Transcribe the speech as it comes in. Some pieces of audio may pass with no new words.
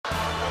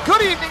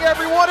Good evening,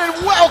 everyone, and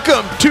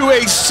welcome to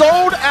a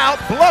sold-out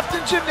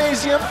Bluffton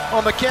Gymnasium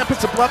on the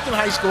campus of Bluffton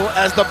High School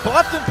as the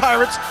Bluffton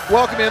Pirates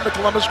welcome in the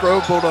Columbus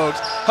Grove Bulldogs.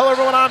 Hello,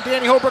 everyone. I'm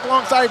Danny Holbrook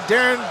alongside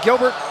Darren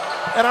Gilbert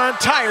and our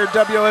entire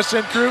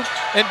WOSN crew.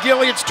 And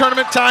Gilly, it's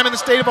tournament time in the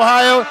state of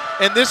Ohio,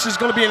 and this is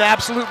going to be an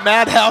absolute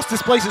madhouse.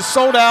 This place is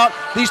sold out.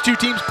 These two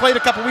teams played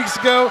a couple weeks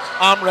ago.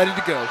 I'm ready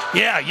to go.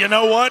 Yeah, you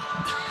know what?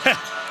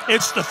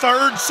 It's the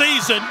third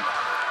season,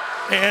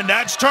 and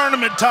that's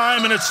tournament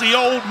time, and it's the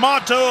old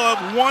motto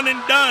of one and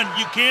done.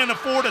 You can't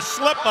afford a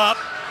slip up.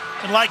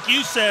 And like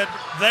you said,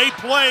 they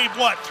played,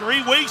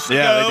 3 weeks ago?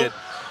 Yeah, they did.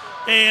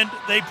 And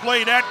they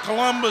played at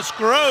Columbus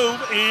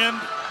Grove, and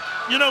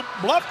you know,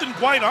 Bluffton,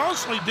 quite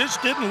honestly,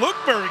 just didn't look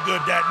very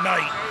good that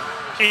night.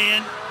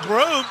 And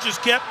Grove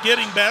just kept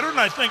getting better, and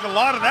I think a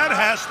lot of that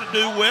has to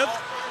do with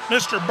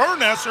Mr.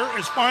 Bernesser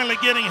is finally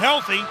getting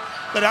healthy.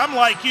 But I'm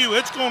like you,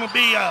 it's going to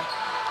be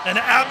an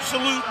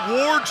absolute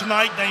war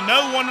tonight. They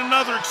know one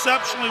another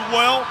exceptionally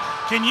well.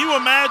 Can you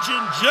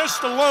imagine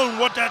just alone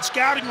what that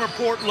scouting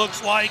report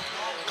looks like?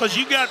 Because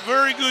you got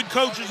very good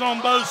coaches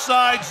on both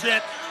sides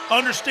that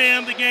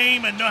understand the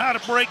game and know how to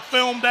break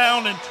film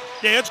down. And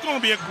yeah, it's going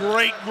to be a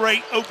great,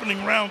 great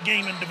opening round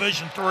game in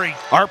Division III.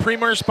 Our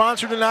premier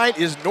sponsor tonight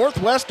is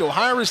Northwest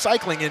Ohio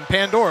Recycling in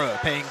Pandora,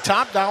 paying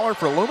top dollar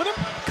for aluminum,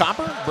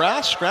 copper,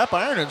 brass, scrap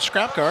iron, and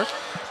scrap cars.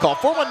 Call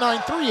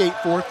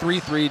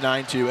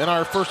 419-384-3392. And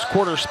our first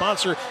quarter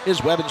sponsor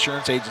is Webb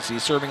Insurance Agency,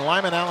 serving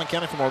Lima and Allen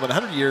County for more than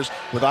 100 years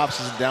with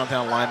offices in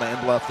downtown Lima and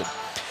Bluffton.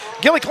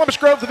 Gilly, Columbus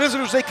Grove, the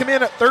visitors, they come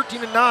in at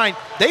 13-9.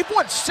 They've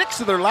won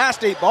 6 of their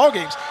last 8 ball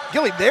games.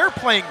 Gilly, they're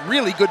playing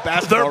really good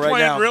basketball right now. They're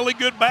playing really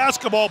good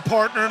basketball,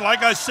 partner. And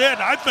like I said,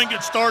 I think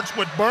it starts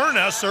with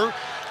Bernesser.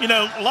 You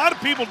know, a lot of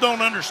people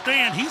don't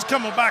understand. He's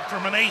coming back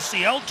from an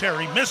ACL tear.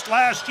 He missed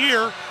last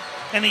year,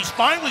 and he's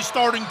finally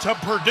starting to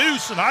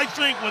produce. And I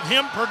think with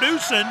him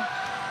producing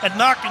and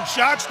knocking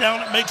shots down,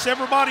 it makes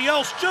everybody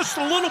else just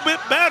a little bit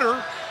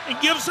better and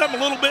gives them a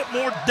little bit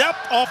more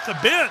depth off the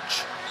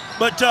bench.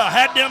 But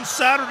had them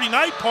Friday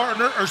night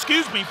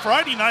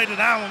at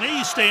Allen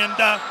East, and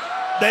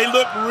they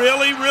looked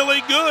really,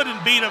 really good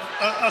and beat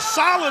a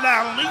solid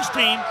Allen East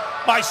team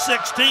by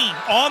 16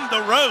 on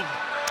the road.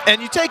 And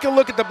you take a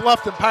look at the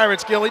Bluffton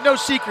Pirates, Gilly, no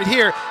secret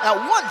here. At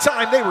one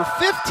time, they were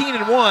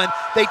 15-1.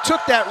 They took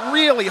that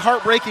really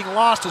heartbreaking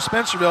loss to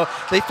Spencerville.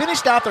 They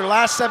finished out their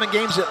last 7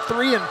 games at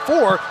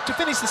 3-4 to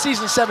finish the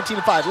season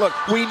 17-5. Look,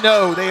 we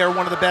know they are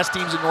one of the best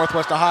teams in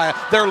Northwest Ohio.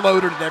 They're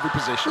loaded in every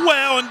position.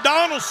 Well, and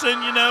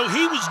Donaldson, you know,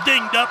 he was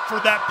dinged up for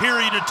that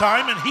period of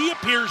time, and he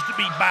appears to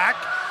be back.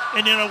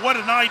 And, you know, what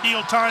an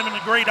ideal time and a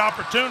great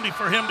opportunity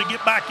for him to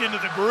get back into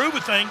the groove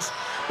of things.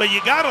 But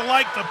you got to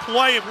like the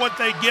play of what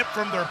they get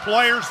from their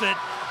players, that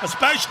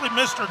especially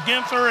Mr.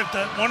 Ginther at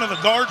one of the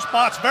guard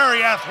spots,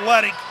 very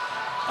athletic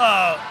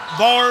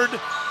guard,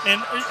 and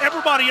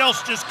everybody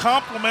else just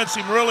compliments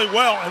him really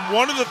well. And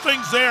one of the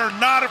things they are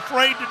not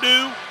afraid to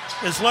do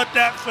is let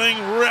that thing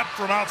rip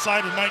from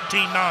outside of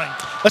 19-9.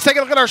 Let's take a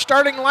look at our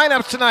starting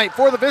lineups tonight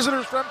for the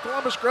visitors from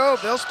Columbus Grove.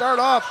 They'll start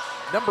off.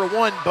 Number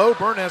 1, Bo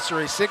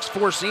Bernesser, a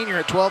 6'4" senior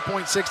at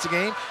 12.6 a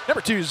game.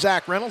 Number 2,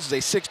 Zach Reynolds is a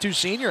 6'2"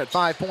 senior at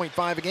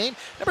 5.5 a game.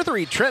 Number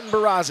 3, Trenton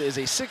Barraza is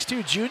a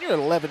 6'2" junior at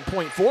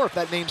 11.4. If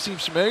that name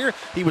seems familiar,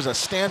 he was a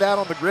standout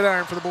on the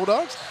gridiron for the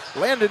Bulldogs.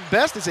 Landon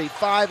Best is a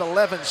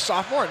 5'11"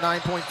 sophomore at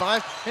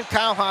 9.5. And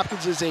Kyle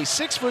Hopkins is a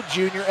 6-foot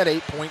junior at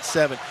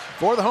 8.7.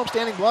 For the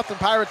homestanding Bluffton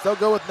Pirates, they'll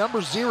go with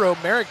number 0,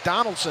 Merrick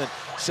Donaldson,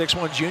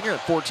 6'1" junior at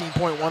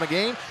 14.1 a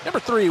game. Number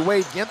 3,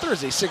 Wade Ginther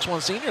is a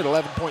 6'1" senior at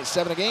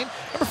 11.7 a game.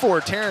 Number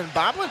 4, Taryn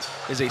Boblin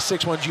is a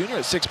 6'1" junior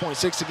at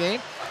 6.6 a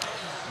game.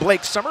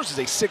 Blake Summers is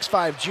a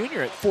 6'5"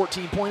 junior at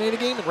 14.8 a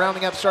game. And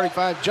rounding out the starting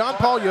 5, John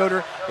Paul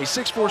Yoder, a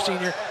 6'4"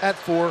 senior at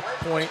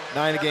 4.9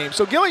 a game.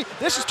 So, Gilly,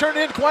 this has turned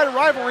into quite a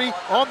rivalry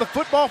on the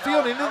football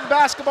field and in the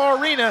basketball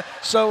arena.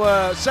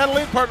 So, settle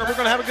in, partner. We're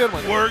going to have a good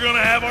one. We're going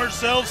to have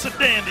ourselves a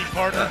dandy,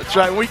 partner. That's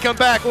right. When we come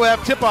back, we'll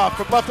have tip-off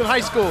from Bluffton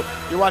High School.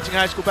 You're watching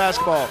high school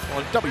basketball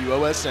on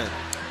WOSN.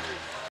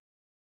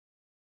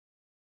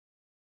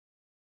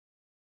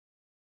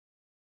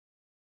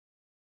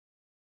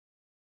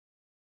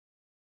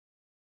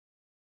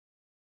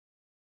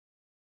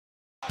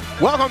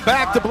 Welcome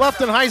back to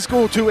Bluffton High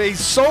School, to a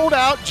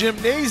sold-out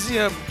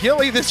gymnasium.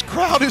 Gilly, this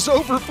crowd is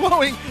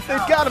overflowing.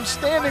 They've got them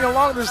standing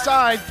along the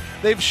side.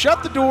 They've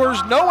shut the doors.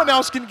 No one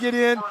else can get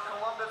in.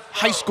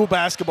 High school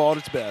basketball at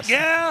its best.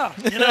 Yeah,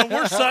 you know,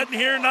 we're sitting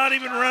here not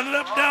even running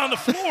up and down the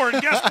floor,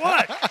 and guess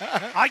what?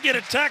 I get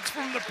a text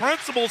from the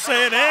principal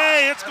saying,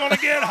 hey, it's going to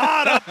get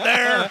hot up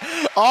there.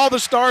 All the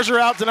stars are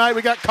out tonight.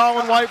 We got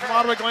Colin White from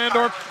Ottawa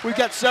Glandorf. We've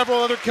got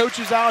several other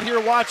coaches out here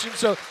watching,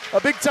 so a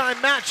big-time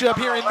matchup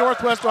here in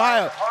Northwest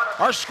Ohio.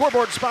 Our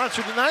scoreboard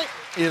sponsor tonight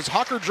is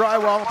Hawker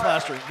Drywall and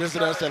Plastering.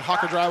 Visit us at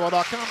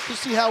hawkerdrywall.com to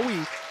see how we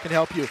can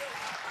help you.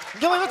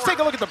 Gilly, let's take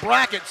a look at the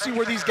bracket, see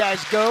where these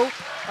guys go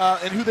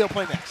and who they'll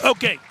play next.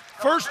 Okay,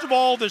 first of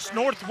all, this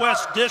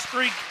Northwest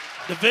District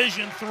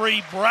Division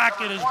III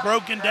bracket is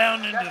broken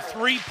down into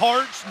 3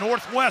 parts: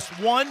 Northwest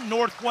 1,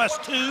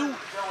 Northwest 2,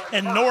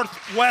 and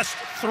Northwest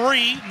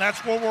 3, and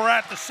that's where we're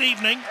at this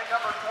evening.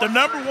 The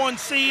number 1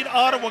 seed,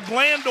 Ottawa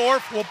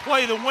Glandorf, will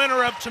play the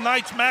winner of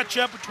tonight's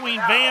matchup between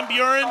Van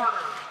Buren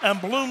and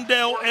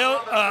Bloomdale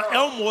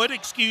Elmwood,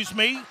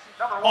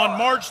 on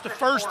March the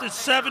 1st at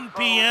 7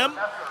 p.m.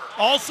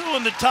 Also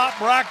in the top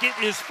bracket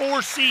is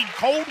 4 seed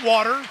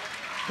Coldwater,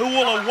 who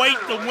will await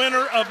the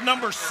winner of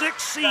number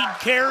 6 seed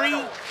Cary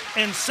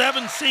and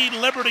 7 seed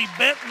Liberty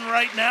Benton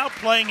right now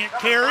playing at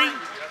Cary.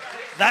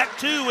 That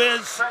too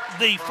is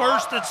the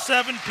 1st at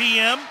 7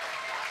 p.m.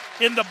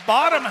 In the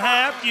bottom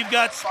half, you've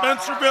got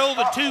Spencerville,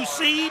 the 2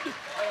 seed.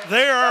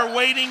 They are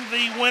awaiting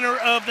the winner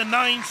of the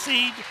 9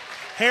 seed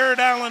Harrod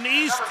Allen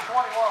East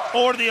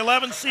or the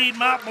 11 seed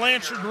Mount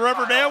Blanchard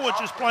Riverdale,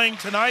 which is playing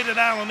tonight at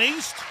Allen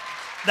East.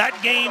 That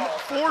game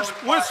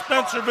with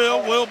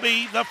Spencerville will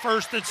be the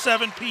 1st at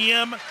 7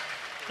 p.m.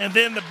 And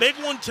then the big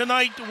one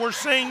tonight, we're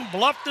seeing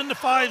Bluffton, the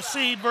 5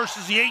 seed,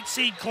 versus the 8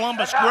 seed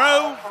Columbus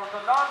Grove.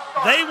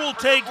 They will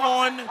take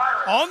on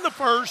the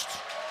 1st,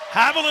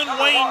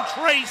 Haviland Wayne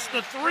Trace,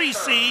 the 3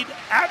 seed,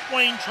 at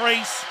Wayne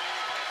Trace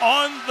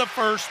on the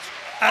 1st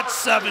at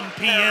 7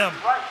 p.m.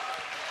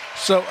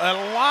 So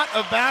a lot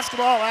of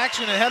basketball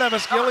action ahead of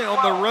us, Gilly,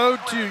 on the road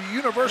to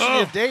University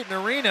of Dayton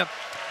Arena.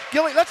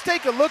 Gilly, let's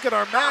take a look at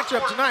our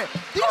matchup tonight.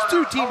 These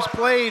 2 teams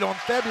played on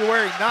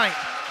February 9th.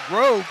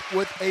 Grove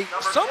with a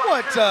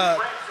somewhat,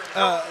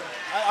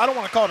 I don't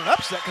want to call it an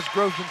upset because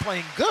Grove's been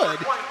playing good,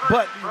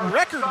 but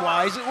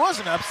record-wise it was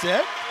an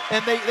upset,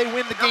 and they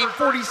win the game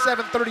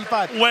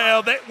 47-35.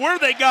 Well, where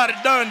they got it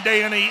done,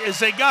 Danny, is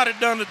they got it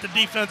done at the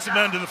defensive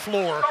end of the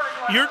floor.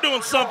 You're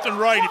doing something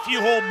right if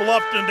you hold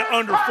Bluffton to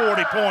under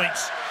 40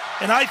 points,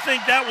 and I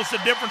think that was the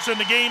difference in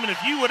the game, and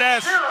if you would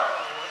ask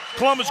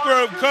Columbus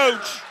Grove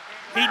coach,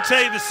 he'd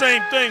say the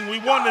same thing. We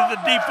wanted the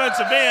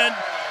defensive end,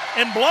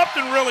 and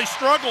Bluffton really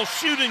struggled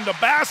shooting the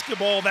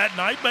basketball that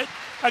night. But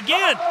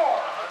again,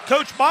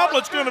 Coach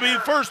Boblett's going to be the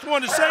first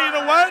one to say, you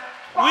know what?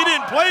 We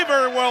didn't play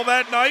very well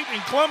that night,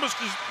 and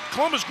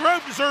Columbus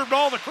Grove deserved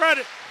all the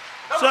credit.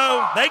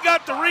 So they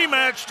got the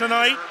rematch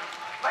tonight,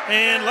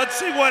 and let's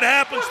see what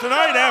happens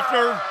tonight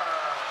after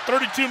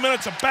 32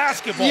 minutes of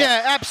basketball.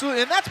 Yeah,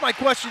 absolutely, and that's my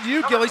question to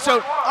you, Gilly.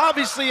 So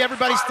obviously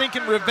everybody's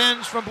thinking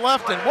revenge from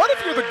Bluffton. What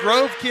if you're the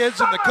Grove kids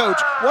and the coach?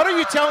 What are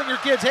you telling your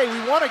kids? Hey,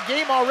 we won a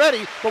game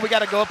already, but we got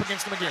to go up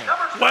against them again.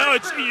 Well,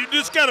 you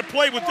just got to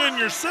play within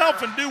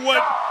yourself and do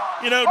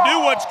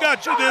what's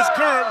got you this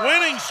current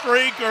winning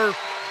streak, or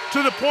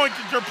to the point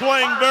that you're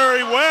playing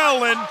very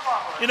well, and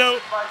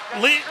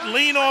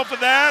lean off of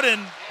that.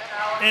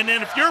 And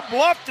then if you're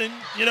Bluffton,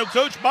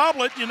 Coach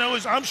Boblett,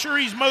 I'm sure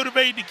he's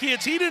motivated the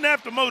kids. He didn't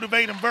have to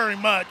motivate them very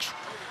much,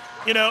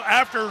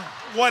 after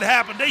what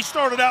happened. They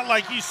started out,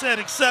 like you said,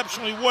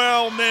 exceptionally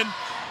well, and then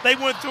they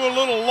went through a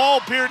little lull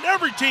period.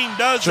 Every team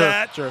does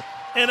that,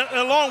 and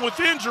along with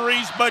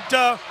injuries. But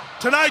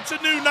tonight's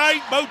a new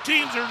night. Both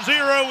teams are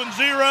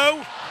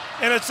 0-0,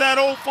 and it's that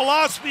old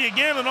philosophy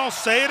again, and I'll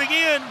say it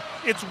again.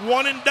 It's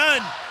one and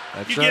done.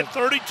 You get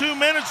 32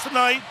 minutes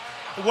tonight.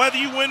 Whether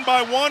you win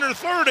by 1 or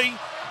 30,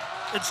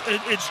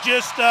 it's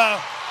just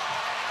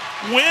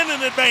win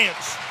and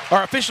advance.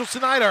 Our officials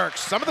tonight are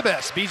some of the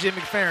best: B.J.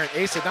 McFerrin,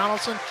 Asa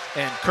Donaldson,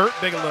 and Kurt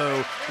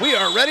Bigelow. We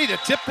are ready to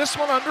tip this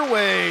one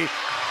underway.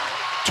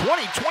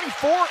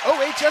 2024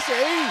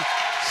 OHSAA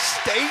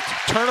State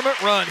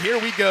Tournament run. Here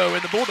we go,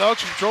 and the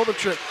Bulldogs control the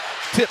tip.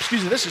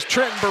 This is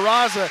Trenton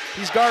Barraza.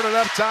 He's guarded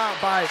up top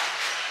by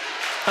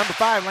number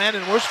 5,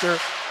 Landon Worcester.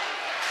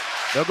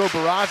 They'll go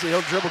Barraza.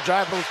 He'll dribble,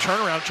 drive, a little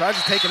turnaround, tries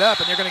to take it up,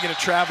 and they're going to get a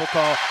travel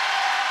call.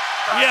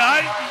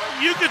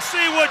 Yeah, you could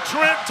see what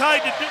Trent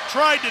tried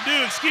to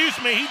do.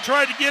 He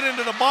tried to get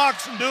into the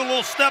box and do a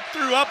little step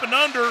through up and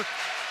under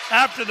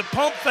after the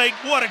pump fake.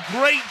 What a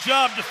great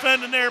job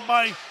defending there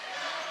by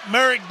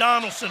Merrick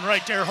Donaldson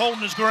right there,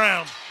 holding his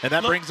ground. And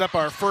that brings up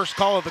our first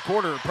call of the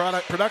quarter.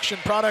 Production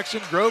Products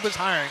in Grove is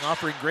hiring,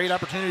 offering great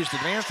opportunities to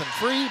advance in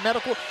free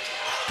medical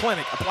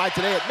clinic. Apply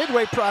today at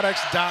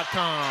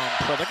midwayproducts.com.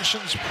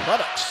 Productions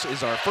Products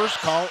is our first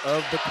call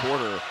of the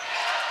quarter.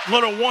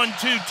 Little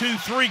 1-2-2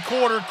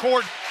 3/4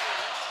 court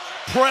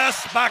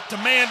press back to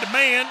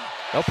man.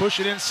 They'll push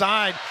it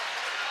inside.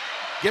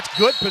 Gets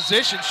good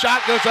position.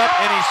 Shot goes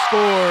up and he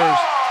scores.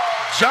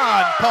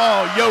 John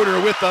Paul Yoder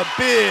with a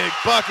big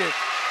bucket.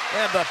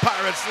 And the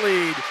Pirates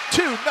lead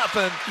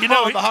 2-0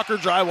 on the Hawker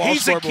Drywall scoreboard.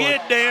 He's a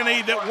kid,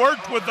 Danny, that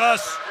worked with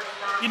us,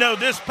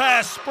 this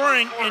past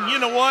spring. And you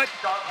know what?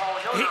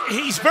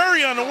 He's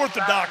very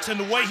unorthodox in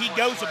the way he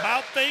goes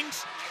about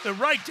things. The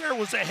right there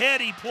was a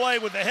heady play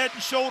with a head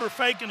and shoulder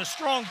fake and a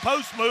strong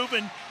post move.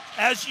 And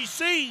as you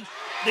see,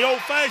 the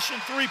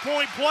old-fashioned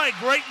three-point play.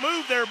 Great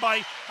move there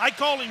by, I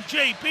call him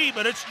JP,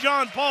 but it's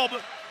John Paul.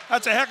 But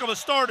that's a heck of a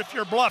start if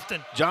you're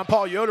Bluffton. John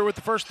Paul Yoder with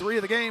the first 3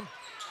 of the game.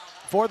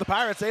 For the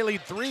Pirates, they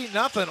lead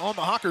 3-0 on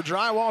the Hawker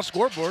Drywall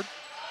scoreboard.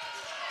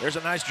 There's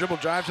a nice dribble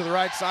drive to the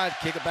right side,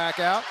 kick it back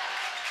out.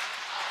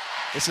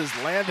 This is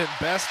Landon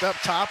Best up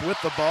top with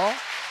the ball.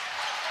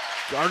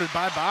 Guarded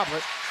by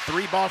Boblet.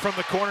 Three ball from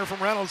the corner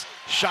from Reynolds.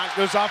 Shot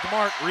goes off the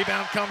mark.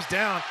 Rebound comes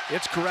down.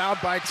 It's corralled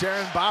by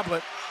Taryn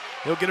Boblet.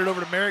 He'll get it over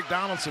to Merrick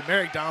Donaldson.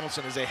 Merrick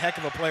Donaldson is a heck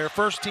of a player.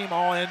 First team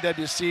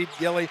All-NWC,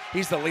 Gilly.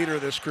 He's the leader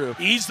of this crew.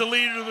 He's the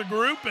leader of the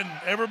group, and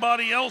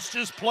everybody else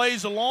just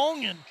plays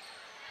along and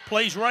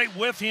plays right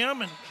with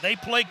him, and they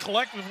play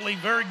collectively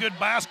very good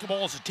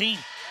basketball as a team.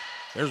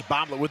 There's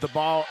Boblet with the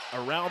ball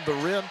around the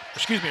rim,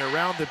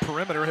 around the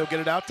perimeter. He'll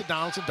get it out to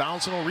Donaldson.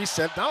 Donaldson will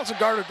reset. Donaldson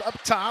guarded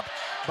up top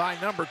by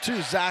number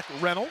 2, Zach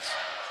Reynolds.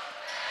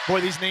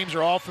 Boy, these names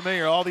are all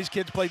familiar. All these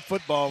kids played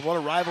football. What a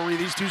rivalry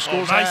these two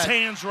schools had. Nice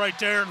hands right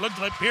there.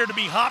 Appeared to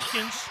be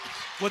Hopkins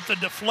with the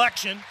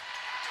deflection.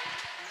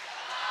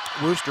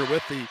 Wooster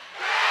with the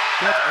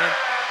catch, and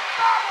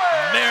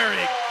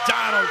Merrick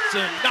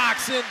Donaldson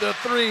knocks in the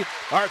three.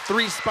 Our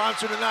three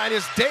sponsor tonight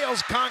is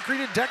Dale's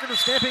Concrete and Decorative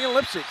Stamping in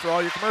Lipstick for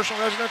all your commercial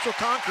and residential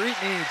concrete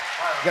needs.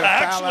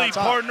 Actually,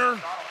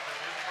 partner,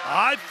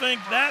 I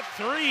think that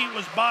three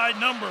was by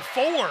number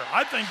 4.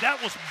 I think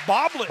that was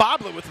Boblet.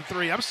 Boblet with the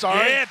three. I'm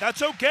sorry. Yeah,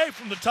 that's okay.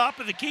 From the top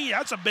of the key,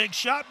 that's a big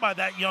shot by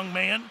that young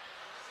man.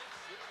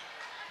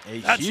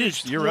 That's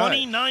his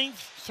 29th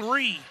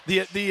three.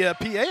 The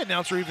PA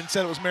announcer even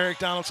said it was Merrick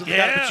Donaldson.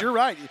 Yeah. But you're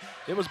right.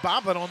 It was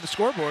Boblet on the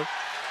scoreboard.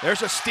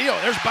 There's a steal.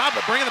 There's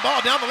Boblet bringing the ball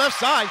down the left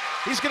side.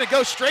 He's going to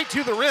go straight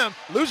to the rim,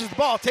 loses the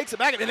ball, takes it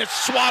back, and it's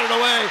swatted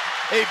away.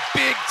 A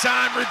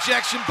big-time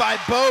rejection by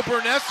Bo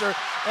Bernesser,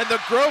 and the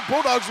Grove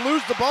Bulldogs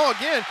lose the ball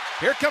again.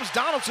 Here comes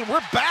Donaldson.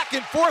 We're back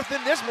and forth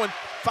in this one.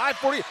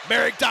 5:40.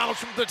 Merrick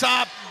Donaldson from the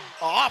top.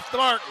 Off the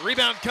mark.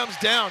 Rebound comes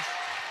down.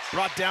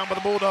 Brought down by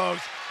the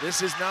Bulldogs.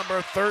 This is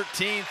number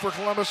 13 for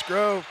Columbus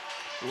Grove.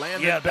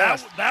 Landon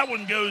Best. That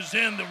one goes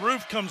in. The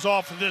roof comes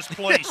off of this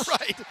place.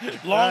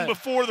 Right. Long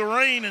before the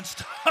rain and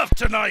stuff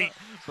tonight.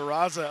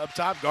 Barraza up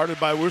top, guarded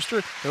by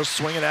Wooster. He'll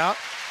swing it out.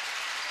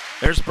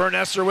 There's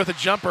Bernesser with a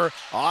jumper.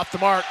 Off the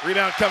mark.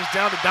 Rebound comes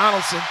down to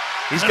Donaldson.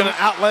 He's going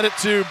to outlet it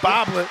to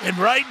Boblet. And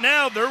right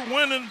now they're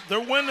winning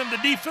the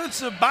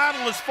defensive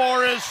battle as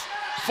far as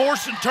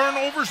forcing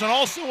turnovers and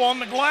also on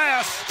the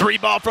glass. Three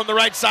ball from the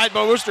right side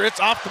by Wooster. It's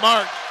off the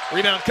mark.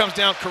 Rebound comes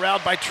down,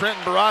 corralled by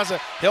Trenton Barraza.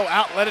 He'll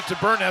outlet it to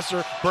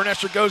Bernesser.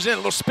 Bernesser goes in, a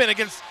little spin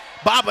against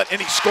Boblet, and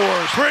he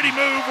scores. Pretty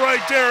move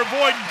right there,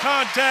 avoiding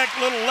contact,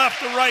 little left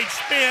to right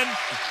spin.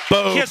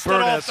 Kissed it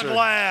off the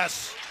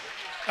glass.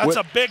 That's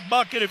a big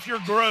bucket if you're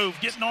Grove,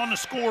 getting on the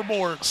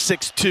scoreboard.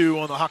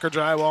 6-2 on the Hawker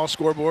Drywall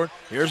scoreboard.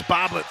 Here's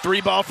Boblet,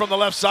 three ball from the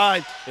left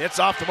side. It's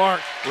off the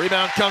mark.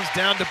 Rebound comes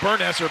down to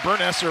Bernesser.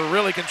 Bernesser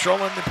really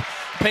controlling the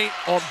paint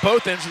on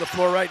both ends of the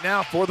floor right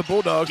now for the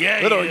Bulldogs. Yeah,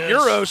 little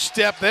Euro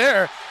step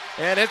there,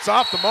 and it's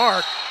off the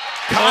mark.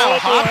 Kyle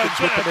Hopkins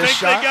with the missed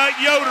shot. I think they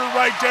got Yoder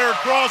right there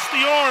across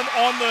the arm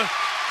on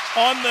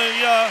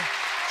the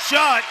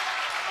shot.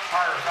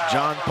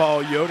 John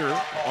Paul Yoder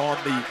on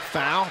the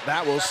foul.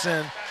 That will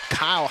send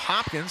Kyle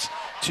Hopkins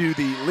to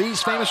the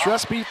Lee's Famous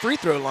Recipe free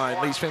throw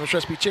line. Lee's Famous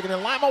Recipe Chicken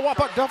in Lima,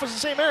 Wapak, Delphus, and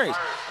St. Mary's.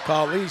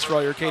 Call Lee's for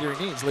all your catering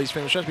needs. Lee's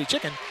Famous Recipe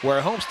Chicken,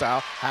 where home style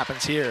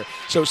happens here.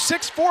 So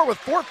 6-4 with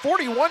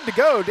 4:41 to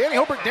go. Danny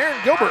Holbert,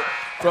 Darren Gilbert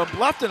from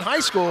Bluffton High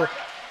School.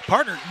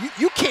 Partner,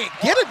 you can't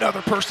get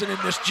another person in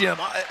this gym.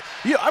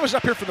 I was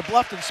up here for the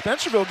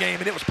Bluffton-Spencerville game,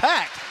 and it was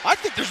packed. I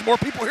think there's more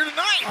people here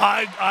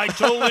tonight. I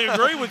totally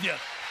agree with you.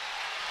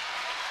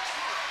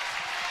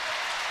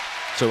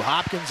 So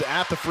Hopkins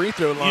at the free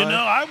throw line. You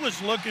know, I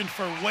was looking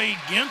for Wade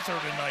Ginther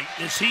tonight.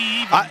 Is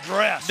he even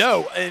dressed?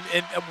 No, and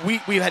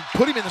we had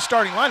put him in the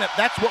starting lineup.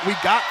 That's what we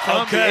got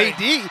from the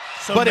AD.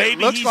 So but maybe it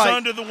looks he's like,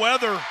 under the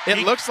weather. It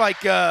looks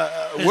like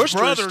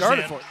Worcester has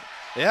started in. for him.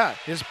 Yeah,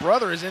 his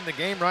brother is in the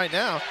game right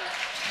now.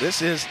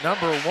 This is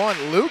number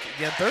 1, Luke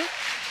Ginther.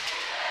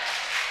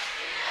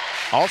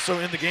 Also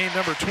in the game,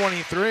 number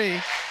 23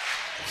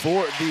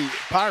 for the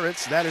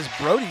Pirates. That is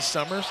Brody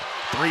Summers.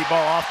 Three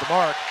ball off the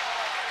mark.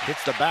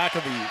 Hits the back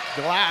of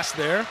the glass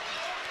there.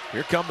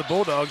 Here come the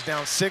Bulldogs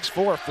down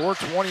 6-4,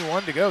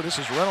 4:21 to go. This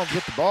is Reynolds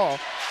with the ball.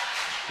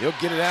 He'll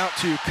get it out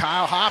to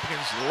Kyle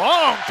Hopkins.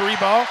 Long three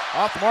ball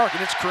off the mark,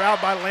 and it's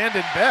corralled by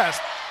Landon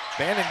Best.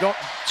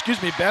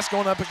 Best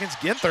going up against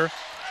Ginther,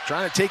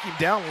 trying to take him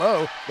down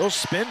low. Little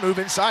spin move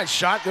inside.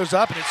 Shot goes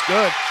up, and it's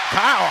good.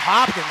 Kyle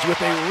Hopkins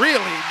with a really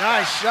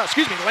nice shot.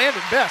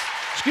 Landon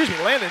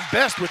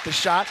Best with the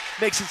shot.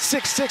 Makes it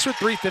 6-6 with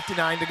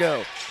 3:59 to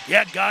go.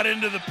 Yeah, got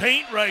into the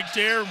paint right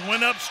there and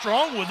went up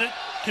strong with it,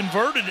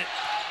 converted it.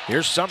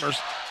 Here's Summers.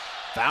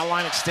 Foul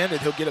line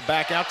extended. He'll get it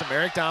back out to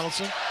Merrick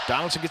Donaldson.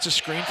 Donaldson gets a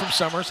screen from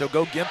Summers. He'll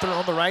go Ginther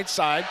on the right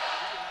side.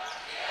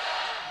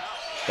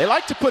 They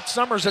like to put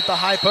Summers at the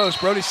high post,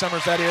 Brody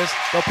Summers, that is.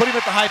 They'll put him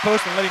at the high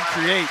post and let him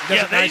create. He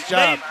does a nice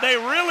job. They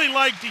really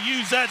like to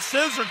use that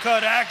scissor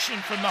cut action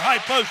from the high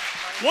post.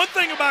 One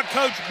thing about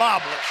Coach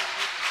Boblet,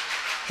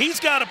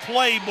 he's got a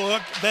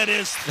playbook that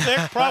is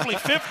thick, probably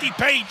 50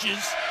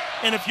 pages.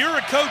 And if you're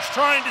a coach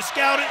trying to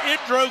scout it, it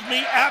drove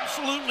me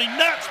absolutely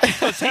nuts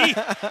because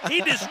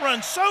he just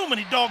runs so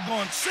many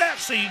doggone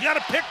sets. So you got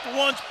to pick the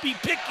ones, be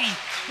picky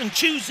and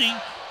choosy,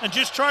 and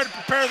just try to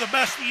prepare the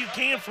best that you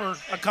can for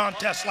a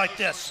contest like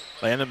this.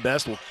 Landon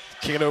Best will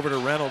Kick it over to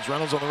Reynolds.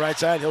 Reynolds on the right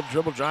side. He'll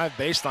dribble drive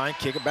baseline,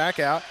 kick it back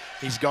out.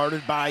 He's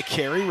guarded by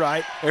Carey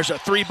Wright. There's a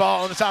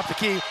 3-ball on the top of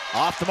the key.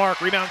 Off the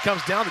mark. Rebound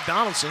comes down to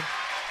Donaldson.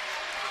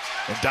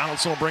 And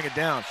Donaldson will bring it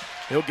down.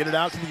 He'll get it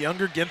out to the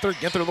younger Ginther.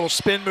 Ginther, a little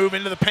spin move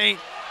into the paint.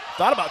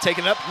 Thought about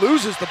taking it up,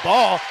 loses the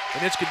ball,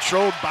 and it's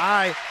controlled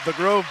by the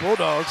Grove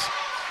Bulldogs.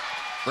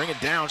 Bring it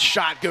down.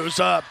 Shot goes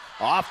up.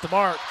 Off the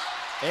mark.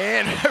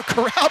 And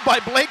corralled by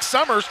Blake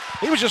Summers.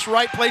 He was just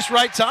right place,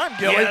 right time,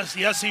 Gilly.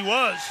 Yes, he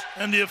was.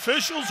 And the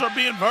officials are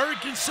being very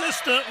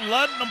consistent and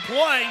letting them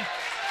play.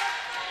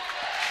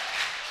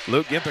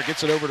 Luke Ginther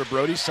gets it over to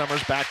Brody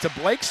Summers. Back to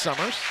Blake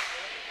Summers.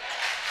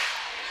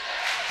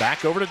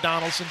 Back over to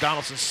Donaldson.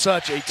 Donaldson's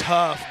such a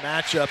tough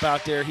matchup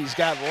out there. He's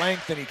got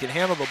length and he can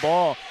handle the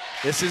ball.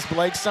 This is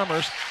Blake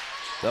Summers,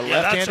 the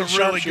left-handed that's a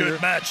really sharpshooter.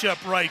 good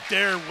matchup right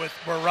there with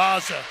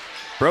Barraza.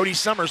 Brody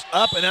Summers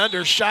up and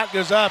under, shot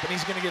goes up, and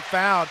he's going to get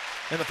fouled.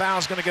 And the foul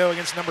is going to go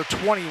against number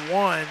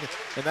 21,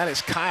 and that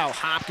is Kyle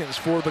Hopkins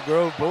for the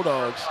Grove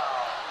Bulldogs.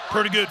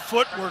 Pretty good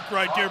footwork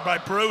right there by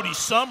Brody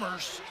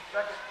Summers.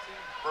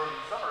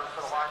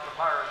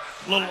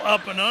 A little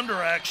up and under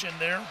action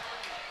there.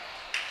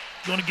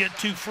 Going to get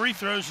 2 free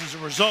throws as a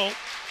result.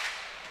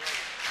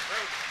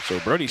 So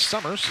Brody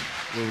Summers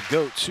will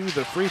go to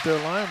the free throw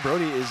line.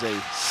 Brody is a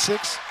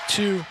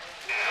 6'2"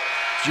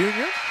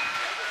 junior.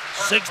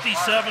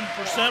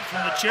 67%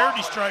 from the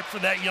charity stripe for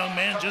that young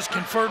man. Just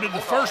converted the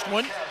first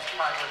one.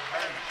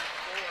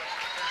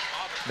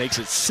 Makes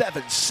it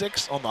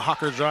 7-6 on the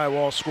Hawker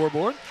Drywall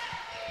scoreboard.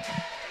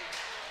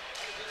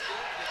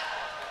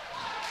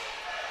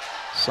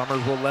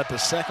 Summers will let the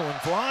second one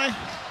fly.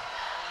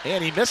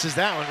 And he misses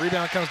that one.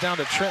 Rebound comes down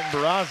to Trenton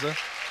Barraza.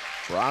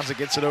 Barraza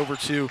gets it over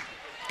to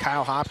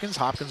Kyle Hopkins.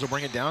 Hopkins will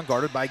bring it down,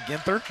 guarded by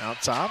Ginther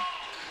out top.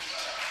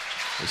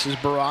 This is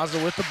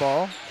Barraza with the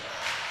ball.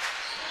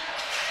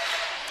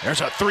 There's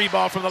a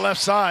 3-ball from the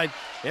left side.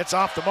 It's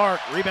off the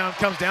mark. Rebound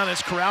comes down.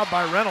 It's corralled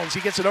by Reynolds.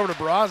 He gets it over to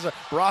Barraza.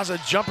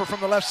 Barraza jumper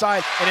from the left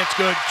side, and it's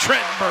good.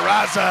 Trenton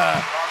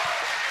Barraza.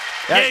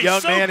 That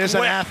young man is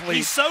an athlete.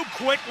 He's so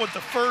quick with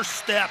the first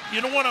step.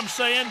 You know what I'm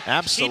saying?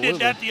 Absolutely. He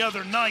did that the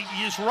other night.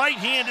 He is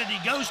right-handed.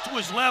 He goes to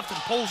his left and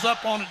pulls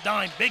up on a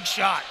dime. Big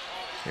shot.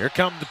 Here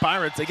come the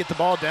Pirates. They get the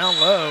ball down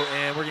low,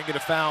 and we're going to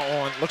get a foul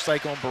on, looks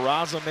like on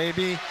Barraza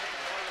maybe.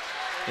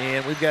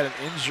 And we've got an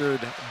injured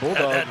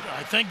Bulldog.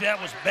 I think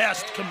that was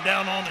Best come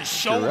down on his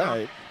shoulder. You're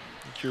right.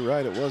 You're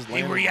right. It was Landon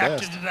He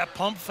reacted Best. to that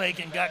pump fake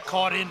and got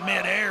caught in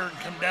midair and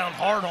come down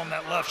hard on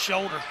that left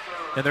shoulder.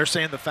 And they're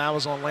saying the foul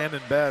was on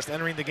Landon Best.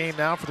 Entering the game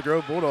now for the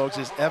Grove Bulldogs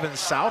is Evan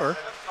Souter.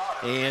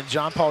 And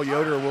John Paul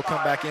Yoder will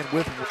come back in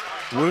with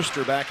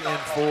Wooster back in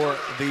for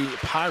the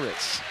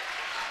Pirates.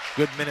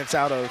 Good minutes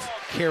out of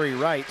Carey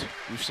Wright.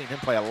 We've seen him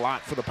play a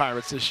lot for the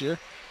Pirates this year.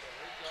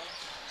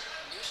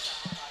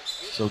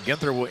 So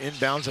Ginther will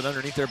inbounds it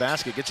underneath their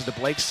basket, gets it to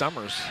Blake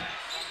Summers,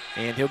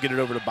 and he'll get it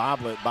over to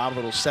Boblet.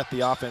 Boblet will set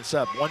the offense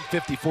up.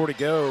 1:54 to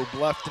go.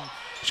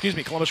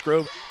 Columbus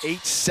Grove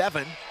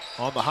 8-7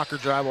 on the Hawker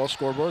Drywall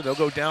scoreboard. They'll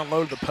go down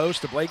low to the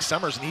post to Blake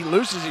Summers, and he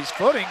loses his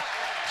footing,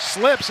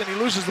 slips, and he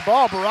loses the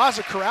ball.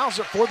 Barraza corrals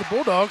it for the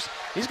Bulldogs.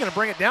 He's going to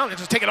bring it down and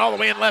just take it all the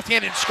way in left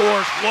hand and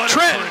scores.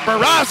 Trenton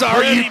Barraza,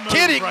 are you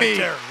kidding me?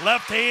 There.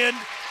 Left hand.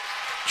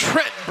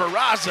 Trenton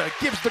Barraza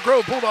gives the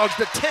Grove Bulldogs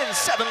the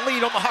 10-7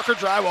 lead on the Hawker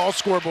Drywall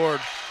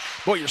scoreboard.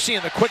 Boy, you're seeing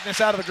the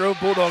quickness out of the Grove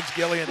Bulldogs,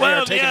 Gilly, and they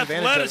are taking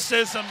advantage of it.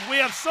 Athleticism. We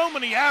have so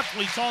many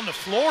athletes on the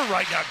floor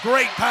right now.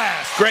 Great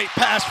pass. Great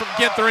pass from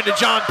Ginther into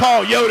John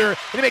Paul Yoder, and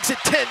he makes it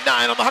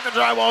 10-9 on the Hawker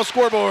Drywall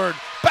scoreboard.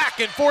 Back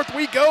and forth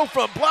we go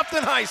from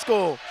Bluffton High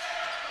School.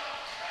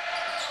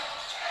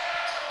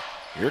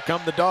 Here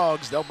come the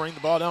Dogs. They'll bring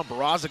the ball down.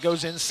 Barraza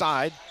goes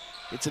inside.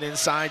 Gets it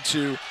inside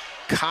to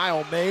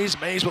Kyle Mays.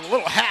 Mays with a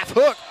little half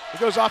hook. It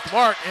goes off the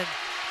mark, and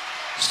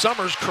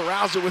Summers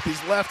corrals it with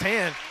his left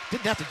hand.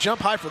 Didn't have to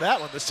jump high for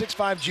that one. The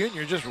 6'5"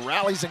 junior just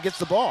rallies and gets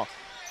the ball.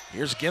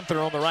 Here's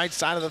Ginther on the right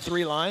side of the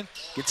 3 line.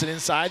 Gets it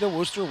inside to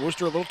Wooster.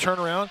 Wooster a little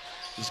turnaround.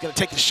 He's going to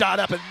take the shot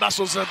up and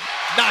muscles a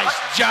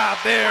nice job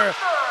there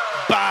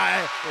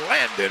by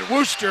Landon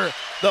Wooster.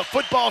 The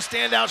football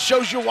standout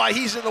shows you why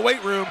he's in the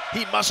weight room.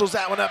 He muscles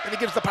that one up, and he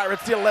gives the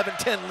Pirates the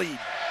 11-10 lead.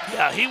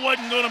 Yeah, he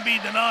wasn't going to be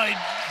denied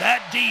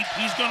that deep.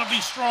 He's going to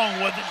be strong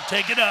with it and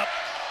take it up.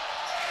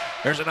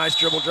 There's a nice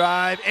dribble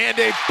drive and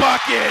a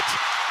bucket.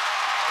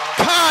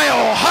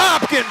 Kyle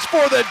Hopkins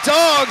for the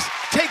Dogs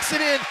takes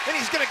it in, and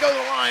he's going to go to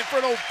the line for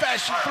an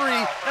old-fashioned 3,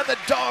 and the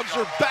Dogs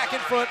are back in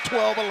front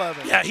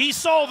 12-11. Yeah, he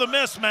saw the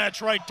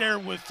mismatch right there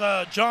with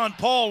John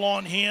Paul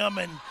on him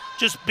and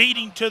just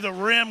beating to the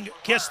rim,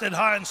 kissed it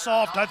high and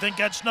soft. I think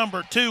that's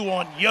number 2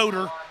 on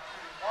Yoder.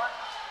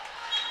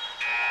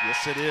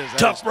 Yes, it is.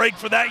 Tough break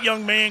for that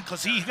young man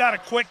because he's got a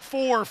quick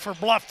 4 for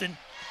Bluffton.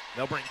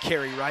 They'll bring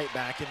Carey Wright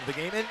back into the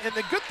game. And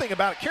the good thing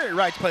about it, Carey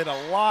Wright's played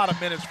a lot of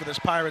minutes for this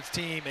Pirates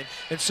team,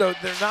 and so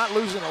they're not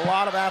losing a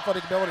lot of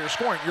athletic ability or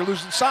scoring. You're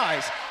losing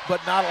size,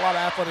 but not a lot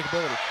of athletic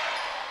ability.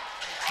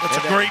 That's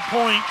a great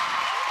point.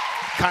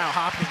 Kyle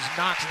Hopkins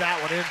knocks that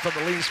one in from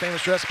the Lee's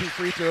Famous Recipe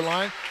free throw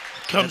line.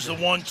 Comes the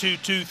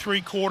 1-2-2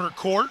 3/4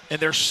 court. And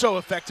they're so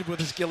effective with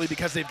this Gilly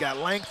because they've got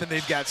length and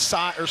they've got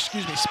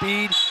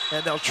speed,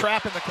 and they'll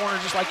trap in the corner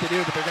just like they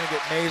do, but they're going to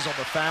get Mays on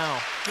the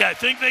foul. Yeah, I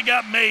think they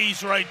got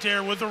Mays right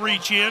there with the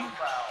reach in.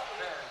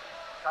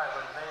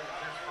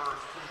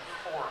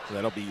 So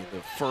that'll be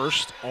the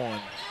first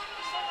on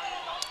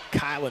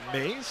Kylan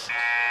Mays.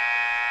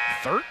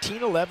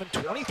 13-11,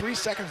 23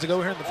 seconds to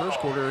go here in the first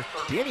quarter.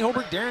 Danny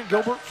Holbrook, Darren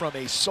Gilbert from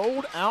a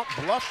sold-out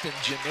Bluffton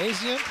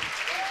gymnasium.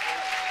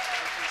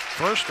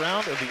 First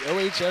round of the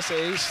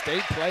OHSAA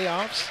state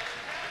playoffs.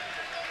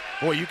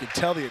 Boy, you could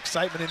tell the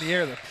excitement in the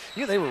air.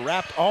 They were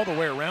wrapped all the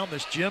way around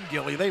this gym,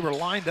 Gilly. They were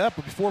lined up,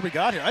 but before we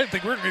got here, I didn't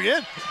think we were going to get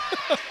in.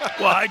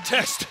 Well, I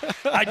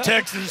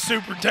texted the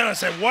superintendent. I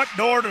said, what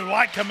door do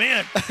I come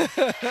in?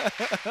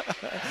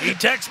 He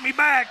texted me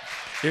back.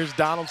 Here's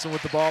Donaldson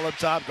with the ball up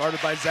top, guarded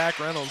by Zach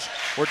Reynolds.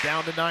 We're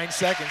down to 9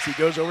 seconds. He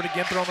goes over to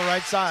Ginther on the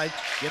right side.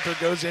 Ginther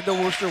goes into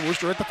Wooster.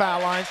 Wooster at the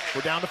foul line.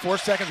 We're down to 4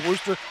 seconds.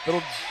 Wooster,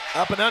 little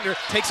up and under,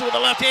 takes it with the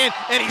left hand,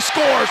 and he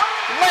scores.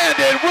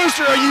 Landon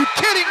Wooster, are you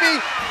kidding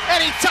me?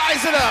 And he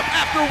ties it up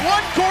after 1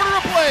 quarter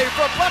of play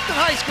from Bluffton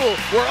High School.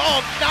 We're all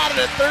knotted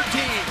at 13.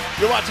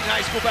 You're watching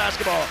high school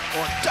basketball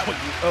on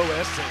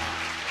WOSC.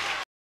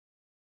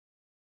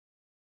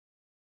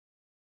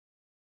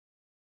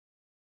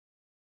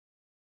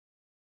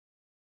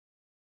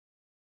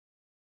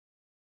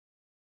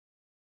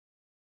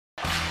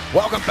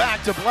 Welcome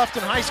back to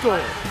Bluffton High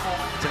School.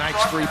 Tonight's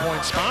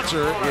 3-point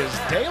sponsor is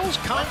Dale's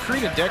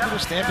Concrete and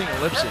Decorative Stamping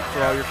in Leipzig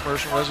for all your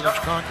commercial and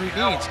residential concrete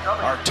needs.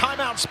 Our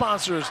timeout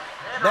sponsors,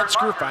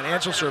 Metzger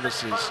Financial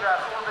Services.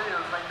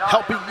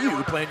 Helping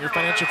you plan your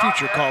financial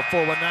future. Call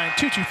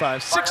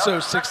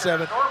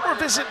 419-225-6067 or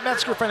visit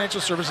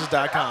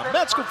MetzgerFinancialServices.com.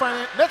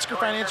 Metzger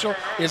Financial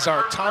is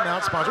our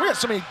timeout sponsor. We got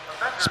so many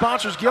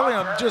sponsors, Gilly.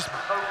 I'm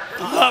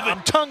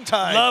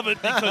tongue-tied. Love it,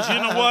 because you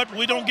know what?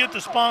 We don't get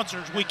the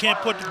sponsors. We can't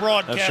put the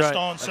broadcast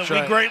on, so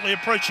we greatly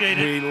appreciate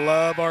it. We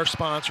love our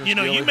sponsors, You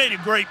know, Gilly. you made a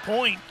great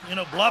point. You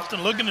know,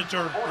 Bluffton, looking at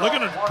their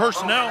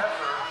personnel,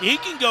 he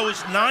can go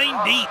as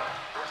 9 deep.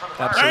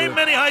 Absolutely. Very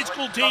many high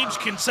school teams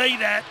can say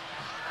that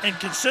and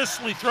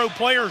consistently throw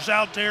players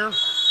out there.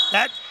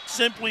 That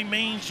simply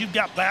means you've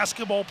got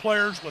basketball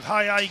players with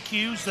high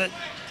IQs that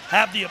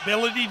have the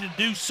ability to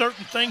do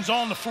certain things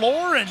on the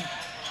floor, and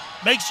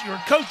makes your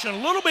coaching a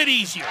little bit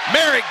easier.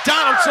 Merrick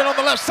Donaldson on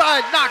the left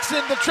side knocks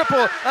in the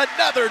triple.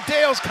 Another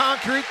Dale's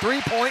Concrete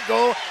 3-point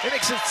goal. It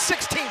makes it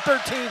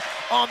 16-13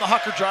 on the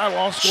Hucker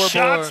Drywall scoreboard.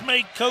 Shots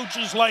make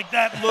coaches like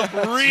that look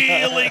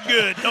really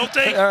good, don't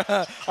they?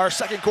 Our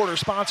second quarter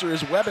sponsor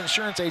is Webb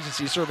Insurance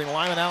Agency, serving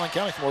Lima and Allen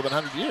County for more than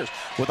 100 years,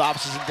 with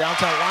offices in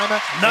downtown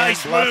Lima.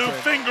 Nice and move,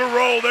 Bluffton. finger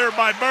roll there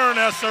by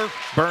Bernesser.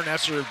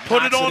 Bernesser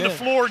put it on the in.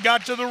 floor,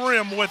 got to the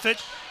rim with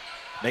it.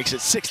 Makes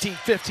it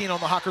 16-15 on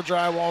the Hucker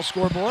Drywall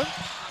scoreboard.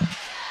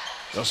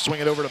 They'll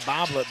swing it over to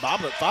Boblet.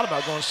 Boblet thought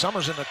about going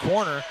Summers in the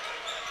corner.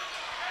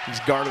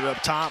 He's guarded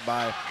up top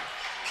by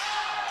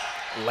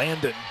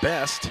Landon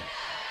Best.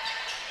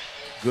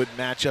 Good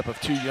matchup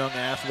of 2 young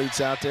athletes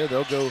out there.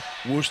 They'll go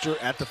Wooster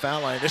at the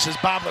foul line. This is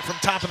Boblet from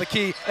top of the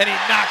key, and he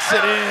knocks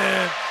it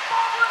in.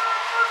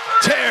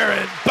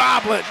 Taryn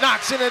Boblet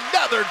knocks in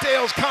another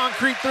Dale's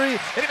Concrete 3, and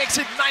he makes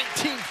it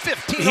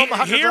 19-15 on the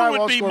Hucker Here Drywall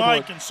would be scoreboard. my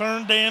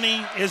concern,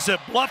 Danny, is that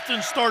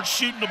Bluffton starts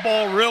shooting the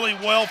ball really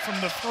well from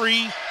the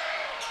 3.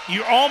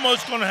 You're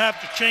almost going to have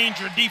to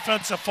change your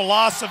defensive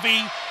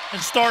philosophy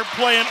and start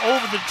playing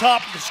over the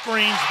top of the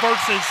screens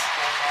versus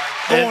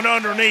going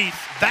underneath.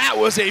 That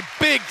was a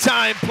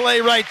big-time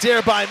play right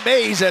there by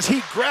Mays as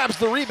he grabs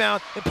the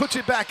rebound and puts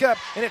it back up,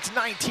 and it's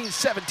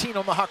 19-17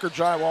 on the Hucker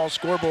Drywall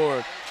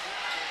scoreboard.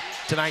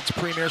 Tonight's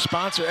premier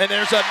sponsor, and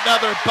there's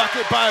another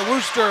bucket by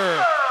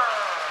Wooster.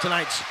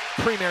 Tonight's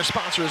premier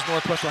sponsor is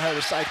Northwest Ohio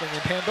Recycling in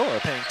Pandora,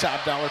 paying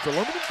top dollar for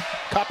aluminum,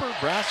 copper,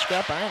 brass,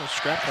 scrap iron, and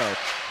scrap card.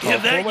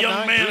 Give that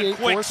young man a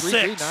quick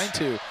 6.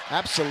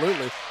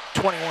 Absolutely.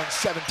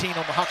 21-17 on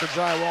the Hucker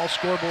Drywall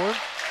scoreboard.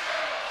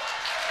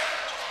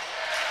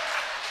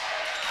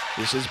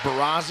 This is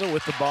Barraza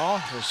with the ball.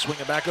 He'll swing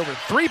it back over.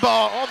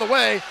 3-ball on the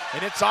way,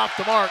 and it's off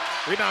the mark.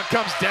 Rebound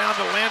comes down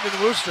to Landon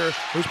Wooster,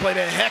 who's played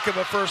a heck of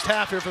a first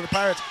half here for the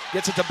Pirates.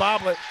 Gets it to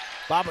Boblet.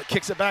 Boblet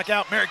kicks it back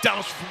out. Merrick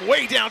Donaldson from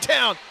way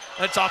downtown.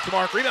 It's off the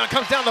mark. Rebound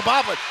comes down to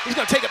Boblet. He's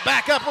going to take it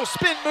back up. Little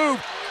spin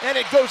move, and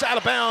it goes out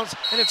of bounds,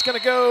 and it's going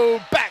to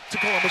go back to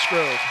Columbus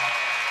Grove.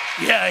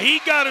 Yeah, he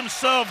got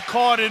himself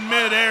caught in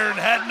midair and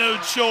had no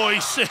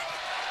choice.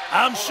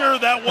 I'm sure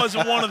that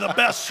wasn't one of the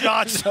best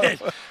shots that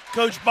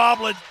Coach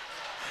Boblet,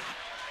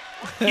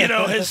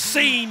 has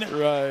seen.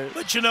 Right.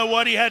 But you know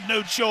what? He had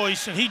no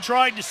choice, and he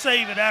tried to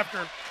save it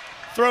after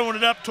throwing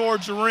it up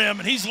towards the rim,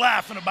 and he's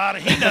laughing about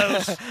it. He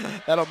knows.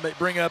 That'll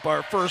bring up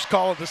our first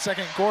call of the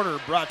second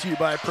quarter, brought to you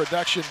by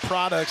Production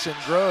Products in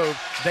Grove.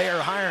 They are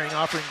hiring,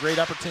 offering great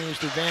opportunities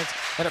to advance,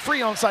 and a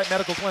free on-site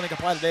medical clinic.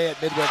 Apply today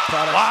at Midwest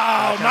Products.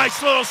 Wow,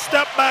 nice little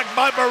step back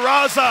by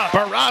Barraza.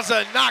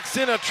 Barraza knocks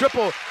in a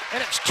triple,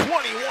 and it's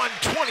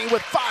 21-20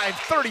 with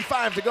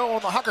 5:35 to go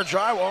on the Hucker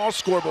Drywall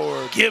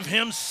scoreboard. Give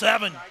him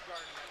 7.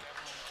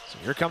 So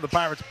here come the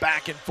Pirates.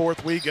 Back and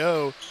forth we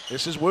go.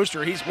 This is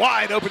Wooster. He's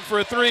wide open for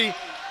a three.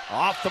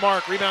 Off the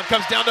mark. Rebound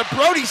comes down to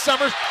Brody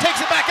Summers.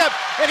 Takes it back up,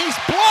 and he's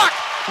blocked.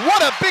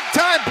 What a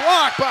big-time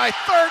block by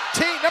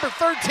number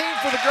 13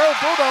 for the Grove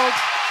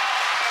Bulldogs.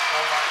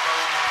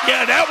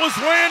 Yeah, that was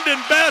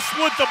Landon Best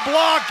with the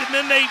block, and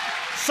then they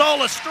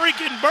saw a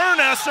streaking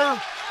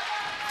Bernesser.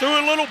 Threw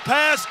a little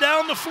pass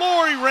down the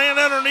floor. He ran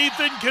underneath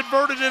it and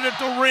converted it at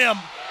the rim.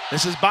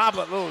 This is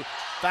Boblet, little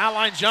foul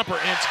line jumper,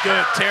 and it's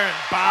good. Taryn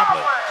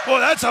Boblet. Boy,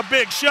 that's a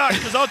big shot,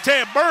 because I'll tell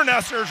you,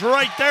 Bernesser's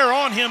right there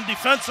on him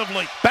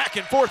defensively. Back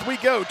and forth we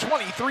go,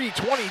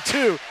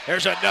 23-22.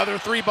 There's another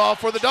three ball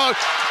for the Dogs.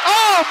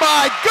 Oh,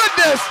 my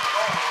goodness!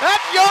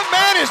 That young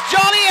man is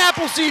Johnny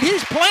Appleseed.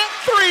 He's planting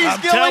threes,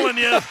 I'm telling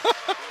you.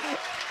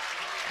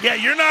 Yeah,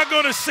 you're not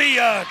going to see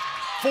a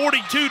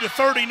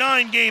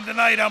 42-39 game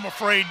tonight, I'm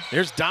afraid.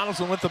 Here's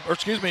Donaldson with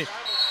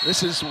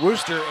this is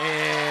Wooster,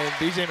 and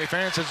BJ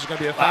McFerrin says there's going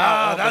to be a foul.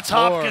 Ah, that's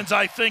Hopkins,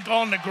 I think,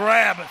 on the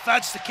grab. If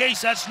that's the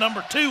case, that's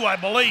number 2, I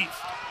believe.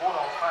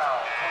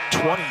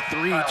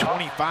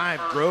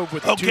 23-25, Grove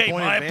with the 2-point advantage. Okay,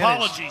 my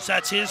apologies.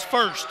 That's his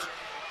first.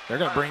 They're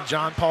going to bring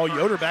John Paul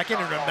Yoder back in,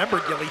 and remember,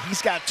 Gilly,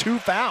 he's got 2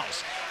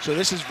 fouls. So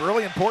this is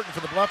really important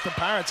for the Bluffton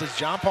Pirates as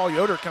John Paul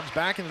Yoder comes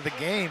back into the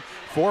game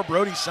for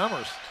Brody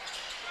Summers.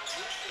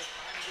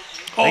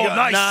 Oh,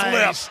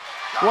 nice slip.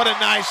 What a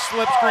nice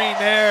slip screen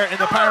there, and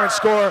the Pirates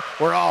score.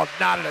 We're all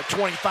knotted at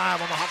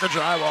 25 on the Hucker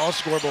Drywall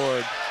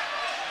scoreboard.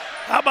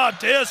 How about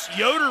this?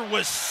 Yoder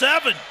was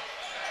 7.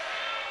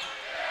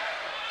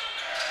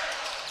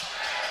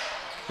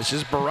 This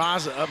is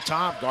Barraza up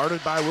top,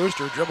 guarded by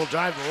Wooster. Dribble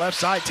drive to the left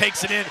side,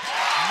 takes it in.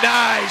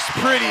 Nice,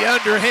 pretty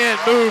underhand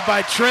move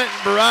by Trenton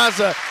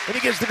Barraza. And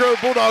he gives the Grove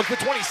Bulldogs the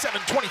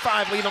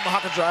 27-25 lead on the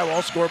Hucker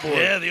Drywall scoreboard.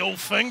 Yeah, the old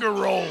finger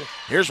roll.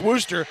 Here's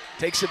Wooster,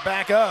 takes it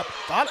back up.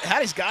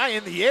 Had his guy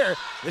in the air.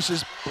 This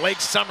is Blake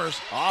Summers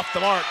off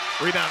the mark.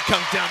 Rebound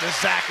comes down to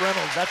Zach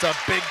Reynolds. That's a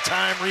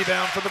big-time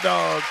rebound for the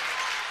Dogs.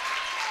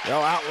 They'll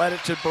outlet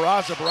it to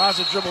Barraza.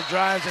 Barraza dribble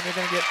drives, and they're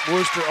going to get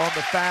Wooster on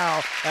the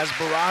foul as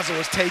Barraza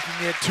was taking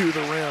it to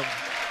the rim.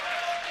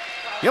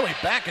 Gilly,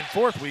 back and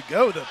forth we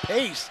go. The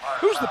pace.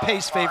 Who's the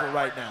pace favorite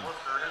right now?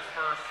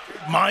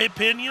 My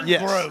opinion,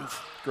 yes.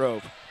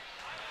 Grove.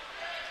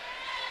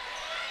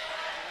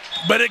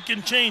 But it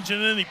can change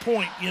at any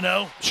point, you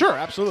know? Sure,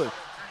 absolutely.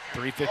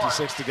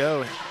 3:56 to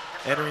go.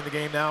 Entering the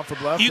game now for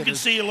Bluffton. You can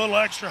see a little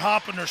extra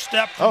hop in their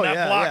step from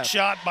that block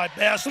shot by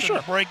Best and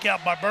the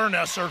breakout by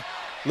Bernesser.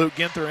 Luke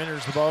Ginther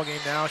enters the ball game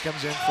now,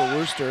 comes in for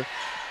Wooster,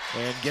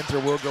 and Ginther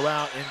will go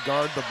out and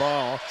guard the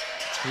ball.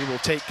 He will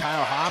take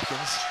Kyle Hopkins.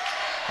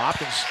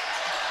 Hopkins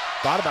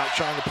thought about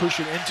trying to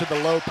push it into the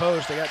low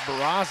post. They got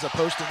Barraza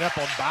posting up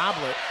on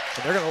Boblet,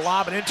 and they're going to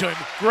lob it into him.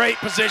 Great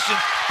position.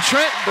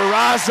 Trenton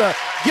Barraza.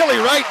 Gilly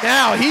right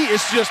now, he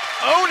is just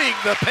owning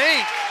the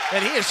paint,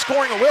 and he is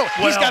scoring a will.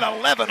 He's got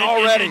 11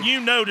 already. And you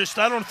noticed,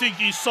 I don't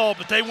think you saw,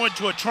 but they went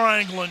to a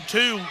triangle and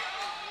 2.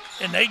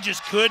 And they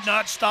just could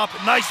not stop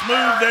it. Nice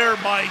move there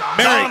by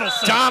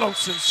Donaldson.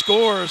 Donaldson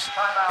scores,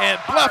 and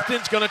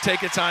Bluffton's going to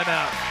take a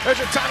timeout.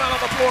 There's a timeout on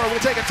the floor. We'll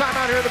take a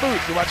timeout here in the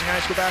booth. You're watching high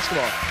school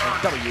basketball on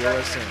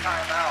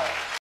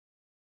WOSN.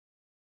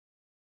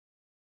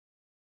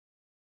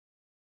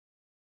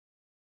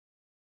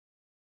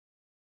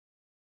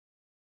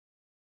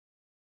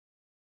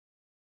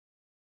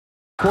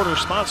 Quarter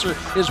sponsor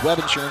is Web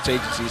Insurance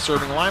Agency,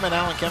 serving Lima and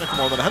Allen County for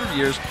more than 100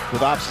 years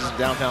with offices in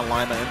downtown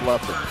Lima and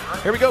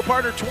Bluffton. Here we go,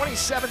 partner,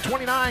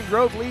 27-29.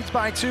 Grove leads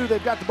by 2.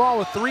 They've got the ball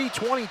with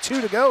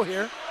 3:22 to go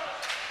here.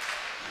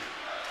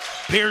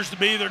 Appears to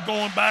be they're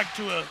going back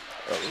to a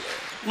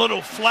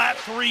little flat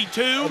 3-2.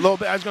 A little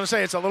bit. I was going to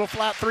say it's a little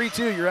flat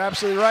 3-2. You're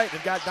absolutely right.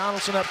 They've got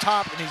Donaldson up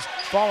top, and he's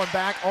falling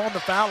back on the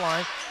foul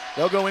line.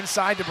 They'll go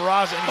inside to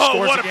Barraza, and he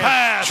scores what again. A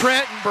pass.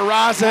 Trenton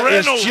Barraza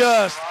Reynolds is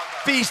just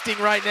feasting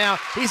right now.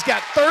 He's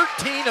got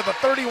 13 of the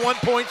 31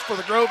 points for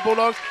the Grove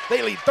Bulldogs.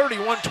 They lead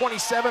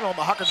 31-27 on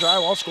the Hucker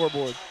Drywall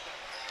scoreboard.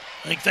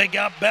 I think they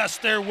got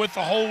Best there with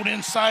the hold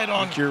inside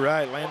on. I think you're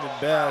right, Landon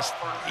Best.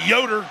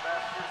 Yoder.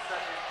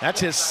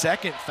 That's his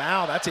second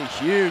foul. That's a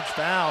huge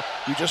foul.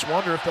 You just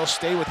wonder if they'll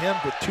stay with him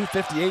with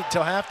 2:58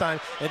 until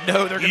halftime. And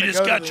no, they're going to go. You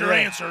just got your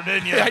answer,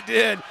 didn't you? Yeah, I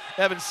did.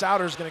 Evan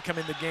Souter's going to come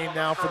in the game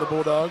now for the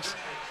Bulldogs,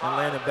 and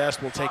Landon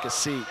Best will take a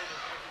seat.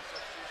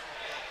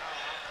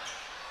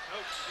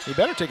 He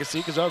better take a seat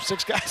because I have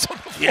 6 guys on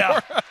the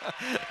floor.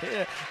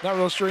 Yeah, not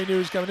real sure he knew he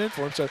was coming in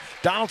for him. So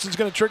Donaldson's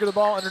going to trigger the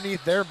ball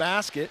underneath their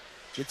basket.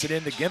 Gets it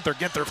into Ginther.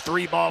 Ginther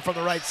 3 ball from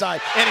the right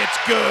side, and it's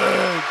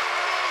good.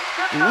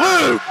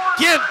 Luke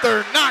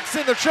Ginther knocks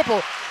in the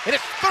triple, and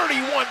it's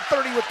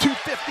 31-30 with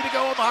 2:50 to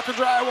go on the Hucker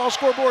Drywall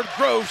scoreboard.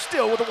 Grove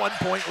still with a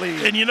 1-point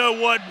lead. And you know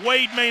what?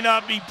 Wade may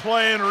not be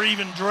playing or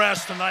even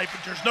dressed tonight,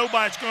 but there's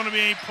nobody that's going to be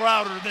any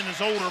prouder than his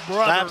older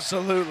brother.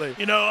 Absolutely.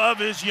 You know, of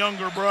his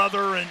younger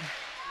brother, and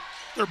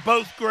they're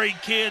both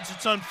great kids.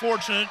 It's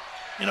unfortunate.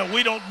 You know,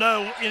 we don't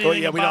know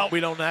anything we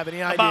don't have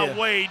any idea about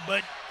Wade,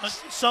 but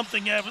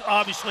something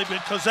obviously,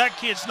 because that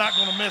kid's not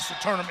going to miss a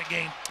tournament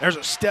game. There's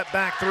a step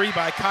back 3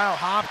 by Kyle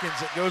Hopkins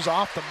that goes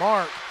off the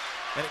mark.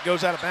 and it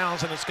goes out of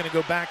bounds, and it's going to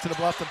go back to the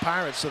Bluffton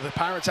Pirates. So the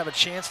Pirates have a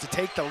chance to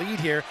take the lead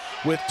here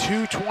with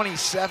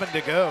 2:27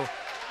 to go.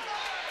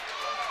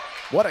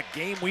 What a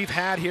game we've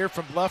had here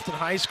from Bluffton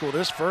High School.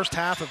 This first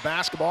half of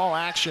basketball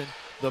action,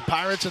 the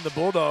Pirates and the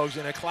Bulldogs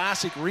in a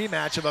classic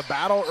rematch of a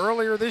battle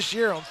earlier this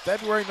year on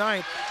February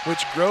 9th,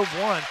 which Grove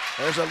won.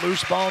 There's a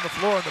loose ball on the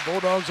floor, and the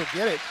Bulldogs will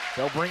get it.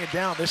 They'll bring it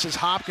down. This is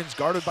Hopkins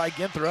guarded by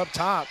Ginther up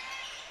top.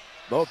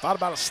 Bo thought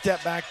about a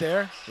step back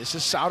there. This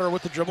is Souter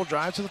with the dribble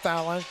drive to the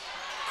foul line.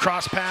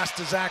 Cross pass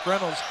to Zach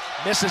Reynolds.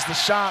 Misses the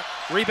shot.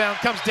 Rebound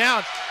comes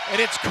down, and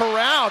it's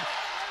corralled.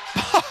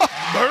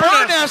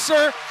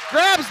 Bernesser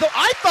grabs the,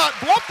 I thought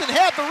Bluffton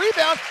had the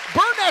rebound.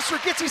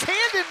 Bernesser gets his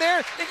hand in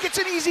there and gets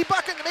an easy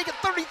bucket to make it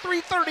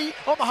 33-30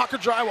 on the Hawker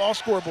Drywall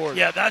scoreboard.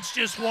 Yeah, that's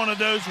just one of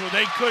those where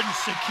they couldn't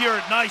secure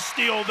it. Nice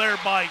steal there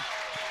by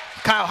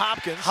Kyle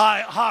Hopkins.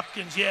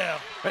 Hopkins, yeah.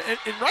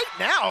 And right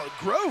now,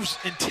 Grove's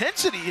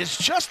intensity is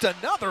just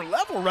another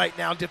level right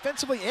now,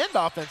 defensively and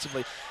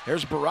offensively.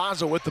 There's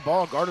Barraza with the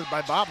ball, guarded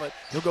by Boblet.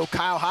 He'll go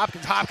Kyle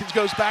Hopkins. Hopkins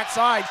goes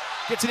backside,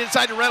 gets it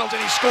inside to Reynolds,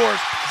 and he scores.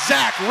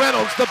 Zach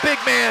Reynolds, the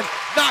big man,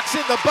 knocks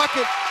in the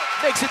bucket,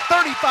 makes it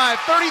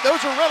 35-30.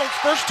 Those are Reynolds'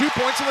 first 2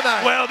 points of the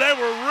night. Well, they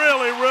were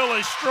really,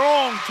 really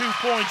strong 2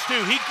 points,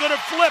 too. He could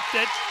have flipped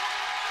it.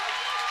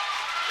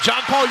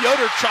 John Paul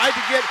Yoder tried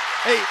to get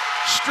a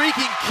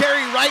streaking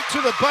carry right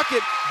to the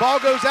bucket. Ball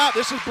goes out.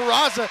 This is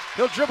Barraza.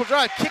 He'll dribble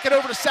drive, kick it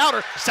over to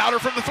Souter. Souter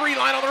from the 3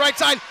 line on the right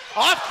side.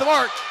 Off the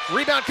mark.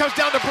 Rebound comes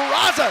down to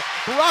Barraza.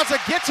 Barraza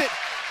gets it.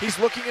 He's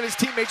looking at his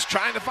teammates,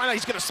 trying to find out.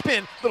 He's going to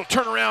spin. Little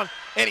turnaround,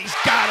 and he's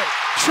got it.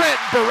 Trent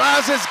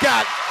Barraza's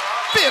got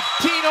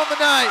 15 on the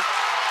night.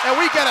 And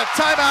we got a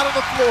timeout on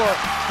the floor.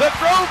 The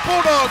Grove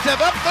Bulldogs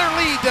have upped their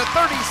lead to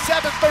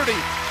 37-30.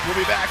 We'll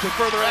be back with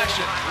further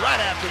action right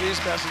after these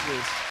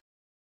messages.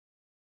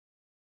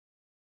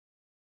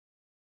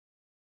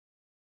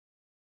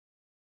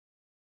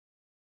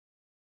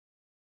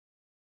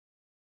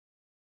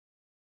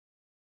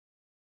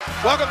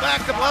 Welcome back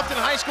to Bluffton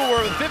High School,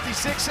 where with 56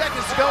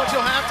 seconds to go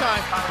until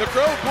halftime, the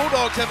Grove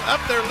Bulldogs have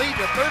upped their lead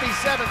to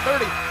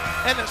 37-30.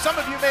 And some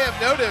of you may have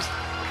noticed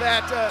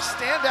that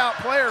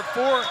standout player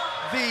for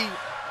the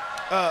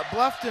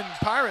Bluffton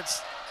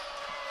Pirates,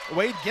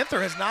 Wade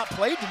Ginther, has not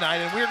played tonight,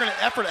 and we're going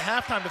to effort at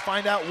halftime to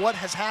find out what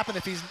has happened,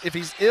 if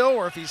he's ill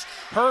or if he's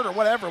hurt or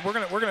whatever. We're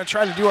going to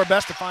try to do our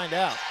best to find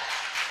out.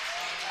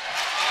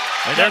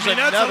 And that's 11.7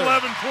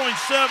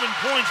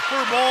 points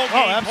per ball game.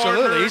 Oh,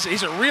 absolutely.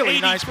 He's a really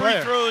nice player.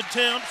 80 free throw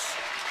attempts,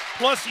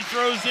 plus he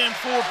throws in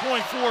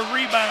 4.4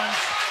 rebounds.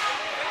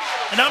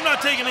 And I'm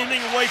not taking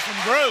anything away from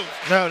Grove.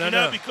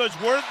 No. Because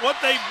what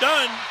they've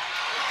done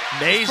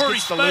Mays is pretty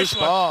gets the special. loose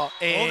ball,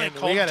 and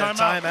we got a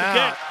timeout.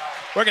 Okay.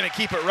 We're going to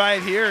keep it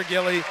right here,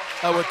 Gilly,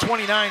 with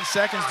 29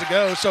 seconds to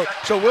go. So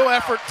we'll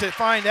effort to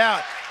find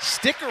out.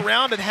 Stick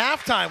around at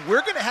halftime.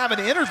 We're going to have an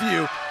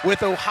interview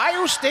with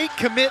Ohio State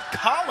commit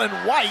Colin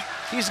White.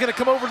 He's going to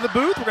come over to the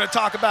booth. We're going to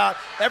talk about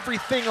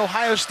everything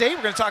Ohio State.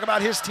 We're going to talk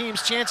about his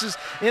team's chances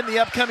in the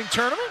upcoming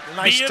tournament.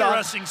 Be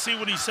interesting to see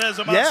what he says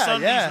about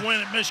Sunday's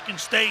win at Michigan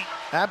State.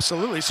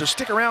 Absolutely. So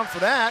stick around for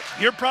that.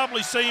 You'll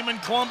probably see him in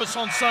Columbus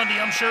on Sunday.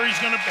 I'm sure he's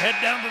going to head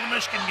down to the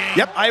Michigan game.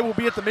 Yep, I will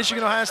be at the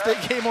Michigan-Ohio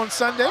State game on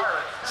Sunday.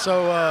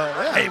 So,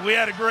 yeah. Hey, we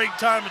had a great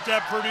time at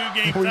that Purdue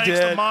game. We thanks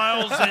did. to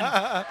Miles.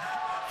 And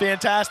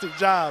fantastic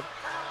job.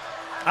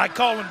 I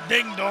call them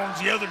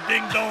ding-dongs, the other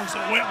ding-dongs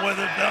that went with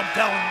it. I'm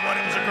telling you what,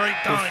 it was a great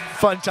time.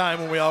 Fun time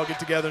when we all get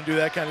together and do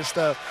that kind of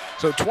stuff.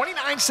 So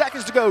 29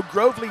 seconds to go.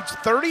 Grove leads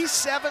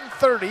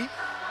 37-30.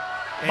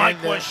 My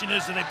question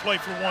is, do they play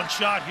for one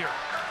shot here?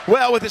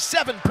 Well, with a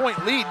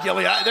 7-point lead,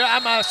 Gilly,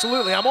 I'm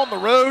on the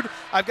road.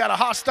 I've got a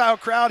hostile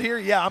crowd here.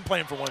 Yeah, I'm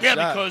playing for one shot.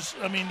 Yeah, because,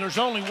 I mean, there's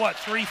only,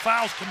 3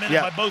 fouls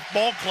committed by both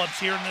ball clubs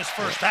here in this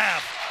first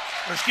half.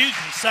 Or, excuse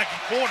me, second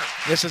quarter.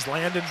 This is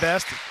Landon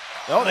Best.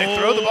 Oh, they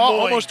throw the ball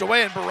almost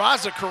away, and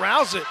Barraza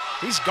corrals it.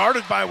 He's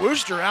guarded by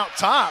Wooster out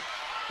top,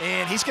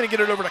 and he's going to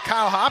get it over to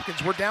Kyle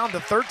Hopkins. We're down to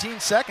 13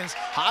 seconds.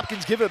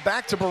 Hopkins give it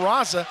back to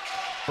Barraza.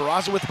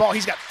 Barraza with the ball.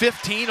 He's got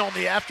 15 on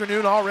the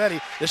afternoon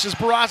already. This is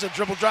Barraza,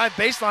 dribble drive,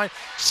 baseline,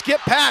 skip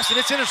pass, and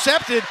it's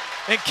intercepted.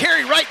 And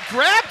Kerry Wright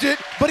grabbed it,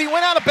 but he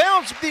went out of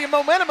bounds. The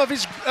momentum of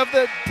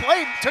the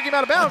play took him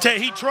out of bounds.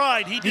 He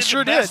tried. He did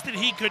the best that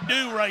he could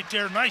do right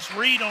there. Nice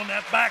read on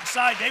that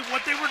backside.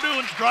 What they were doing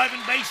is driving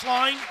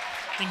baseline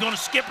and going to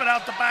skip it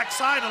out the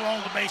backside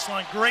along the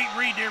baseline. Great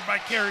read there by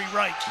Kerry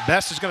Wright.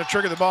 Best is going to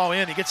trigger the ball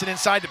in. He gets it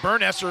inside to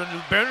Bernesser,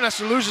 and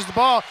Bernesser loses the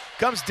ball.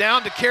 Comes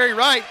down to Kerry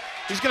Wright.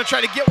 He's going to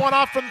try to get one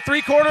off from the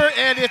three-quarter,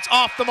 and it's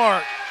off the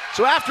mark.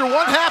 So after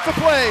one half of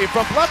play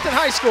from Bluffton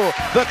High School,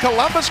 the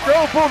Columbus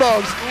Grove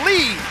Bulldogs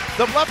lead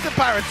the Bluffton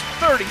Pirates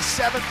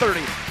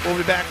 37-30. We'll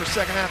be back for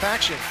second half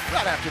action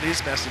right after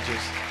these messages.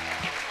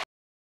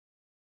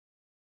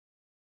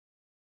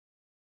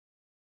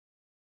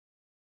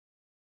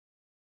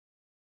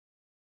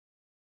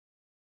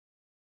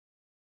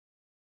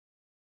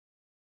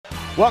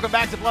 Welcome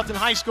back to Bluffton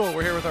High School.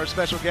 We're here with our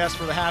special guest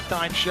for the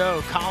halftime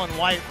show, Colin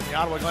White from the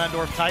Ottawa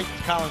Glandorf Titans.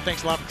 Colin,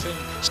 thanks a lot for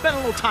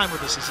spending a little time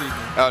with us this evening.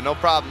 Oh, no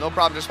problem. No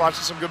problem. Just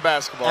watching some good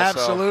basketball.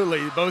 Absolutely.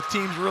 So. Both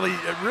teams really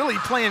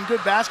playing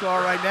good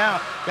basketball right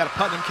now. Got a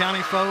Putnam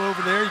County foe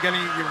over there. You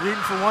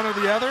rooting for one or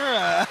the other?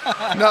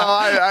 No,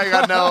 I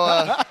got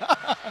no.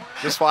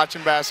 Just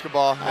watching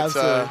basketball. It's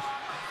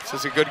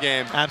a good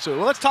game. Absolutely.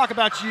 Well, let's talk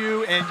about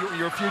you and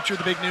your future.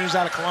 The big news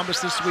out of Columbus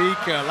this week,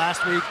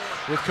 last week,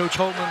 with Coach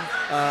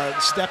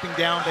Holtman stepping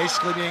down,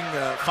 basically being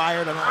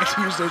fired. I don't like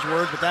to use those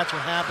words, but that's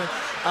what happened.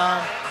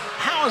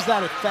 How has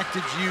that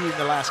affected you in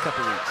the last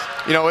couple of weeks?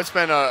 You know, it's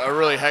been a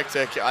really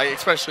hectic,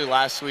 especially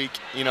last week.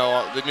 You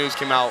know, the news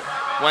came out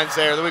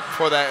Wednesday, or the week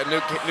before that,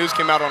 news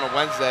came out on a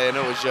Wednesday, and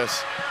it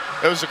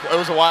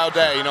was a wild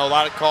day. You know, a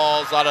lot of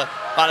calls, a lot of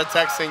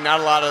texting, not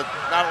a lot.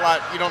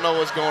 You don't know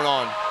what's going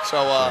on.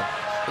 So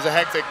it was a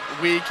hectic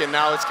week, and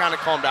now it's kind of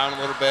calmed down a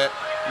little bit.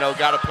 You know,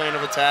 got a plan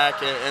of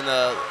attack, and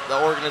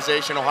the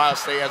organization, Ohio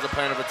State, has a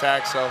plan of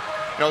attack. So,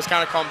 you know, it's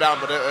kind of calmed down,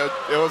 but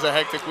it was a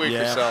hectic week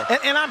or so.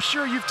 And I'm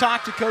sure you've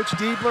talked to Coach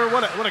Diebler.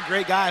 What a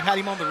great guy. I've had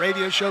him on the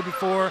radio show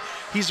before.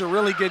 He's a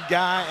really good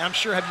guy. I'm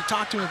sure, have you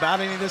talked to him about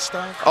any of this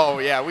stuff? Oh,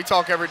 yeah. We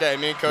talk every day.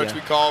 Me and Coach,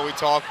 we call, we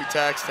talk, we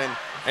text,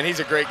 and he's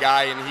a great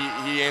guy,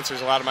 and he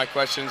answers a lot of my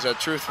questions.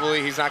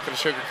 Truthfully, he's not going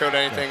to sugarcoat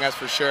anything, that's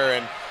for sure.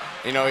 And,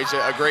 you know, he's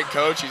a great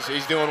coach.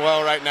 He's doing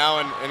well right now,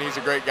 and he's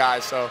a great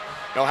guy. So,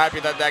 you know, happy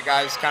that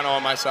guy's kind of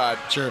on my side.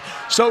 Sure.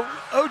 So,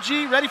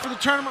 OG, ready for the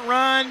tournament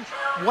run?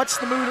 What's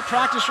the mood at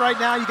practice right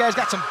now? You guys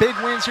got some big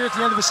wins here at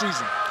the end of the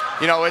season.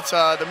 You know, it's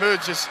the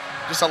mood's just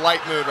a light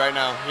mood right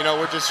now. You know,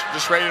 we're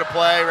just ready to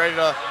play, ready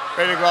to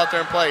go out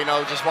there and play. You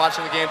know, just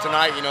watching the game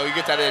tonight. You know, you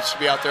get that itch to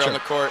be out there on the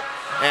court.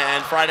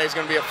 And Friday's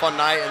going to be a fun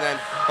night, and then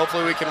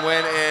hopefully we can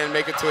win and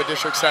make it to a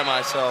district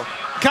semi. So,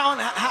 Colin,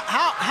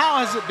 how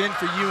has it been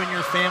for you and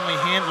your family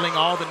handling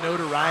all the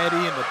notoriety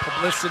and the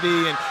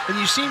publicity? And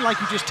you seem like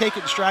you just take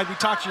it in stride. We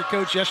talked to your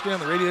coach yesterday on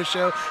the radio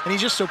show, and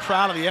he's just so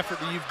proud of the effort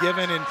that you've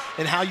given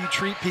and how you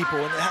treat people.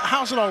 And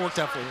how's it all worked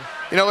out for you?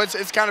 You know,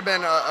 it's kind of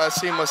been a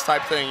seamless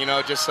type thing. You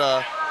know, just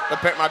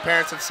my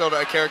parents instilled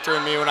a character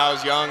in me when I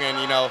was young,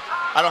 and, you know,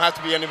 I don't have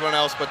to be anyone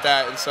else but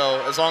that. And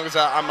so as long as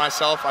I'm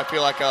myself, I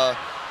feel like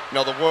you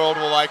know, the world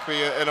will like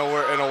me in a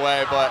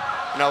way, but,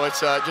 you know,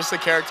 it's just the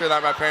character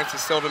that my parents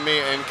instilled in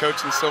me and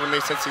Coach instilled in me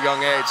since a young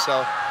age.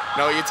 So,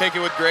 you know, you take it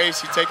with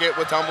grace, you take it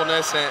with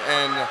humbleness,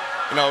 and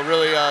you know,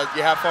 really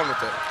you have fun with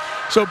it.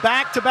 So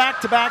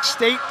back-to-back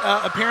state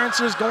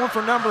appearances, going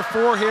for number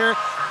 4 here.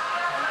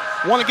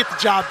 Want to get the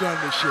job done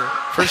this year.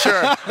 For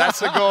sure. That's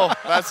the goal.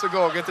 That's the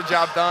goal. Get the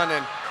job done,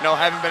 and, you know,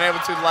 haven't been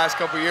able to the last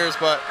couple of years,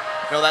 but,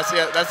 you know, that's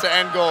the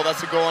end goal. That's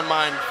the goal in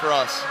mind for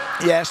us.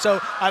 Yeah, so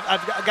I've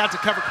got to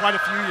cover quite a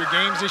few of your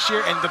games this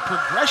year, and the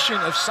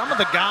progression of some of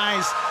the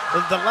guys,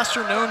 the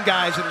lesser-known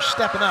guys that are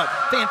stepping up.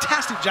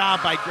 Fantastic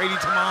job by Grady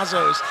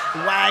Tomazos,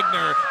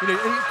 Wagner, you know,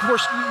 and of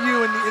course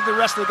you and the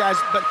rest of the guys,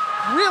 but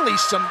really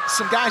some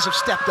guys have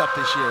stepped up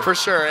this year. For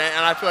sure,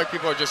 and I feel like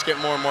people are just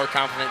getting more and more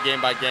confident game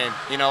by game.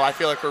 You know, I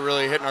feel like we're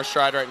really hitting our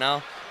stride right now.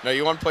 You know,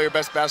 you want to play your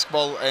best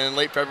basketball in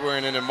late February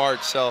and into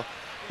March, so.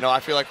 You know,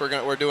 I feel like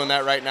we're doing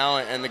that right now,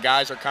 and the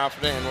guys are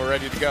confident and we're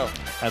ready to go.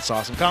 That's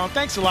awesome. Colin,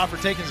 thanks a lot for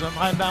taking some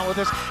time down with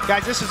us.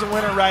 Guys, this is a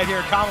winner right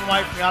here. Colin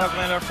White from the Ottawa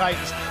Glandorf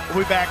Titans.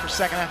 We'll be back for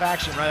second half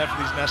action right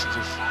after these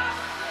messages.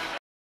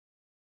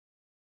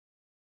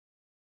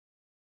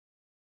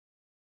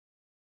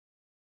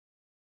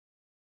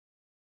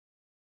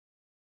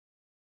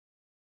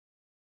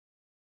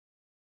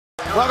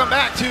 Welcome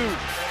back to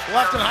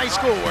Bluffton High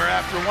School, where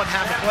after one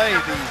half of play, the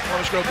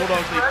Columbus Grove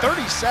Bulldogs lead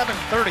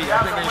 37-30.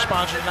 Our premier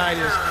sponsor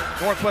tonight is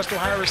Northwest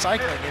Ohio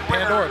Recycling in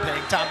Pandora, paying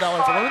top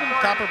dollar for aluminum,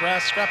 copper,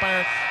 brass, scrap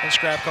iron, and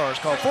scrap cars.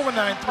 Call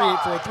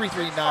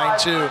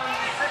 419-384-3392.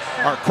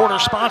 Our quarter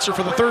sponsor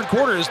for the third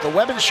quarter is the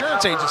Webb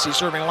Insurance Agency,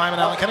 serving Lima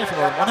and Allen County for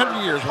more than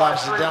 100 years with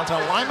offices in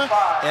downtown Lima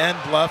and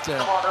Bluffton.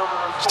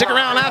 Stick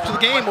around after the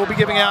game. We'll be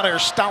giving out our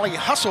Stolly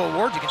Hustle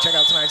Award. You can check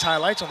out tonight's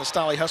highlights on the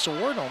Stolly Hustle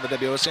Award on the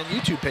WOSN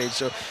YouTube page.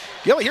 So,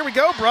 Gilly, here we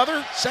go,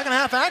 brother. Second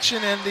half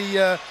action, and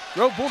the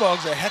Grove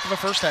Bulldogs a heck of a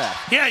first half.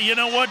 Yeah, you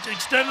know what?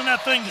 Extending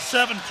that thing to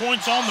 7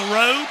 points on the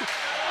road.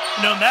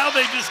 You know, now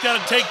they just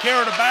got to take care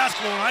of the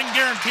basketball, and I can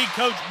guarantee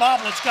Coach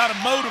Boblett's got them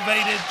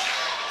motivated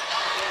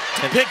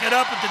to pick it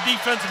up at the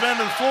defensive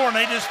end of the floor, and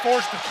they just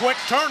forced a quick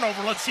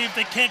turnover. Let's see if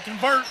they can't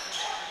convert.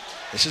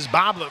 This is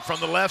Boblett from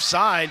the left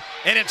side,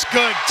 and it's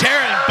good.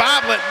 Taryn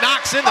Boblett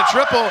knocks in the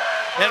triple,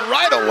 and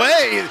right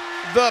away,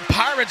 the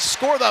Pirates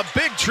score the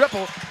big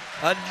triple.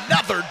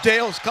 Another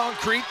Dale's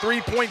Concrete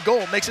three-point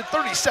goal makes it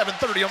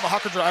 37-30 on the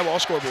Hucker Drywall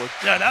scoreboard.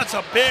 Yeah, that's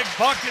a big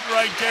bucket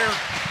right there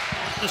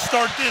to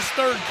start this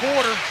third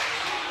quarter.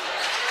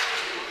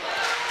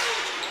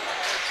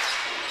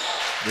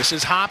 This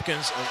is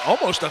Hopkins,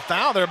 almost a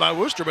foul there by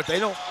Worcester, but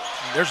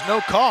there's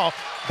no call.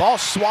 Ball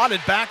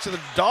swatted back to the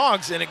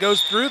Dogs, and it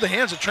goes through the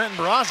hands of Trenton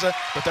Barraza,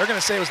 but they're going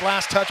to say it was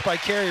last touched by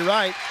Kerry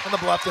Wright on the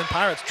Bluffton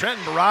Pirates.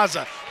 Trenton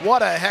Barraza,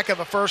 what a heck of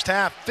a first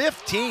half.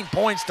 15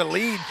 points to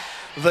lead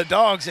the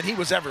Dogs, and he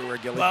was everywhere,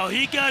 Gilly. Well,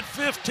 he got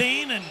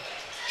 15, and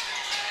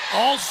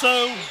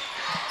Also,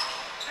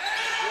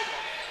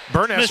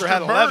 Burnester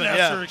had 11.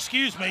 Yeah.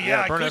 Excuse me.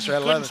 Yeah, I couldn't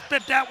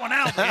spit that one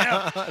out.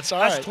 Yeah. That's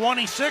all right. That's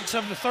 26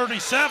 of the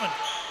 37.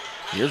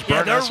 Here's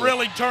Yeah, Burnester. they're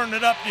really turning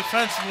it up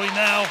defensively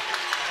now.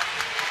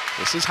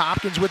 This is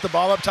Hopkins with the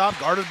ball up top,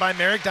 guarded by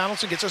Merrick.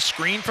 Donaldson gets a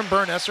screen from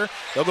Burnester.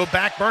 They'll go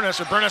back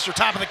Burnester. Burnester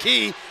top of the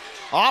key.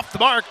 Off the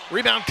mark.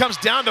 Rebound comes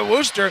down to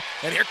Wooster.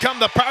 And here come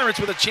the Pirates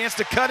with a chance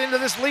to cut into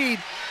this lead.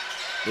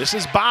 This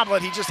is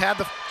Boblet. He just had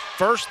the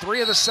first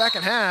 3 of the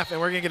second half,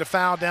 and we're going to get a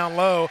foul down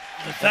low.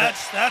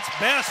 That's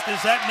Best.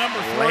 Is that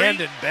number 3?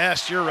 Landon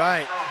Best, you're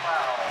right.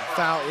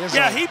 Foul is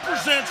Yeah, on.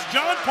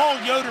 John Paul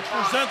Yoder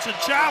presents a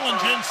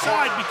challenge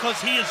inside because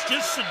he is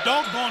just so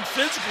doggone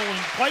physical and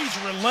plays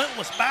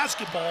relentless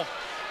basketball.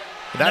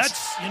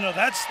 That's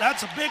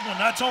a big one.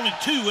 That's only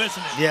 2, isn't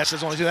it? Yes,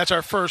 it's only 2. That's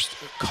our first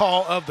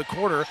call of the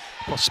quarter.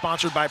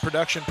 Sponsored by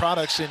Production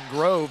Products in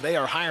Grove. They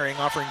are hiring,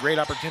 offering great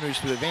opportunities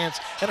to advance,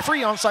 and a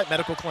free on-site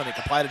medical clinic.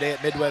 Apply today at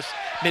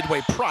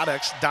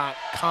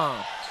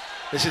midwayproducts.com.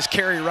 This is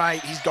Kerry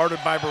Wright. He's guarded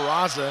by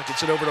Barraza.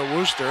 Gets it over to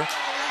Wooster.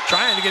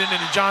 Trying to get it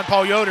into John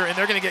Paul Yoder, and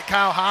they're going to get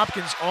Kyle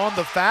Hopkins on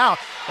the foul.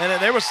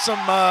 And there was some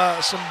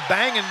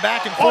banging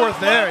back and forth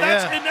there.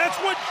 And that's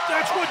what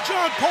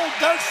John Paul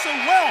does so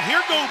well.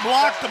 Here go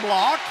block to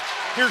block.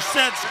 Here's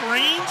set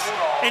screens,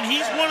 and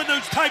he's one of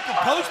those type of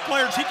post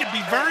players. He can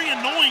be very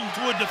annoying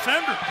to a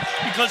defender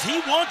because he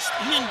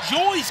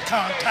enjoys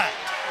contact.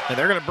 And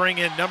they're going to bring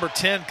in number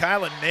 10,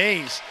 Kylan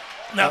Mays.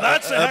 Now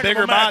that's a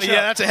bigger body.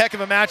 Yeah, that's a heck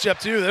of a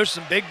matchup too. There's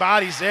some big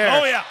bodies there.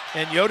 Oh yeah.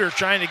 And Yoder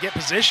trying to get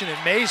position, and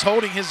Mays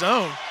holding his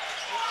own.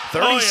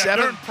 37. Oh yeah,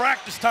 during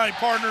practice time,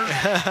 partners.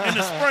 In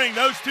the spring,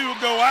 those two will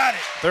go at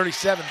it.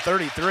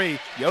 37-33.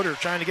 Yoder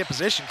trying to get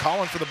position,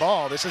 calling for the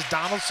ball. This is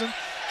Donaldson.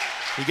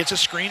 He gets a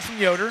screen from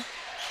Yoder.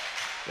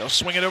 They'll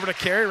swing it over to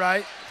Kerry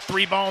Wright.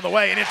 3 ball on the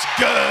way, and it's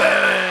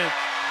good.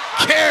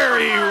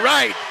 Kerry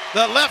Wright,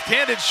 the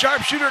left-handed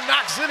sharpshooter,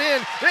 knocks it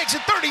in. Makes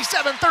it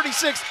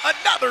 37-36.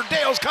 Another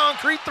Dale's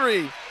Concrete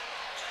 3.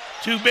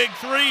 2 big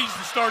threes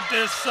to start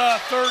this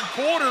third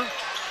quarter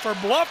for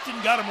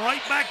Bluffton. Got him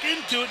right back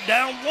into it,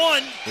 down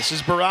 1. This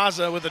is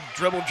Barraza with a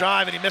dribble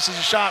drive, and he misses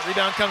a shot.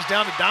 Rebound comes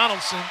down to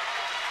Donaldson.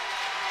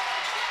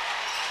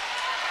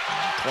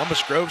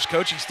 Columbus Grove's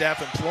coaching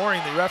staff imploring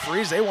the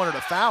referees. They wanted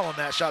a foul on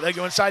that shot. They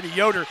go inside to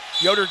Yoder.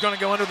 Yoder's going to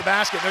go under the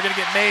basket. They're going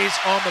to get Mays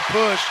on the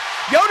push.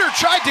 Yoder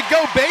tried to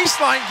go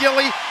baseline,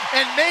 Gilly,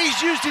 and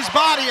Mays used his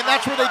body, and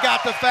that's where they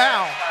got the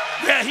foul.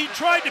 Yeah, he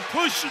tried to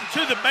push him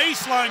to the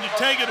baseline to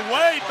take it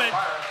away, but,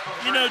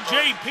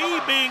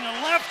 JP being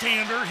a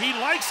left-hander, he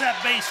likes that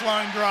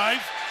baseline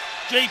drive.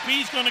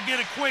 JP's going to get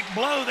a quick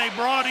blow. They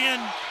brought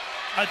in,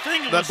 I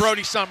think it was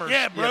Brody Summers.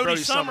 Yeah, Brody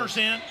Summers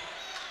in.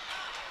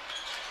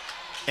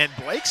 And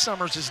Blake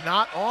Summers is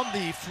not on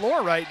the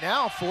floor right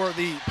now for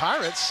the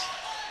Pirates.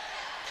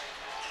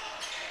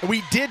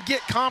 We did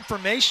get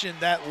confirmation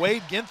that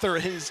Wade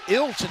Ginther is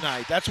ill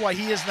tonight. That's why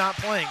he is not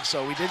playing,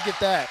 so we did get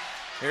that.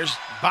 Here's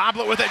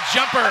Boblet with a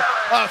jumper,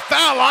 a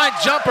foul line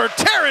jumper.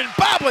 Taryn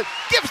Boblet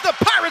gives the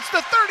Pirates the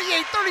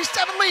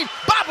 38-37 lead.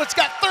 Boblet's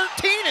got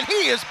 13, and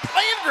he is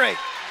playing great.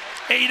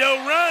 8-0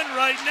 run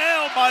right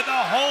now by the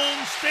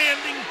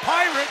home-standing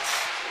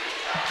Pirates.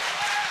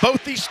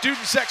 Both these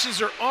student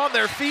sections are on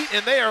their feet,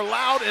 and they are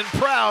loud and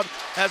proud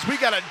as we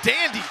got a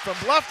dandy from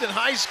Bluffton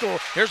High School.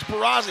 Here's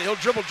Barraza. He'll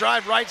dribble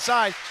drive right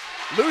side.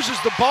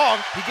 Loses the ball.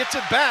 He gets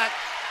it back.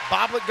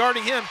 Boblet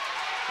guarding him.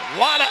 A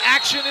lot of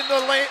action in the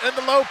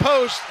low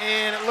post,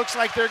 and it looks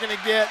like they're going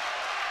to get,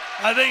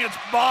 I think it's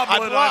Boblet, I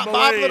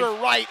believe. Boblet or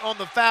Wright on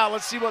the foul.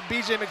 Let's see what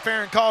B.J.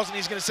 McFerrin calls, and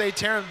he's going to say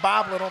Taryn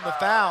Boblet on the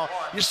foul.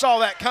 You saw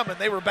that coming.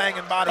 They were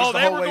banging bodies the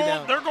whole way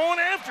down. They're going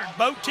after it,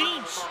 both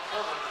teams.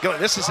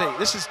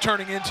 This is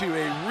turning into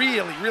a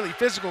really, really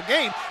physical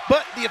game,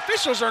 but the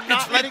officials are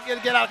not letting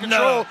it get out of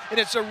control, and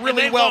it's a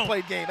really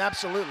well-played game,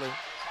 absolutely.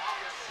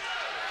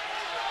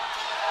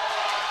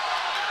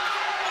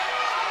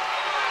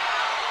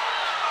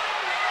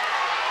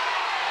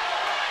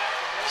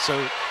 So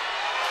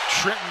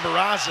Trenton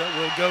Barraza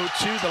will go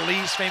to the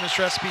Lee's Famous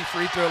Recipe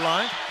free throw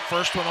line.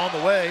 First one on the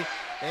way,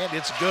 and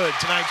it's good.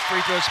 Tonight's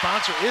free throw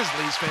sponsor is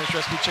Lee's Famous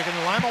Recipe Chicken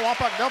in Lima,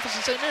 Wapak, Delphus,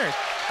 and St. Mary's.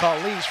 Call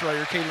Lee's for all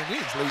your catering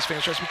needs. Lee's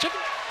Famous Recipe Chicken,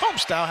 home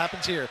style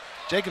happens here.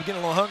 Jacob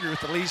getting a little hungry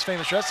with the Lee's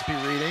Famous Recipe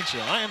read, ain't you?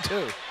 I am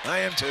too.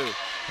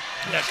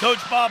 Yeah, Coach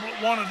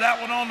Boblet wanted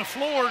that one on the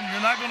floor, and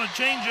you're not going to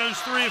change those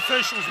 3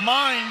 officials'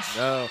 minds.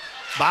 No.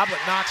 Boblet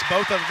knocks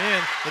both of them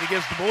in, and he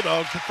gives the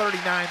Bulldogs the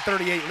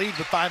 39-38 lead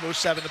with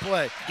 5:07 to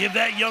play. Give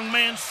that young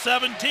man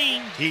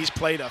 17. He's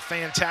played a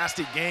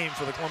fantastic game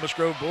for the Columbus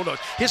Grove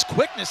Bulldogs. His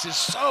quickness is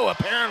so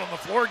apparent on the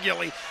floor,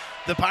 Gilly.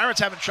 The Pirates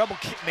having trouble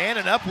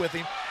manning up with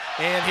him.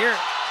 And here,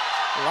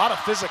 a lot of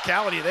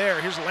physicality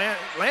there. Here's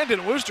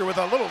Landon Wooster with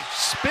a little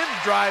spin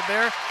drive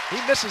there. He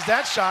misses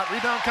that shot.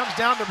 Rebound comes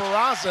down to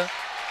Barraza.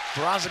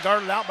 Barraza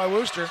guarded out by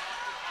Wooster.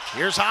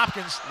 Here's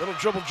Hopkins, little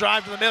dribble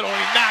drive to the middle, and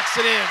he knocks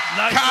it in.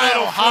 Nice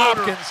Kyle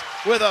Hopkins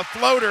with a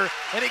floater,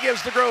 and he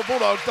gives the Grove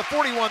Bulldogs the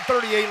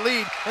 41-38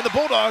 lead. And the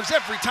Bulldogs,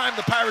 every time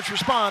the Pirates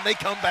respond, they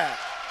come back.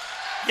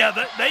 Yeah,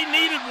 they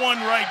needed one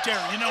right there.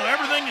 You know,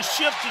 everything is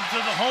shifted to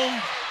the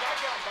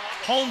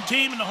home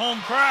team and the home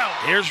crowd.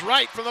 Here's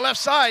Wright from the left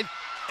side,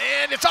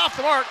 and it's off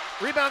the mark.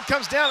 Rebound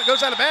comes down, it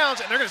goes out of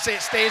bounds, and they're going to say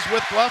it stays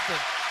with Bluffton.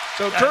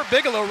 So Kurt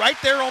Bigelow right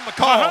there on the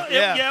call.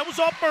 It was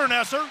off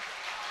Bernesser.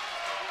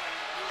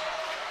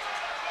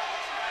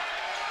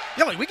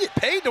 Gilly, we get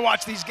paid to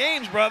watch these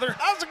games, brother.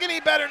 How's it get any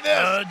better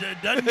than this?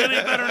 It doesn't get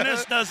any better than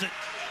this, does it?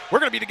 We're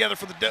going to be together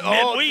for the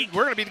midweek.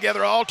 We're going to be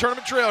together all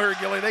tournament trail here,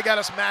 Gilly. They got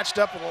us matched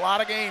up with a lot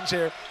of games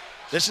here.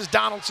 This is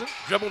Donaldson,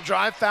 dribble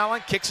drive,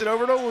 fouling, kicks it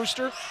over to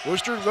Wooster.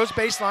 Wooster goes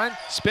baseline,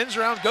 spins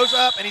around, goes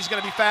up, and he's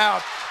going to be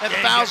fouled. And the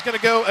foul's going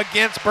to go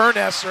against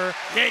Bernesser.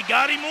 Yeah, he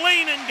got him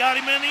leaning, got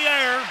him in the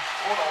air.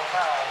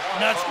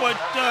 And that's what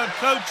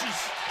Coach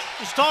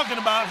is talking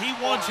about. He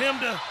wants him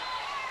to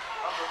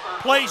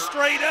play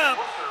straight up.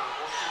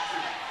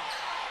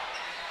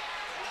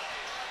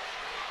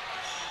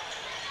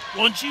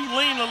 Once you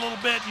lean a little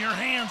bit and your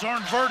hands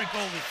aren't vertical,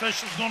 the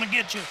official's going to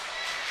get you.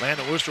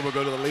 Landon Wooster will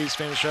go to the Lee's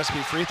famous recipe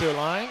free throw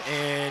line,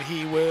 and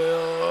he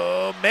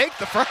will make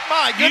the front.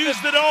 My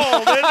goodness. Used it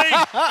all, didn't he?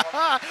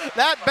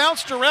 That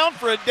bounced around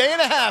for a day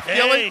and a half,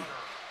 Gilly.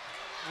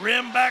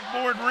 Rim,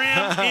 backboard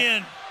rim,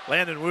 in.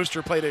 Landon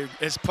Wooster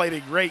has played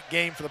a great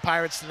game for the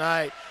Pirates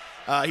tonight.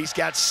 He's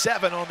got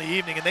 7 on the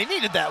evening, and they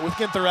needed that with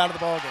Ginther out of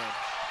the ballgame.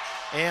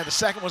 And the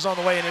second was on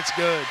the way, and it's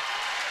good.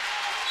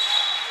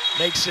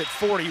 Makes it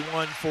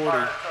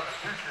 41-40.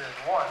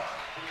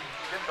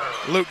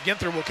 Luke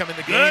Ginther will come in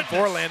the game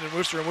for Landon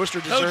Wooster, and Wooster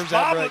deserves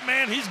that break.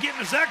 Man, he's getting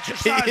his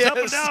exercise up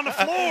and down the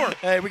floor.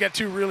 Hey, we got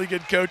 2 really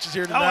good coaches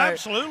here tonight. Oh,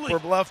 absolutely. For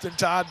Bluffton,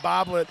 Todd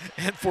Boblet,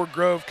 and for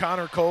Grove,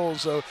 Connor Cole.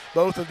 So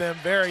both of them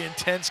very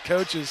intense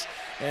coaches.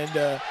 And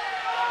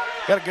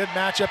got a good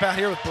matchup out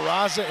here with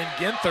Barraza and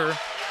Ginther.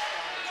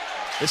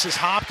 This is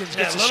Hopkins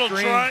gets a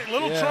screen.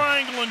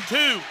 Triangle and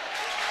 2.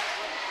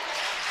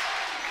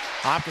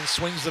 Hopkins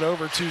swings it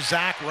over to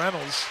Zach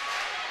Reynolds.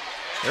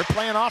 They're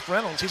playing off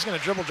Reynolds. He's going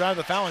to dribble drive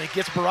the foul, and he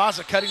gets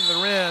Barraza cutting to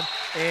the rim,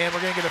 and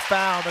we're going to get a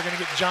foul. They're going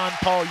to get John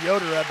Paul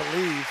Yoder, I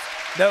believe.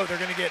 No, they're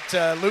going to get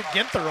Luke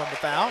Ginther on the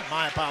foul.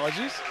 My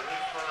apologies.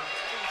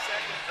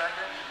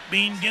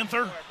 Bean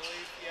Ginther.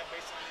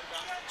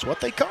 It's what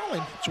they call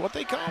him. It's what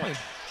they call him.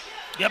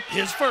 Yep,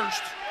 his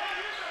first.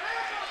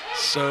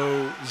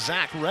 So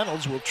Zach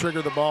Reynolds will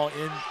trigger the ball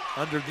in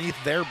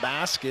underneath their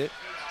basket.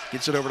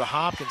 Gets it over to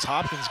Hopkins.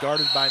 Hopkins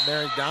guarded by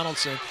Merrick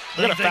Donaldson.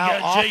 They're going to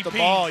foul off the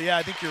ball. Yeah,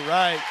 I think you're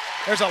right.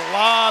 There's a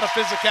lot of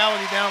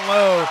physicality down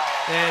low.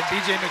 And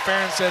B.J.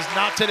 McFerrin says,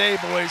 not today,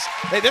 boys.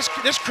 Hey, this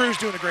crew's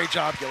doing a great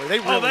job, Gilly. They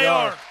really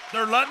are.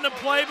 They're letting them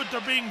play, but they're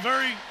being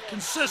very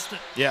consistent.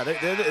 Yeah,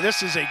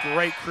 this is a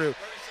great crew.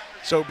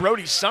 So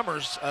Brody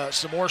Summers,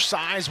 some more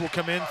size will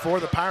come in for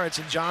the Pirates,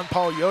 and John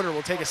Paul Yoder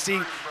will take a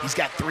seat. He's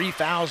got 3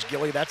 fouls,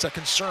 Gilly. That's a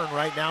concern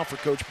right now for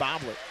Coach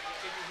Boblet.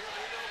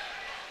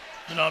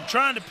 You know, I'm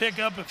trying to pick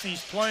up if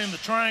he's playing the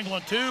triangle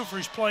and 2, if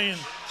he's playing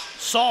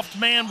soft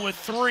man with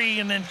 3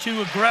 and then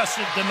 2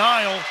 aggressive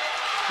denial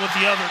with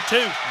the other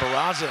 2.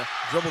 Barraza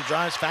dribble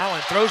drives, foul,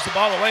 and throws the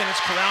ball away, and it's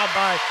corralled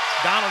by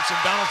Donaldson.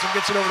 Donaldson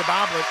gets it over to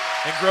Boblet,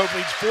 and Grove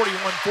leads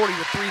 41-40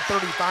 with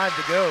 3:35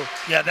 to go.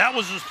 Yeah, that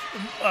was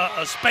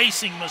a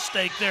spacing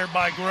mistake there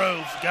by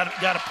Grove. Got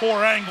a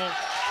poor angle.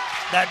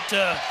 That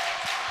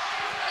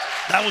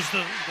was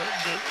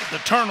the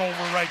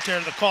turnover right there,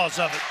 the cause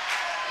of it.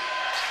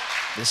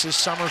 This is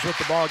Summers with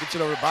the ball, gets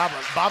it over to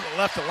Boblet. Boblet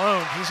left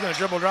alone. He's going to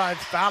dribble drive,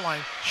 foul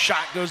line.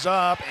 Shot goes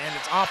up, and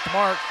it's off the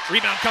mark.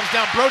 Rebound comes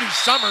down. Brody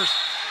Summers.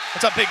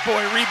 That's a big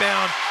boy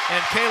rebound.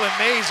 And Kalen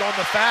Mays on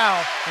the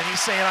foul, and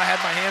he's saying, I had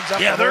my hands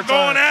up. Yeah, they're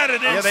going at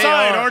it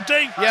inside, aren't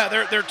they? Yeah,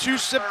 they're 2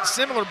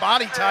 similar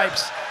body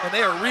types, and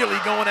they are really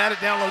going at it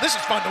down low. This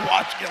is fun to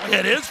watch, Gilly.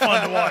 It is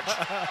fun to watch.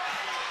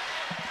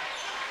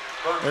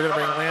 They're going to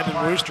bring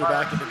Landon Wooster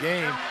back in the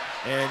game.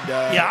 And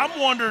yeah,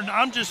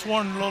 I'm just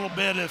wondering a little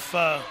bit if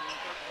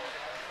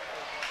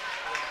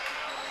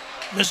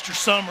Mr.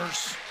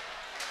 Summers,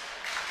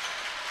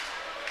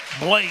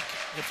 Blake,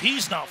 if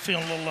he's not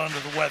feeling a little under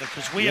the weather,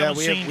 because we haven't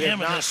seen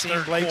him in this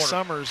third quarter. Blake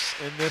Summers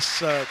in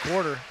this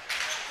quarter.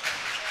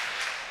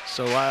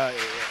 So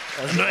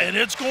and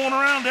it's going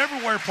around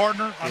everywhere,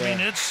 partner. I mean,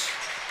 it's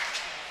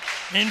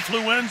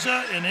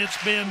influenza, and it's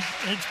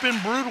been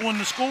brutal in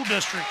the school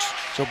districts.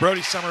 So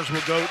Brody Summers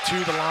will go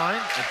to the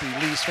line at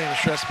the Lee's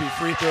famous recipe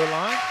free throw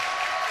line.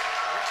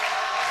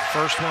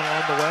 First one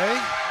on the way.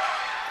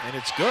 And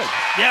it's good.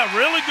 Yeah,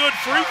 really good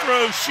free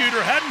throw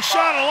shooter. Hadn't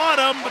shot a lot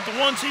of them, but the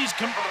ones he's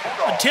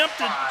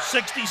attempted,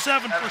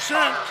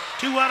 67%.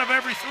 2 out of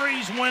every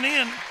 3s went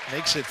in.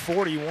 Makes it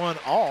 41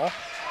 all.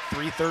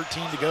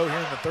 3:13 to go here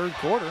in the third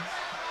quarter.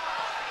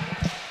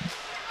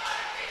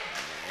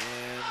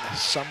 And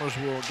Summers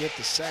will get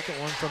the second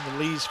one from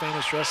the Lee's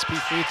famous recipe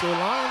free throw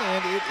line,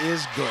 and it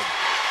is good.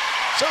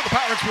 So the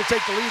Pirates will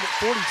take the lead at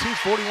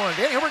 42-41.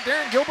 Danny Hilbert,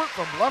 Darren Gilbert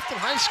from Bluffton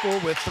High School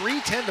with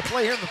 3:10 to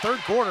play here in the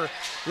third quarter.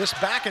 This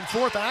back and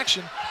forth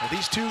action of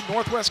these 2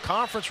 Northwest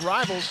Conference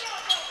rivals.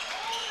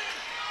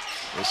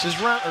 This is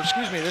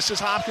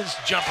Hopkins.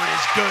 Jumper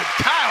is good.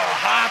 Kyle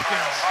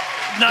Hopkins.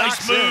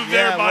 Nice move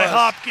there by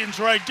Hopkins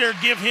right there.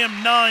 Give him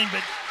 9,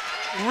 but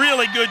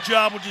really good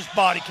job with his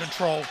body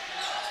control.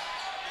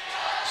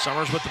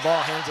 Summers with the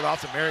ball, hands it off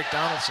to Merrick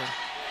Donaldson.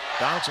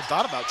 Donaldson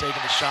thought about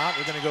taking the shot.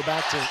 We're going to go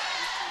back to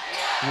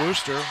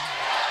Wooster.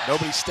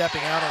 Nobody's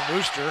stepping out on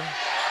Wooster.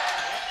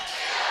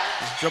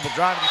 He's dribble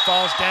drive and he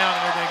falls down,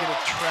 and they're going to get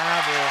a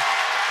travel.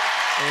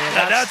 And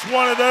yeah, that's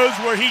one of those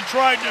where he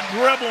tried to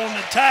dribble and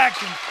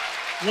attack and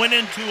went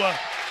into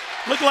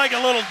looked like a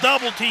little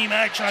double team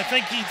action. I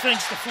think he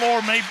thinks the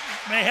floor may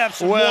have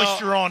some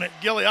moisture on it.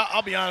 Gilly,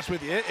 I'll be honest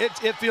with you.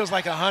 It feels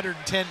like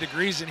 110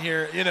 degrees in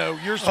here. You know,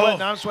 you're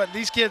sweating, I'm sweating.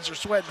 These kids are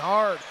sweating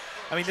hard.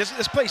 I mean,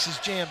 this place is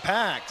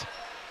jam-packed.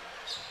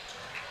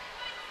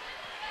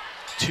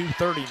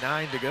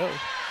 2:39 to go.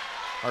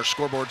 Our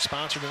scoreboard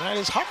sponsor tonight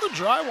is Hawker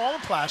Drywall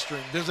and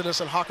Plastering. Visit us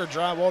at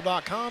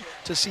hawkerdrywall.com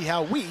to see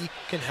how we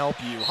can help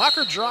you.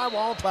 Hawker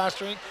Drywall and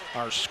Plastering,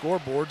 our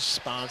scoreboard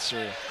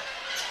sponsor.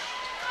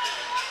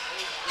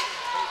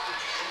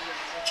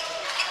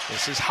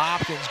 This is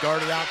Hopkins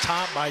guarded out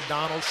top by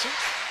Donaldson.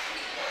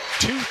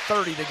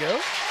 2:30 to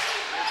go.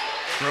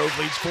 Grove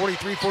leads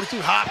 43-42.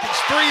 Hopkins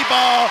three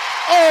ball.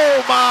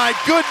 Oh my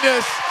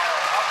goodness.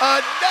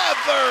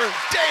 Another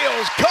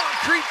Dale's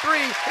concrete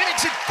three. He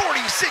makes it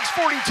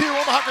 46-42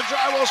 on the Hawker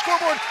Drywall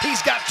scoreboard.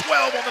 He's got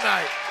 12 on the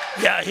night.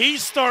 Yeah,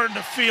 he's starting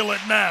to feel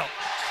it now.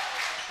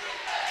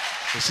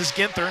 This is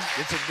Ginther.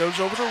 Ginther goes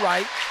over to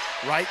Wright.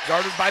 Wright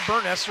guarded by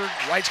Bernesser.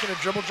 Wright's going to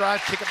dribble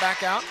drive, kick it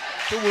back out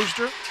to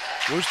Wooster.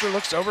 Wooster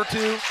looks over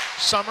to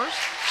Summers.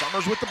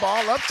 Summers with the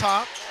ball up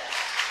top.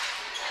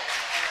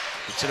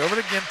 Gets it over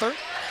to Ginther.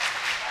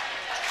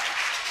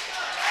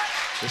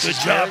 Good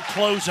job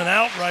closing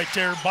out right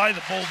there by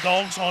the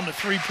Bulldogs on the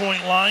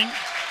three-point line.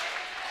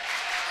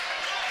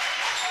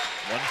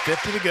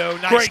 1:50 to go.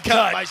 Nice Great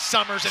cut by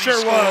Summers, and sure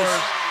he scores.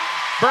 was.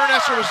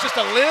 Bernesser was just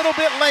a little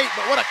bit late,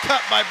 but what a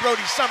cut by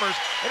Brody Summers.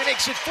 And he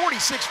makes it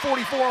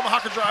 46-44 on the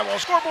Hawker Drywall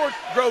scoreboard.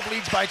 Grove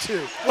leads by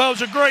 2. Well, it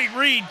was a great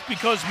read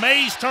because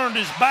Mays turned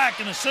his back,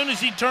 and as soon as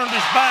he turned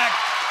his back,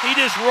 he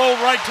just rolled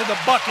right to the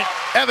bucket.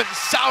 Evan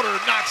Souter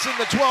knocks in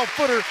the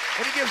 12-footer,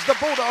 and he gives the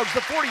Bulldogs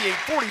the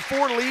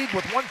 48-44 lead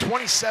with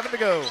 1:27 to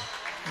go.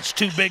 It's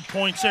 2 big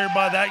points there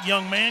by that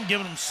young man,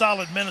 giving him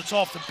solid minutes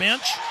off the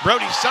bench.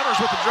 Brody Summers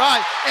with the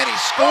drive, and he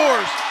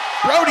scores.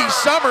 Brody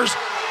Summers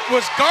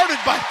was guarded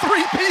by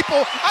 3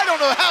 people. I don't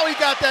know how he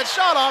got that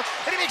shot off,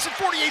 and he makes it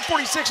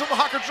 48-46 on the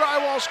Hawker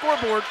Drywall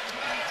scoreboard.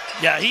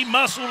 Yeah, he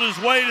muscled his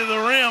way to the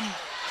rim.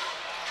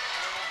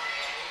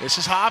 This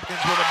is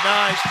Hopkins with a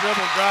nice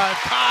dribble drive.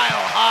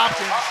 Kyle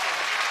Hopkins.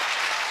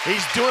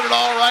 He's doing it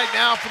all right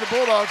now for the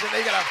Bulldogs, and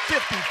they got a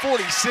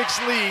 50-46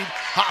 lead.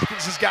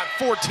 Hopkins has got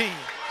 14.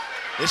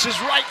 This is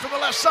Wright from the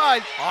left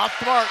side. Off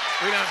the mark.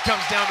 Rebound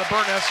comes down to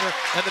Bernesser,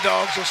 and the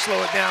Dogs will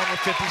slow it down with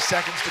 50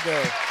 seconds to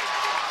go.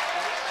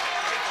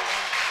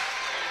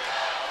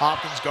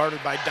 Hopkins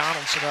guarded by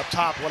Donaldson up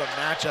top. What a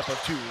matchup of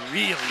 2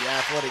 really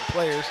athletic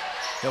players.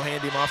 He'll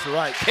hand him off to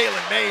Wright.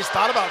 Kalen Mays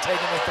thought about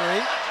taking the 3.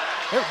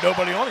 There's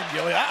nobody on him,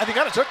 Gilly. I think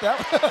I'd have took that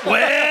one.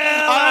 Well,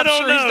 I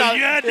don't know.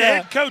 You had the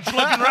head coach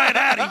looking right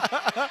at him.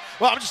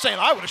 Well, I'm just saying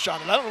I would have shot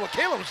it. I don't know what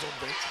Kalen was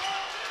doing.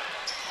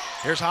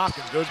 Here's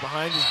Hopkins, goes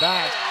behind his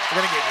back. We're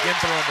going to get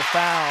Ginther on the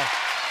foul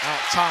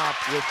out top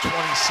with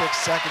 26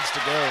 seconds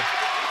to go.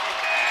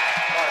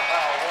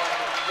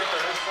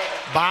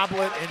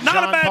 Boblet and Not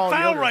John a bad Paul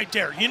foul Yoder. right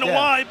there. You know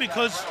why?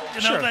 Because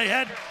they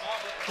had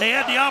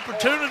the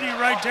opportunity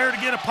right there to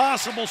get a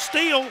possible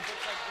steal.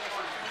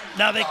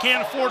 Now they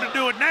can't afford to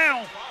do it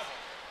now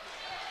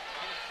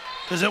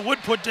because it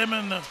would put them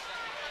in the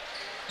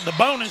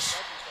bonus.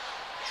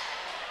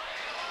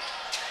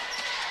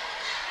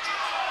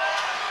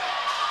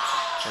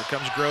 Here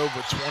comes Grove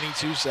with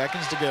 22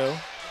 seconds to go.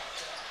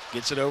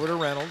 Gets it over to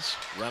Reynolds.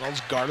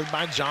 Reynolds guarded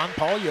by John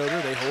Paul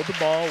Yoder. They hold the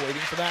ball,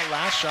 waiting for that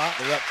last shot.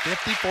 They're up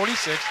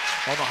 50-46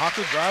 on the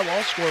Hawker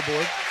Drywall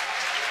scoreboard.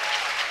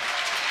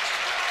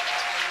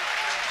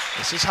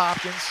 This is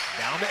Hopkins,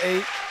 down to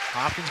 8.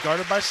 Hopkins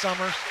guarded by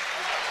Summers.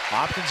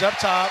 Hopkins up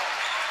top.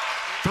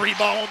 3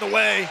 ball on the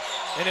way,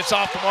 and it's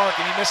off the mark,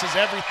 and he misses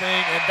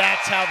everything, and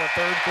that's how the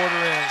third quarter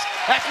ends.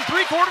 After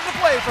 3 quarters of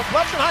play from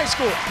Bluffton High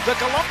School, the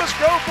Columbus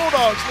Grove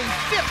Bulldogs lead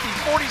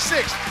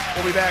 50-46.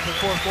 We'll be back with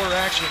fourth quarter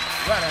action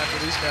right after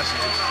these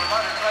messages.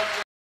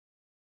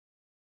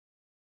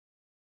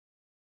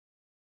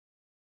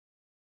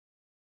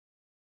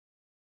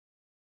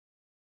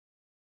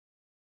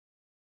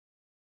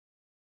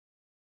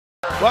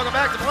 Welcome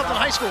back to Bluffton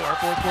High School. Our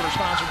fourth quarter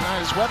sponsor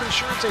tonight is Web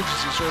Insurance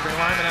Agency, serving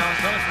Lyman, Allen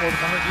County for more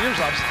than 100 years,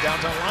 opposite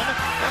downtown Lyman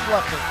and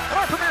Bluffton. And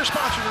our premier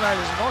sponsor tonight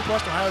is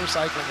Northwest Ohio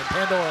Recycling in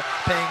Pandora,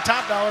 paying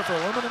top dollar for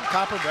aluminum,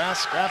 copper,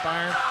 brass, scrap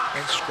iron,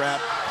 and scrap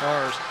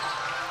cars.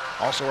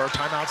 Also, our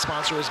timeout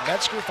sponsor is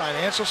Metzger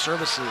Financial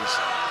Services,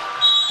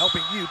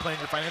 helping you plan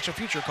your financial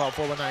future. Call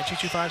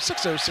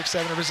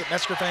 419-225-6067 or visit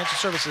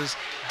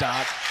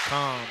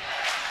MetzgerFinancialServices.com.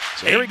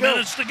 So here we go. 8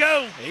 minutes to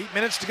go. 8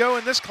 minutes to go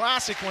in this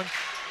classic one.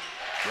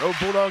 Grove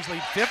Bulldogs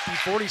lead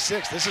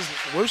 50-46. This is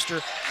Wooster,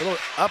 a little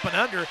up and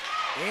under.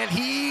 And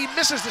he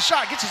misses the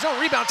shot, gets his own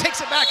rebound,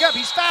 takes it back up.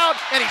 He's fouled,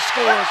 and he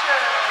scores.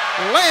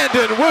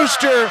 Landon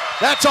Wooster,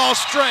 that's all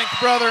strength,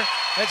 brother.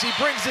 As he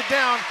brings it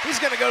down, he's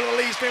going to go to the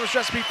Lee's Famous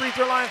Recipe free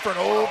throw line for an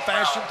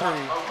old-fashioned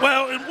three.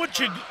 Well, and what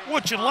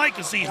you like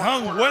is he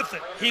hung with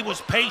it. He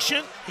was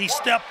patient. He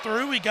stepped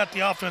through. He got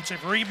the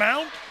offensive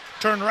rebound,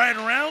 turned right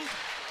around,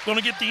 going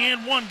to get the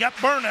and one, got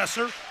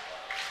Bernesser.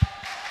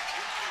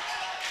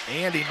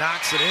 And he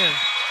knocks it in.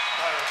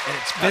 And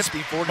it's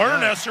 50-49.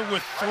 Bernesser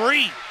with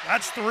 3.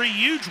 That's 3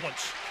 huge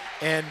ones.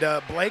 And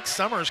Blake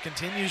Summers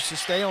continues to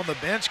stay on the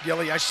bench,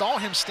 Gilly. I saw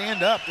him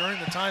stand up during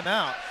the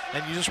timeout,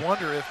 and you just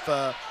wonder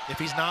if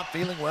he's not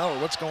feeling well or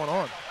what's going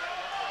on.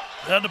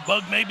 The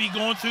bug may be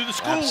going through the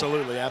school.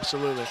 Absolutely,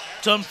 absolutely.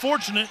 It's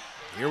unfortunate.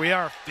 Here we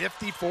are,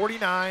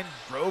 50-49.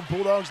 Grove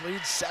Bulldogs lead,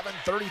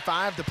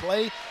 7:35 to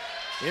play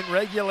in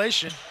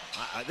regulation.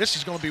 This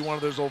is going to be one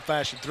of those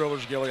old-fashioned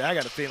thrillers, Gilly. I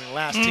got a feeling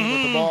last team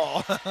with the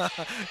ball.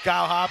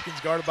 Kyle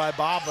Hopkins guarded by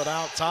Boblett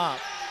out top.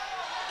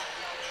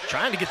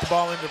 Trying to get the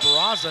ball into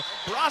Barraza.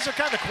 Barraza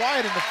kind of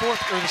quiet in the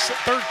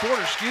third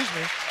quarter, excuse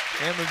me.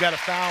 And we've got a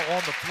foul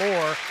on the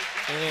floor.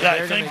 And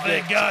I think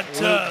they got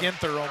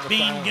Ginther on the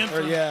Bean foul.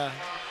 Ginther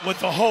with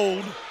the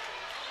hold.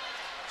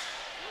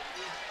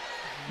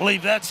 I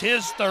believe that's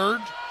his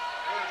third.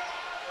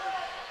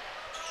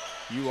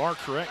 You are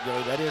correct,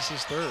 Gilly. That is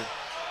his third.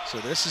 So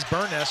this is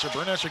Bernesser.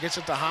 Bernesser gets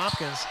it to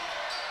Hopkins.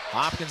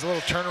 Hopkins, a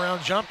little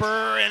turnaround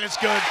jumper, and it's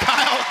good.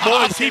 Kyle Hopkins.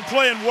 Boy, is he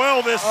playing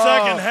well this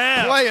second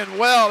half. Playing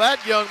well.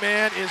 That young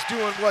man is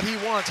doing what he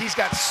wants. He's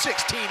got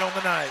 16 on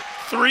the night.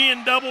 3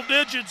 in double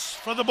digits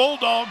for the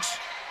Bulldogs.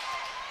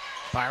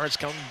 Pirates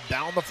come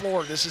down the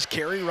floor. This is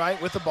Kerry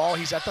Wright with the ball.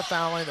 He's at the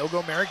foul line. They'll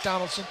go Merrick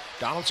Donaldson.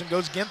 Donaldson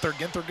goes Ginther.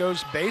 Ginther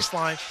goes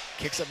baseline,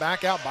 kicks it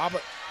back out.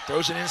 Boblett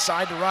throws it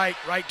inside to Wright.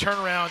 Wright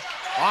turnaround.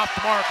 Off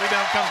the mark.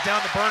 Rebound comes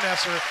down to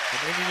Bernesser,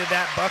 and they needed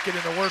that bucket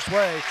in the worst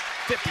way.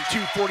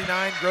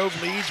 52-49, Grove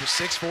leads with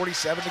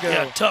 6:47 to go.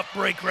 Yeah, tough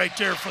break right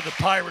there for the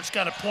Pirates.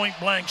 Got a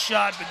point-blank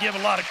shot, but give a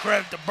lot of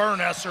credit to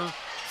Bernesser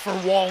for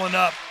walling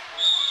up.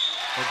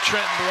 And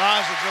Trenton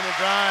Barraza dribble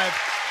drive,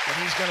 and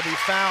he's going to be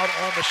fouled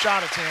on the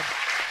shot attempt.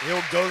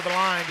 He'll go to the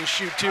line to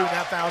shoot 2, and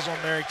that foul's on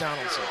Merrick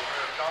Donaldson.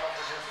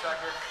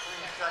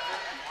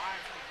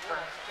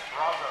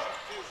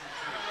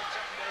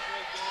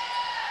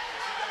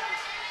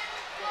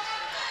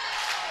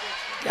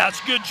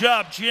 That's a good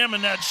job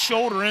jamming that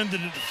shoulder into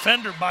the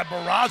defender by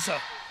Barraza.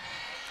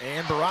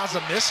 And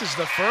Barraza misses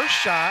the first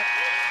shot,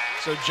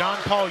 so John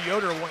Paul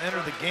Yoder will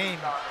enter the game,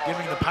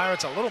 giving the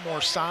Pirates a little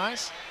more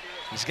size.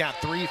 He's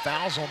got 3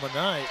 fouls on the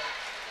night.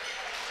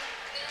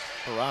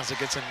 Barraza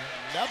gets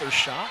another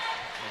shot.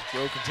 As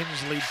Grove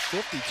continues to lead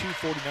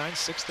 52-49,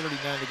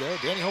 6:39 to go.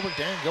 Danny Holbert,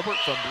 Darren Gilbert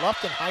from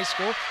Bluffton High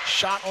School.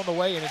 Shot on the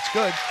way, and it's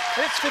good.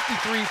 And it's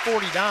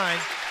 53-49.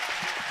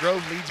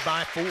 Grove leads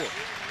by 4.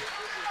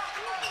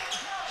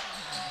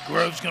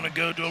 Grove's going to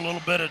go to a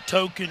little bit of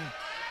token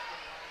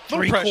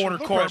three-quarter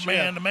court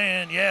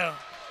man-to-man, yeah.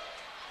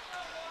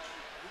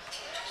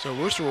 So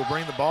Wooster will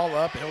bring the ball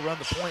up, and he'll run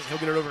the point. He'll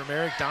get it over to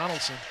Merrick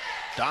Donaldson.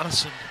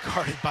 Donaldson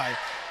guarded by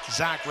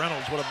Zach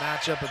Reynolds. What a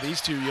matchup of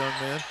these two young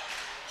men.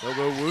 They'll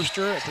go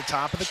Wooster at the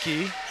top of the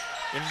key.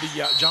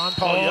 Into John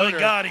Paul Yoder. They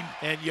got him.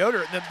 And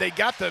Yoder, they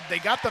got the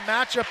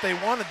matchup they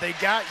wanted. They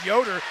got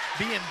Yoder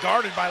being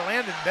guarded by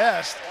Landon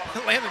Best.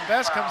 Landon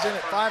Best comes in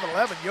at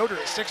 5'11", Yoder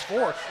at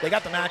 6'4". They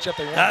got the matchup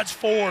they wanted. That's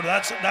 4.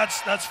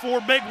 That's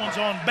 4 big ones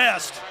on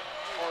Best.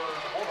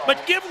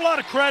 But give a lot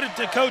of credit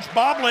to Coach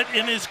Boblett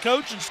and his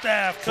coaching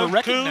staff,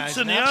 Coach Koontz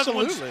and the other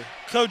ones,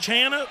 Coach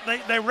Hanna.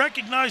 They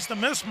recognized the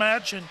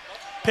mismatch and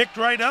picked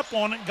right up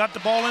on it and got the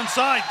ball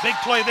inside. Big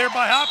play there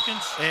by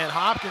Hopkins. And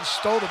Hopkins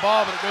stole the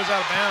ball, but it goes out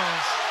of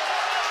bounds.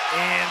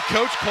 And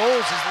Coach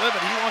Coles is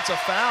livid. He wants a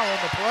foul on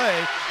the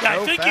play.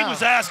 Yeah, I think he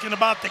was asking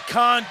about the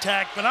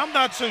contact, but I'm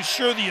not so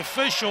sure the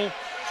official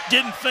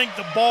didn't think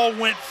the ball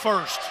went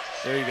first.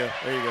 There you go.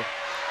 There you go.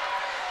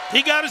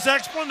 He got his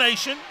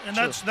explanation, and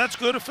that's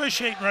good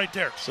officiating right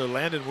there. So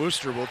Landon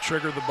Wooster will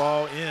trigger the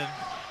ball in.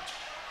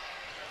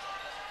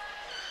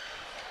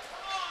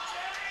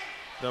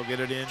 They'll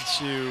get it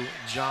into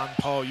John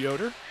Paul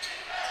Yoder.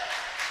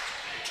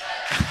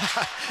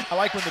 I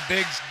like when the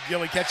bigs,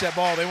 Gilly, catch that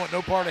ball. They want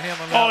no part of him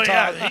on the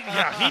outside.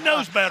 He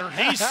knows better.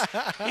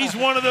 He's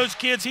one of those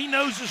kids. He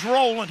knows his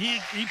role, and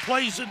he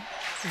plays it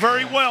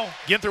very well.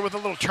 Ginther with a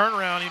little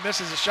turnaround. He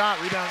misses a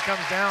shot. Rebound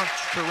comes down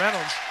to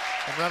Reynolds.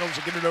 And Reynolds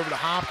will get it over to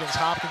Hopkins.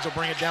 Hopkins will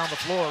bring it down the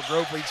floor.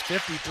 Grove leads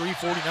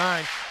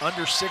 53-49.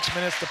 Under 6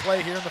 minutes to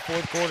play here in the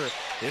fourth quarter.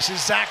 This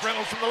is Zach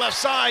Reynolds from the left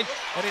side,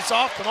 and it's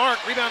off the mark.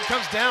 Rebound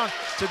comes down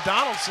to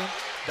Donaldson.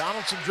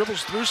 Donaldson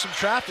dribbles through some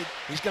traffic.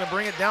 He's going to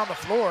bring it down the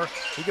floor.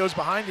 He goes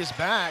behind his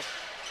back.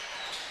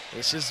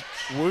 This is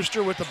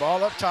Wooster with the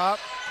ball up top.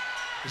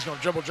 He's going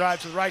to dribble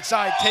drive to the right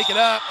side, take it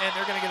up, and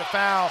they're going to get a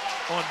foul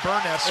on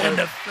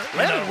Bernesser.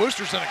 Landon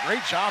Wooster's done a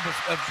great job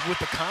with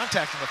the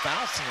contact and the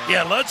fouls tonight.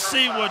 Yeah, let's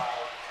see what.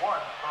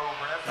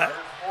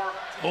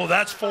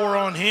 That's 4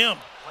 on him.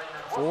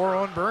 4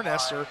 on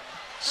Bernesser.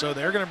 So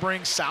they're going to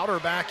bring Souter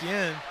back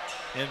in.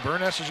 And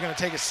Burness is going to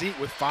take a seat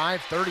with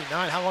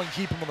 5:39. How long you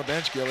keep him on the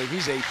bench, Gilly?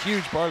 He's a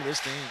huge part of this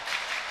team.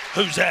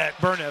 Who's that?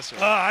 Burness.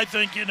 I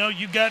think, you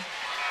got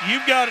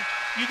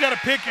to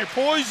pick your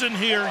poison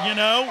here,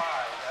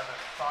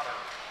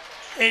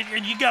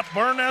 And you got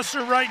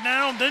Burnesser right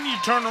now, and then you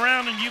turn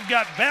around and you've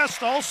got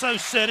Best also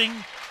sitting.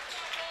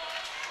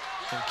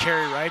 And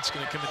Kerry Wright's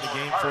going to come in the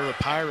game for the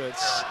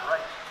Pirates.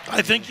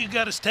 I think you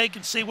got to take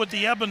and see what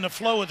the ebb and the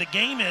flow of the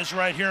game is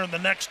right here in the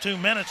next 2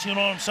 minutes. You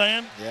know what I'm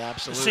saying? Yeah,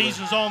 absolutely. The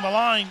season's on the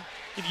line.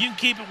 If you can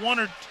keep it one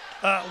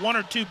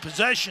or two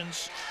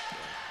possessions,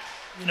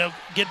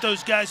 get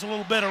those guys a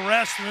little bit of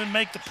rest and then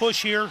make the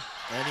push here.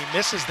 And he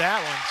misses that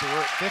one, so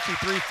we're at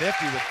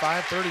 53-50 with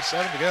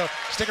 5:37 to go.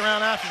 Stick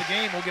around after the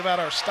game. We'll give out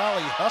our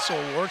Stolly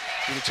Hustle Award.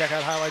 You can check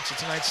out highlights of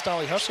tonight's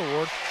Stolly Hustle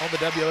Award on the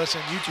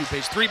WSN YouTube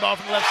page. 3-ball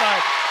from the left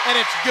side, and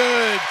it's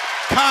good.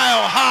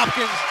 Kyle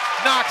Hopkins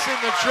knocks in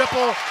the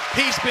triple.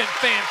 He's been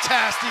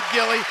fantastic,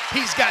 Gilly.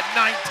 He's got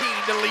 19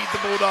 to lead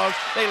the Bulldogs.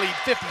 They lead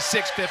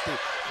 56-50.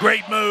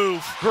 Great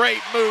move. Great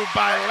move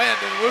by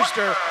Landon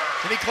Wooster.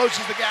 And he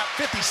closes the gap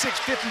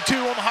 56-52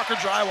 on the Hucker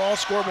Drywall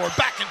scoreboard.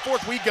 Back and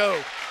forth we go.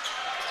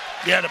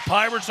 Yeah, the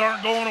Pirates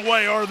aren't going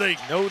away, are they?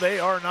 No, they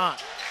are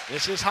not.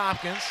 This is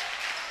Hopkins.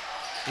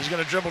 He's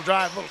going to dribble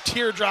drive, a little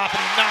teardrop, and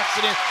he knocks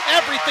it in.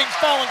 Everything's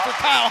falling for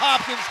Kyle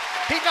Hopkins.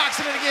 He knocks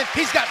it in again.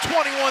 He's got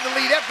 21 to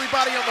lead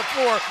everybody on the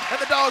floor,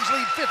 and the Dogs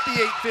lead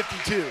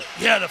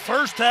 58-52. Yeah, the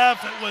first half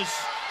it was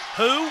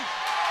who?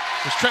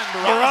 It was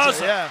Trenton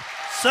Barraza. Yeah.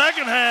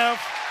 Second half,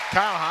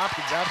 Kyle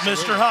Hopkins, absolutely.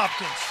 Mr.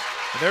 Hopkins.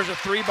 And there's a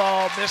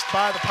 3-ball missed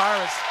by the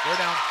Pirates.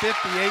 They're down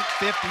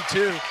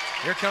 58-52.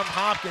 Here comes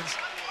Hopkins.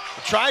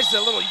 He tries the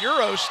little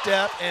Euro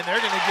step, and they're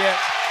going to get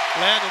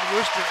Landon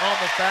Wooster on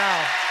the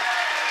foul.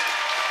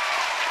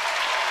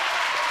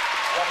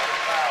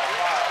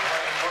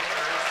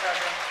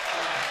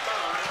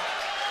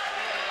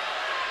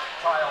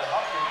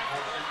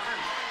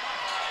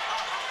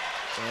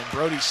 And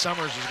Brody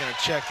Summers is going to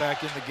check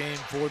back in the game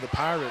for the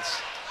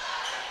Pirates.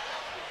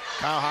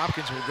 Kyle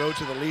Hopkins will go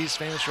to the Lee's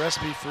Famous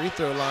Recipe free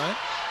throw line.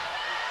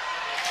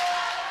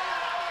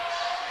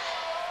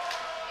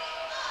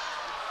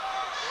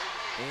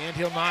 And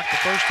he'll knock the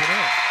first one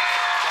in.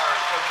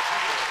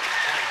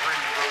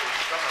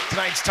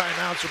 Tonight's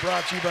timeouts are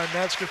brought to you by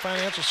Metzger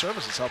Financial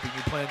Services, helping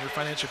you plan your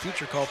financial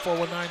future. Call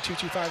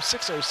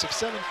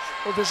 419-225-6067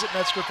 or visit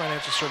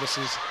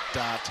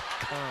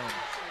MetzgerFinancialServices.com.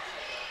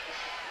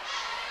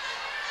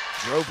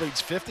 Grove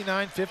leads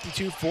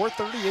 59-52,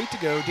 4:38 to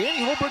go.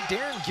 Danny Holbrook,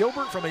 Darren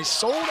Gilbert from a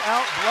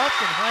sold-out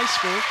Bluffton High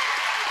School.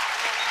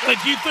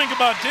 If you think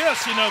about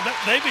this,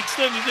 they've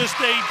extended this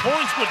to 8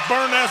 points with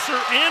Burnesser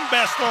and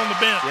Best on the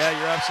bench. Yeah,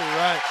 you're absolutely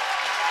right.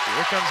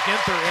 Here comes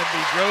Ginther, and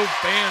the Grove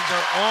fans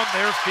are on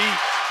their feet.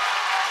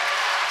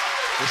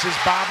 This is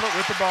Boblet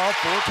with the ball,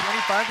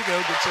 4:25 to go.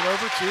 Gets it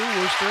over to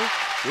Wooster.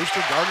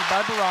 Wooster guarded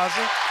by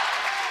Barraza.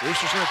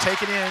 Wooster's going to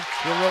take it in.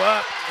 He'll roll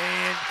up,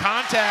 and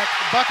contact.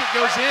 The bucket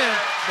goes in.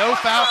 No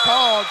foul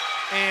called,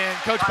 and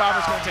Coach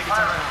Boblet's going to take a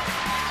timeout.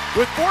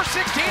 With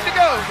 4:16 to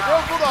go, the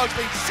Grove Bulldogs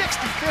lead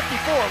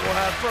 60-54. We'll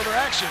have further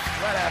action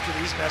right after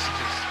these messages.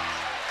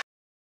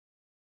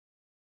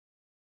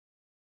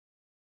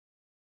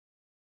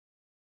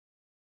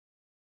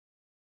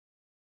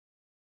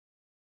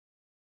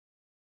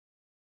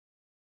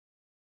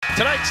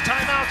 Tonight's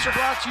timeouts are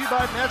brought to you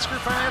by Metzger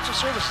Financial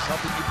Services,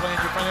 helping you plan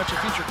your financial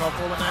future. Call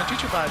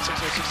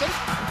 419-225-6067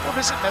 or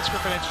visit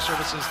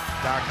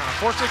MetzgerFinancialServices.com.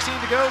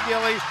 4:16 to go,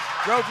 Gilly.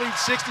 Grove leads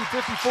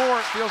 60-54.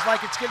 It feels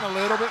like it's getting a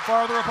little bit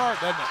farther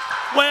apart, doesn't it?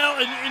 Well,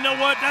 and you know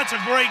what? That's a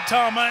great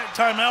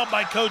timeout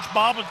by Coach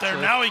Bobbitt there.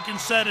 Sure. Now he can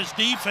set his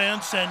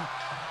defense, and,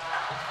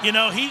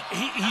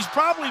 he's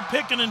probably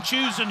picking and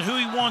choosing who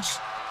he wants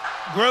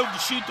Grove to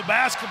shoot the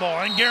basketball.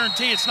 I can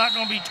guarantee it's not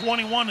going to be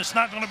 21. It's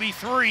not going to be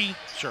 3.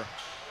 Sure.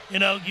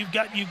 You've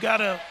got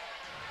to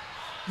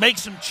make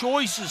some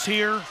choices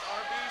here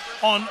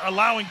on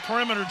allowing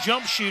perimeter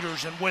jump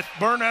shooters. And with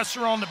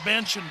Burnesser on the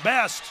bench and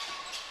Best,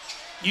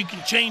 you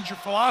can change your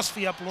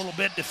philosophy up a little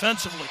bit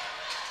defensively.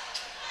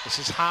 This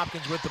is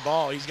Hopkins with the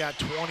ball. He's got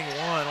 21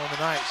 on the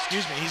night.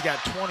 Excuse me, he's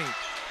got 20.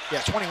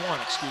 Yeah,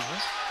 21, excuse me.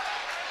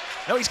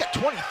 No, he's got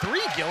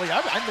 23, Gilly.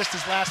 I missed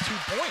his last 2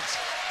 points.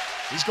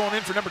 He's going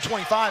in for number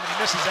 25, and he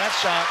misses that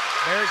shot.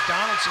 Merrick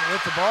Donaldson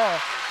with the ball.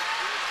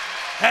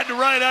 Had the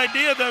right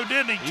idea, though,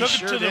 didn't he? Took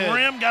sure it to did. the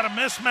rim, got a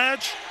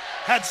mismatch,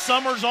 had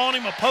Summers on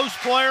him, a post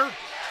player.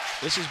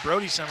 This is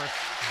Brody Summers.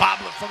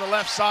 Boblet from the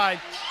left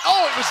side.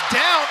 Oh, it was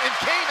down and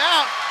came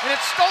out, and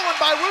it's stolen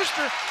by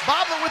Wooster.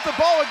 Boblet with the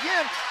ball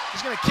again.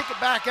 He's going to kick it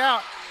back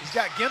out. He's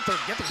got Ginther.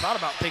 Ginther thought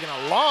about taking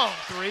a long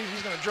 3.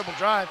 He's going to dribble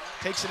drive,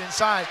 takes it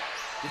inside,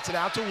 gets it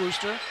out to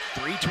Wooster.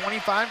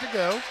 3:25 to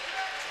go.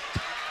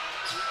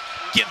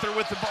 Ginther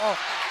with the ball.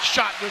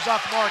 Shot goes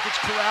off the mark. It's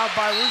corralled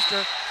by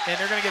Wooster, and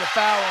they're going to get a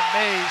foul on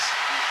Mays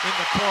in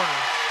the corner.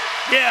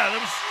 Yeah, there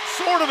was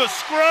sort of a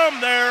scrum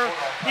there.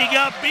 He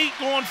got beat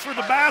going for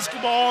the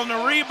basketball on the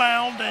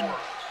rebound and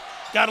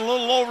got a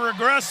little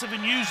over-aggressive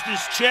and used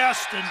his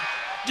chest and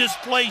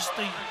displaced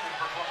the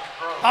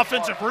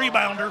offensive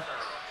rebounder.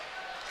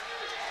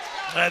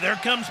 There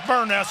comes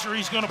Bernesser.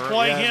 He's going to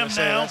play him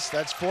now.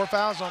 That's 4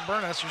 fouls on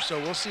Bernesser, so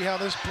we'll see how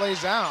this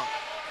plays out.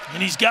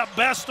 And he's got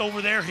Best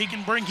over there. He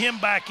can bring him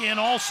back in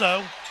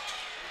also.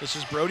 This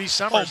is Brody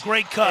Summers. Oh,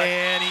 great cut.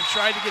 And he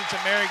tried to get it to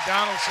Merrick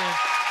Donaldson.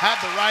 Had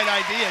the right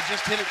idea,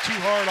 just hit it too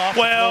hard off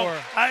the floor.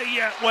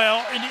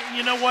 And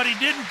you know what? He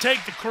didn't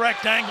take the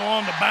correct angle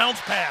on the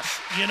bounce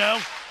pass, you know.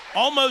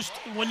 Almost,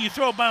 when you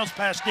throw a bounce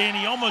pass,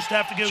 Danny, you almost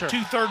have to go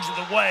 2/3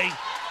 of the way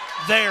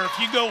there. If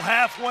you go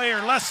halfway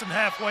or less than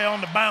halfway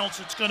on the bounce,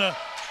 it's gonna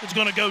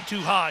go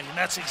too high, and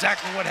that's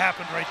exactly what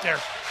happened right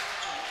there.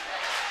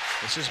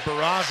 This is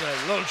Barraza,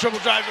 a little triple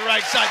drive to the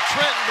right side.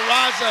 Trenton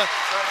Barraza,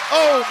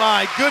 oh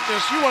my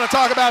goodness, you want to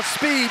talk about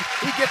speed.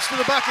 He gets to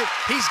the bucket.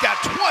 He's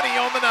got 20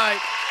 on the night.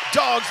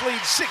 Dogs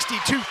lead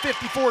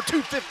 62-54,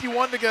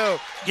 2:51 to go.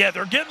 Yeah,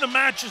 they're getting the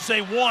matches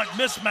they want,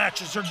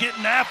 mismatches. They're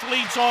getting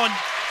athletes on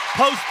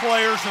post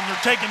players, and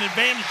they're taking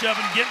advantage of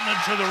it and getting them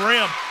to the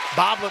rim.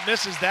 Boblet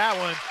misses that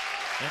one.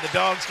 And the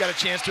Dogs got a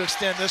chance to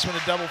extend this one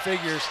to double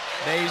figures.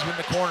 Mays in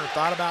the corner,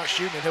 thought about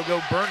shooting it. He'll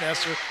go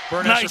Bernesser.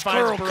 Bernesser nice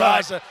finds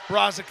Barraza.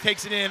 Barraza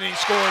takes it in and he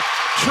scores.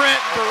 Trent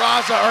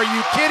Barraza, are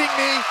you kidding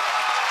me?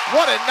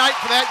 What a night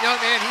for that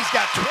young man. He's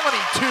got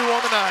 22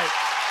 on the night.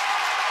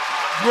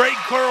 Great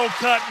curl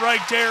cut right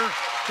there.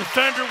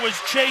 Defender was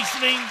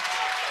chasing him.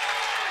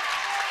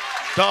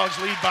 Dogs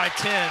lead by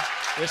 10.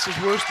 This is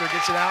Wooster,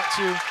 gets it out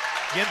to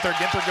Ginther.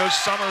 Ginther goes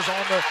Summers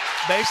on the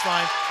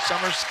baseline.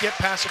 Summers skip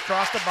pass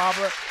across the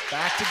Boblet.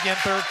 Back to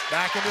Ginther,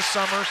 back into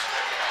Summers.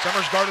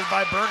 Summers guarded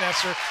by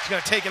Bernesser. He's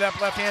going to take it up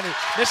left-handed.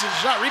 Misses the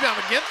shot, rebound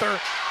to Ginther.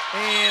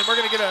 And we're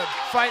going to get a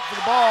fight for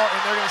the ball,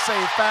 and they're going to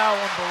say foul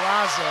on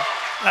Barraza.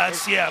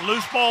 That's,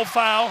 loose ball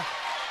foul.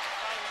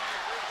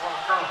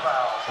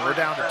 We're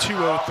down to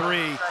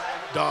 2:03.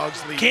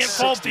 Dogs lead. Can't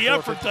fault the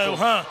effort, though,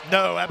 huh?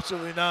 No,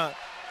 absolutely not.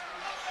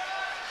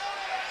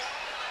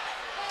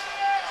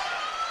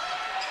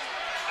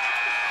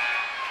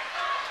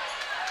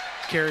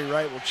 Kerry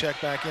Wright will check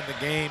back in the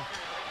game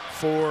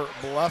for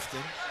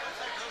Bluffton.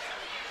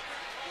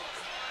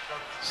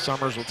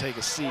 Summers will take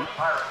a seat.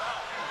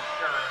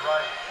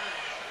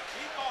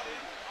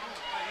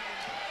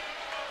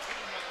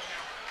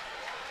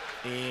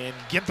 And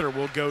Ginther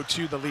will go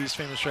to the Lee's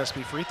Famous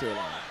Recipe free throw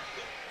line.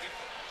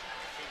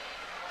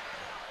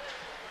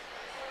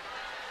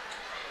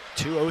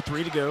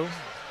 2:03 to go.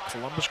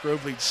 Columbus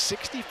Grove leads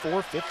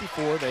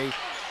 64-54. They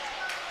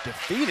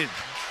defeated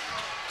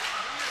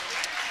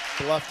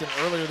Bluffton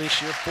earlier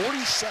this year,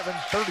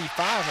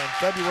 47-35 on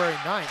February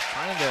 9th.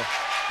 Trying to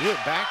do it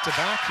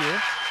back-to-back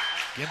here.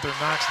 Ginther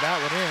knocks that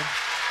one in,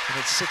 and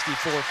it's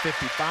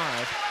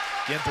 64-55.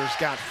 Ginther's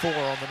got 4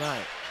 on the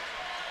night.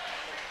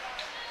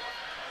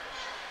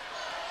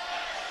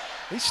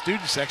 These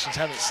student sections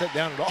haven't sat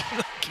down at all.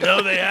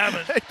 No, they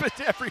haven't. They've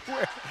been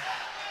everywhere.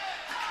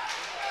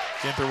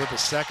 Ginther with the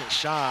second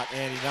shot,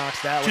 and he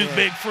knocks that one in. Two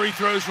big free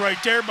throws right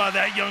there by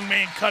that young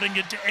man, cutting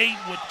it to 8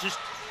 with just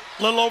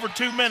a little over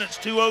 2 minutes,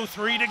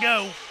 2:03 to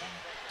go.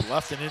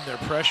 Bluffton in their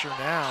pressure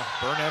now.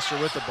 Bernesser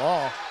with the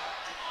ball.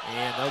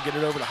 And they'll get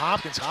it over to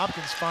Hopkins.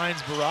 Hopkins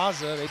finds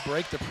Barraza. They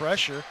break the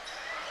pressure.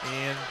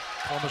 And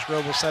Columbus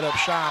Grove will set up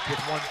shop with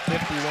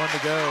 1:51 to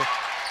go.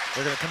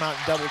 They're going to come out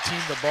and double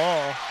team the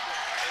ball.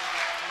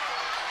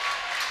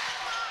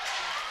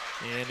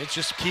 And it's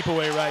just keep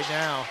away right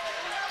now.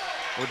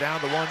 We're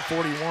down to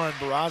 141.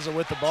 Barraza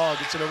with the ball.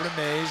 Gets it over to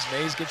Mays.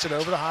 Mays gets it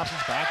over to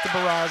Hopkins. Back to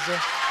Barraza.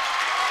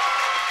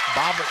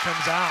 Boblet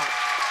comes out,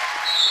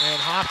 and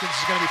Hopkins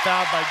is going to be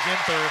fouled by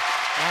Ginther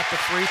at the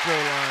free throw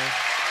line.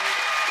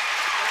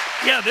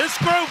 Yeah, this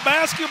Grove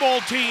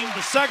basketball team,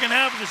 the second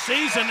half of the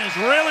season, has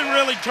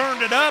really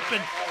turned it up.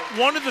 And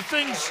one of the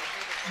things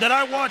that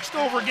I watched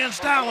over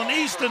against Allen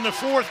East in the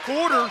fourth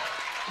quarter,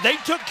 they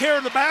took care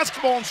of the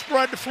basketball and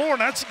spread the floor,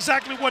 and that's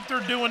exactly what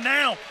they're doing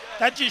now.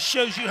 That just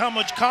shows you how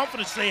much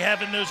confidence they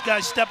have in those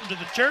guys stepping to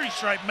the charity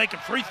stripe, making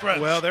free throws.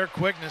 Well, their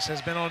quickness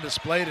has been on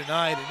display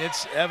tonight, and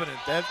it's evident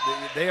that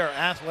they are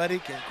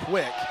athletic and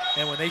quick.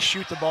 And when they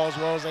shoot the ball as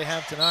well as they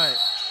have tonight,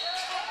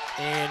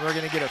 and we're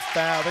going to get a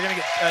foul. They're going to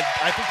get.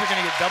 I think they're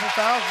going to get double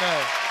fouls.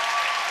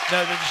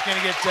 No, they're just going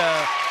to get.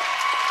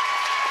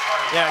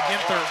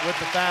 Ginther with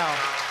the foul.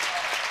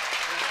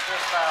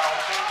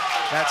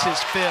 That's his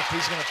 5th.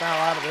 He's going to foul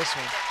out of this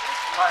one.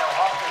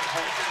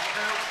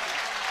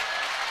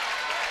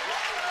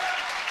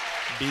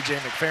 B.J.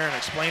 McFerrin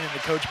explaining to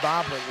Coach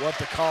Boblet what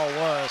the call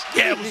was.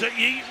 Yeah, it was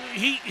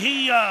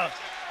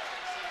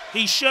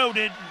he showed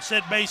it and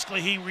said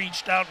basically he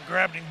reached out and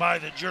grabbed him by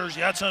the jersey.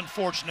 That's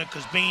unfortunate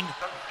because being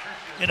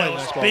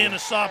a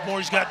sophomore,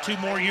 he's got 2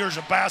 more years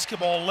of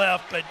basketball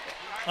left, but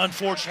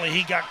unfortunately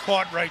he got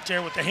caught right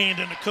there with the hand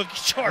in the cookie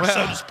jar,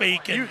 so to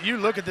speak. And you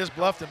look at this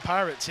Bluffton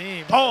Pirate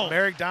team.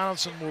 Merrick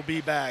Donaldson will be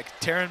back.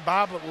 Taryn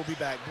Boblet will be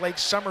back. Blake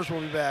Summers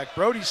will be back.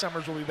 Brody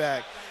Summers will be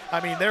back. I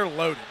mean, they're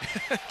loaded.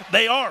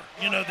 They are.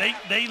 You know,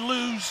 they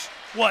lose,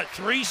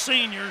 3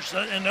 seniors,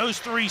 and those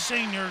 3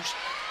 seniors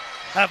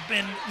have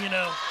been,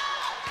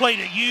 played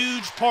a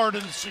huge part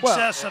in the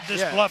success of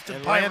this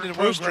Bluffton Pirate Landon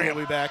program. Wooster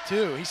will be back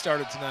too. He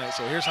started tonight.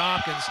 So here's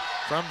Hopkins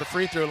from the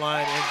free throw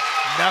line and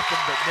nothing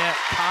but net.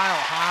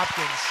 Kyle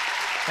Hopkins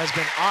has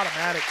been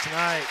automatic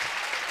tonight.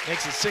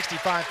 Makes it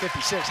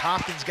 65-56.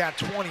 Hopkins got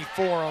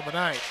 24 on the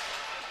night.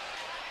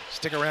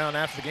 Stick around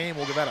after the game.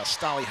 We'll give out a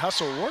Stolly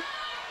Hustle award.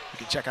 You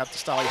can check out the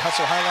Stolly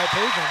Hustle highlight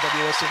page on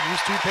WSN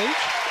News 2 page.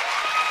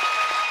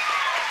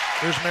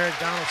 Here's Merrick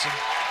Donaldson,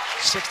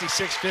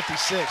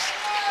 66-56.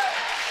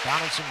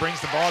 Donaldson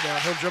brings the ball down.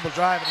 He'll dribble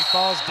drive, and he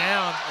falls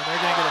down, and they're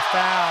going to get a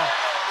foul.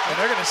 And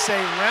they're going to say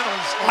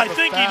Reynolds on I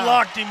think he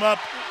locked him up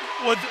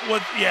with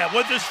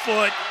his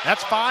foot.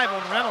 That's 5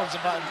 on Reynolds,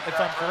 if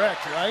I'm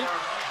correct, right?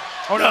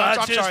 Oh, no,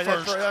 I'm sorry.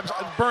 That's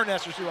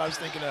Burness's who I was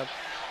thinking of.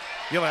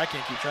 I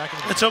can't keep track of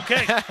it. It's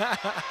okay.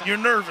 You're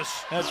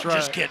nervous. That's right.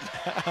 Just kidding.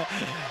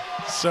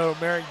 So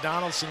Merrick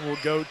Donaldson will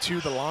go to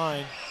the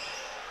line.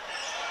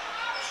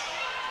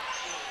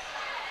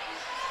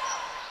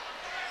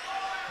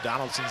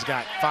 Donaldson's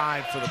got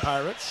 5 for the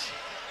Pirates.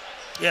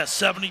 Yeah,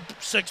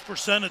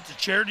 76% at the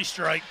charity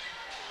stripe.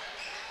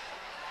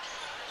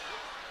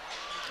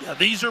 Yeah,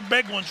 these are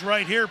big ones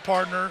right here,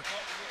 partner.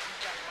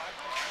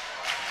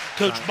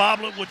 Coach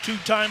Boblet with 2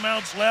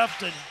 timeouts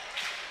left, and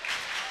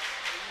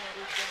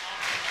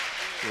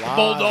the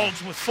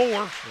Bulldogs with 4.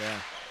 Yeah.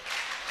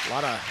 A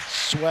lot of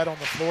sweat on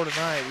the floor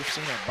tonight. We've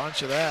seen a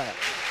bunch of that.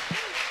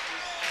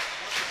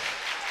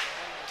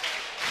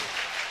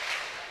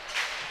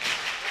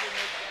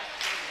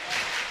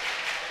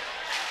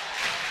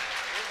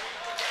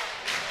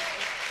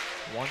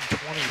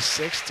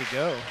 .126 to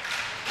go.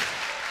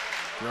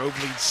 Grove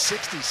leads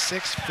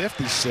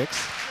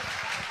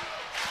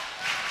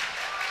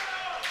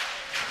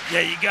 66-56. Yeah,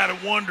 you got to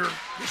wonder,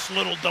 this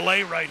little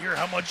delay right here,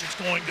 how much it's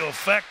going to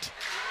affect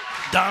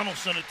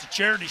Donaldson at the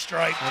charity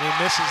stripe. And he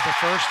misses the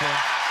first one.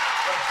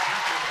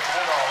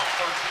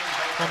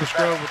 Columbus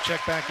Grove will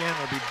check back in.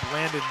 It'll be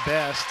Brandon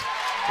Best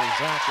for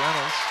Zach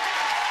Reynolds.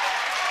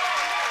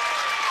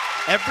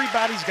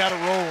 Everybody's got a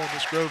role on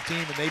this Grove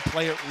team, and they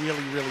play it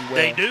really, really well.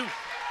 They do.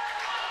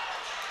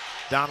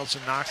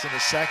 Donaldson knocks in the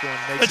second one.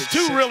 Makes it's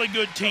 2 really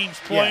good teams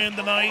playing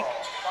tonight.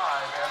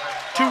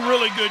 2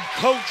 really good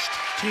coached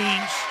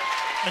teams,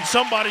 and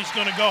somebody's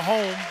going to go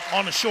home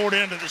on the short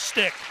end of the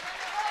stick.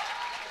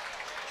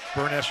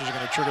 Burnessers are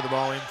going to trigger the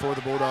ball in for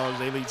the Bulldogs.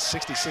 They lead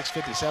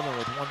 66-57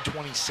 with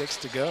 1:26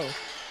 to go.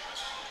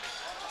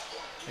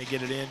 They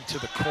get it into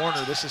the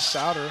corner. This is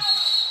Souter,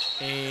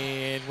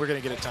 and we're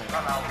going to get a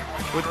timeout.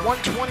 With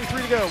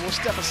 1:23 to go, we'll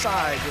step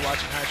aside. You're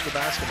watching high school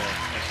basketball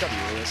at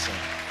WSN.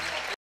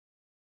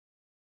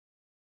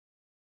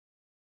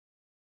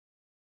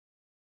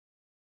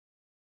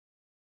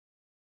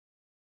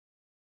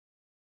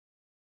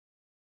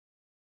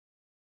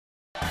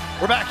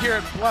 We're back here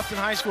at Bluffton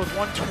High School with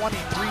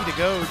 1:23 to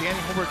go. Danny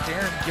Holbert,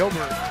 Darren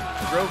Gilbert.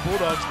 The Grove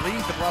Bulldogs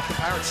lead the Bluffton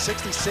Pirates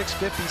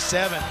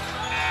 66-57. A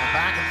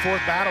back and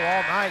forth battle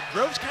all night.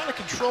 Grove's kind of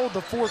controlled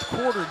the fourth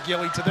quarter,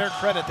 Gilly. To their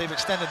credit, they've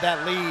extended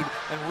that lead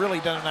and really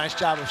done a nice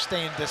job of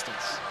staying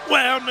distance.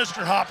 Well,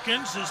 Mr.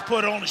 Hopkins has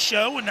put on a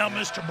show, and now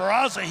Mr.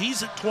 Barraza,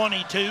 he's at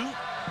 22.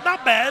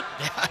 Not bad.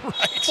 Yeah,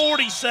 right.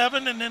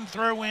 47, and then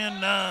throw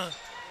in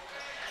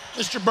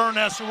Mr.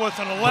 Burnessler with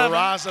an 11.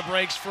 Barraza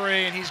breaks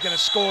free, and he's going to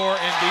score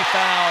and be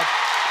fouled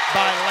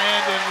by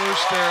Landon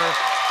Wooster.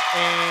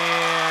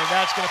 And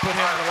that's going to put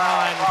him in the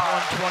line with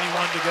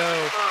 1:21 to go.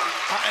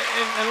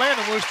 And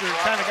Landon Wooster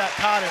kind of got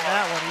caught in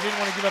that one. He didn't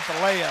want to give up the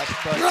layup,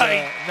 but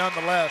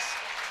nonetheless,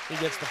 he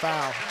gets the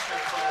foul.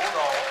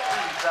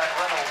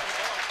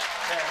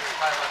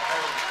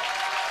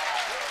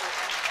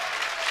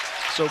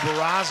 So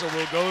Barraza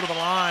will go to the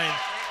line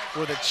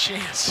with a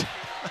chance.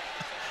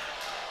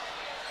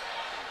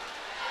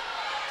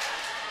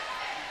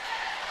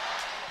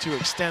 To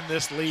extend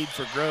this lead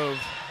for Grove,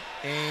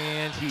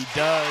 and he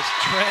does.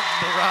 Trent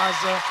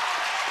Barraza,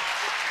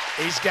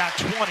 he's got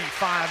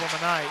 25 on the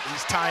night.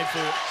 He's tied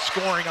for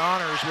scoring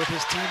honors with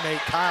his teammate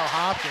Kyle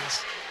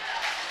Hopkins.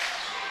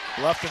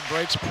 Bluffton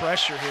breaks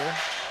pressure here.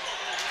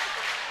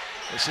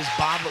 This is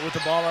Boblet with the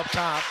ball up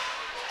top.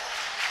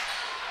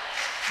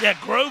 Yeah,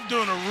 Grove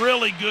doing a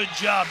really good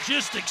job,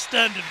 just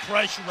extending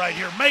pressure right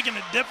here, making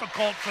it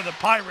difficult for the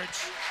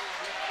Pirates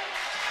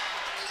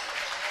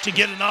to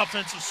get an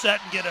offensive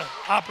set and get an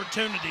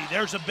opportunity.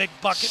 There's a big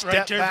bucket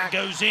right there that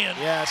goes in.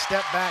 Yeah,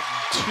 step back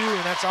 2,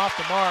 and that's off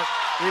the mark.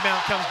 Rebound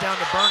comes down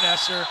to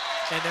Burnessler,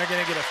 and they're going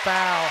to get a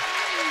foul.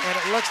 And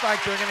it looks like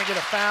they're going to get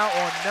a foul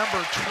on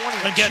number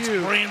 22. Against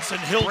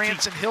Branson Hilty.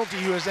 Branson Hilty,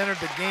 who has entered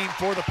the game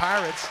for the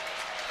Pirates.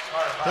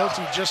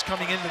 Hilty just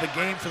coming into the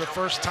game for the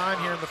first time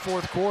here in the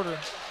fourth quarter.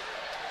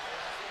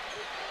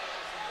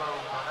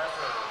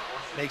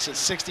 Makes it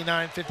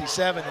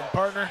 69-57, and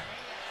partner,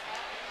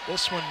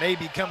 this one may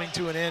be coming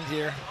to an end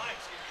here.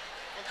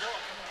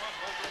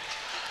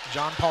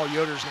 John Paul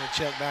Yoder is going to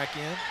check back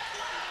in.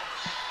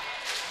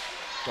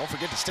 Don't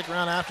forget to stick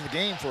around after the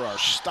game for our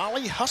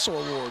Stolly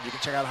Hustle Award. You can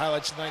check out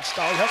highlights of tonight's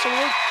Stolly Hustle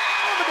Award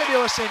on the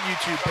WSN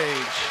YouTube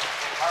page.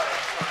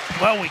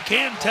 Well, we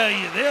can tell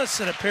you this.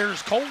 It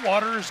appears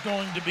Coldwater is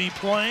going to be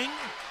playing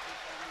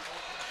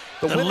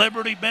The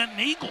Liberty Benton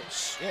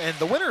Eagles. Yeah, and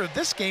the winner of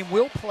this game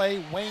will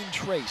play Wayne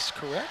Trace,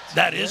 correct?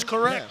 That is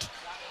correct.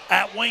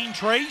 Yeah. At Wayne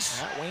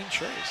Trace. At Wayne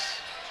Trace.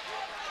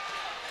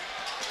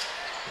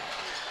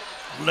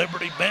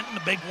 Liberty Benton,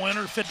 the big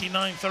winner,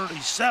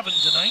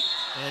 59-37 tonight.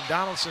 And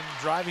Donaldson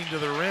driving to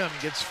the rim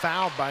gets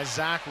fouled by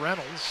Zach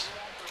Reynolds.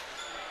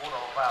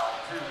 Foul,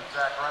 2,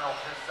 Zach Reynolds,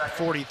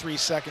 43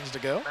 seconds to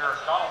go.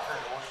 Donaldson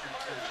will shoot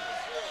 2.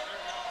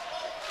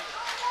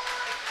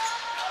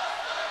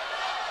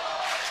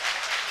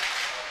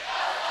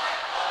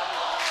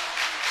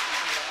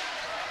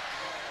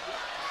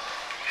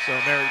 So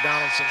Merrick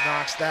Donaldson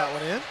knocks that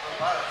one in.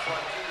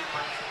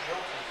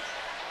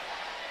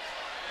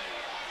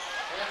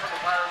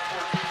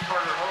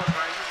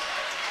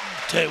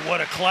 Tell you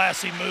what, a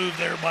classy move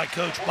there by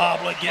Coach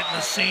Boblet, getting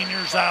the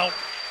seniors out.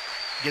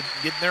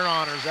 Getting their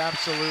honors,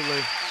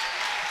 absolutely.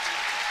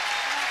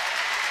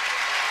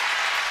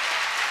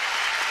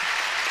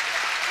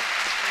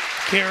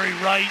 Kerry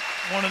Wright,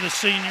 one of the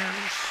seniors.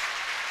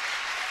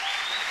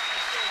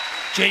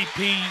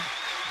 JP,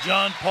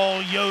 John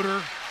Paul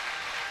Yoder.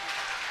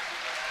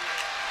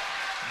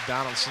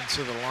 Donaldson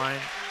to the line.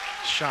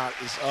 Shot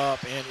is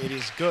up, and it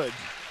is good.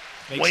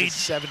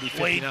 Makes it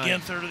 70-59. Wade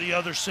Ginther, the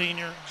other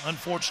senior,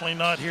 unfortunately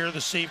not here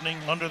this evening,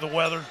 under the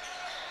weather.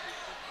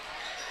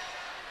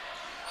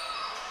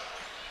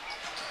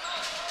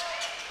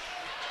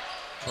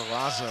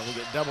 Barraza will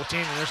get double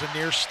teamed, and there's a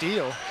near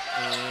steal,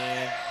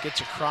 and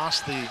gets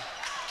across the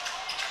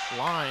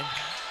line.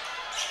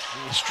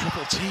 He's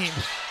triple teamed,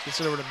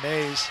 gets it over to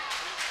Mays.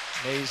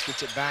 Mays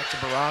gets it back to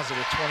Barraza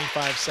with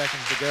 25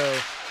 seconds to go.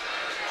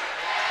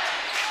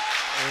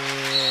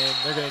 And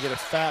they're going to get a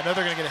foul. No,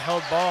 they're going to get a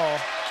held ball.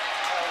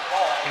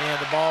 And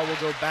the ball will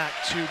go back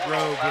to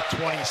Grove with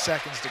 20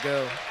 seconds to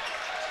go.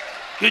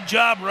 Good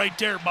job right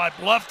there by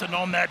Bluffton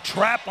on that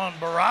trap on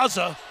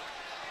Barraza.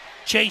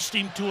 Chased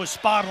him to a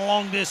spot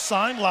along this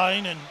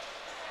sideline, and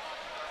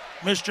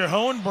Mr.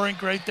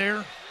 Hohenbrink right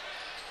there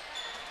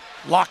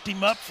locked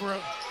him up for a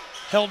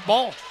held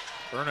ball.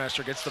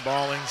 Burnester gets the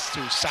ball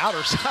into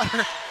Souter.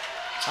 Souter,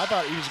 I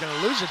thought he was going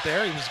to lose it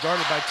there. He was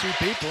guarded by 2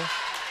 people.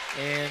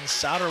 And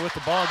Souter with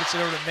the ball gets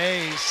it over to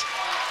Mays.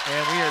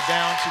 And we are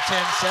down to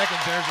 10 seconds.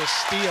 There's a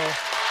steal.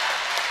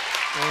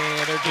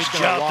 And they're just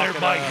good job there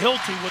by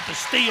Hilty with the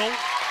steal.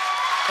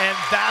 And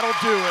that'll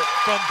do it.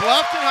 From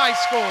Bluffton High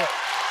School,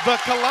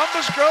 the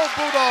Columbus Grove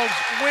Bulldogs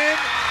win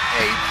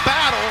a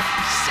battle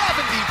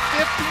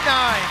 70-59.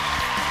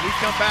 We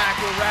come back,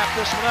 we'll wrap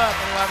this one up,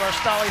 and we'll have our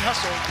Stolly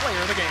Hustle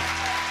player of the game.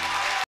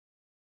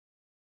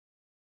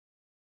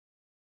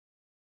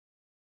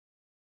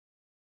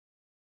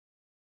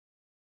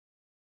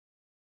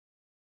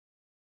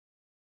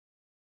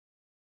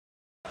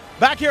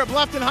 Back here at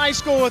Bluffton High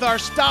School with our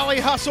Stolly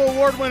Hustle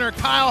Award winner,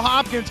 Kyle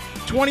Hopkins.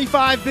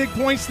 25 big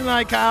points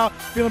tonight, Kyle.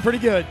 Feeling pretty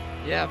good.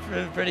 Yeah,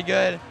 pretty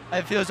good.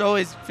 It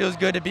always feels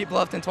good to beat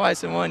Bluffton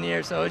twice in 1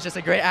 year, so it's just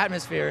a great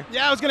atmosphere.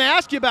 Yeah, I was going to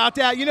ask you about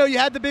that. You know, you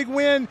had the big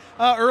win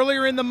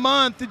earlier in the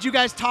month. Did you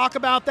guys talk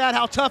about that,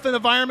 how tough an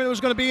environment it was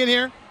going to be in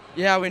here?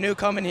 Yeah, we knew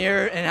coming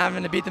here and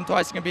having to beat them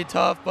twice is going to be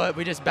tough, but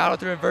we just battled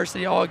through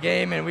adversity all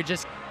game, and we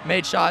just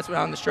made shots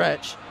down the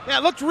stretch. Yeah,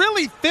 it looked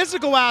really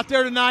physical out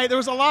there tonight. There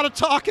was a lot of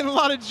talking, a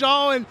lot of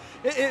jawing.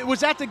 Was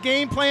that the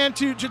game plan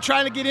to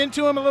try to get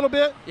into him a little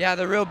bit? Yeah,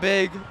 they're real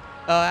big.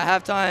 At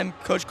halftime,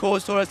 Coach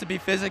Coles told us to be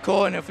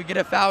physical, and if we get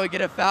a foul, we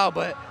get a foul,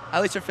 but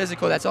at least they're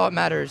physical. That's all that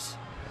matters.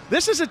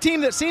 This is a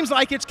team that seems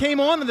like it's came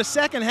on in the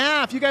second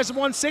half. You guys have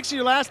won 6 of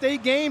your last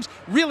 8 games,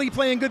 really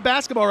playing good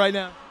basketball right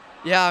now.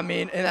 Yeah, I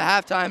mean, in the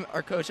halftime,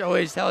 our coach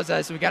always tells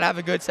us we got to have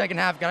a good second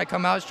half, got to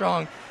come out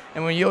strong.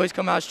 And when you always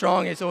come out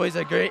strong, it's always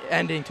a great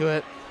ending to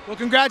it. Well,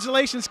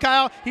 congratulations,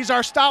 Kyle. He's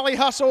our Stolly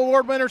Hustle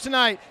Award winner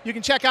tonight. You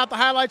can check out the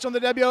highlights on the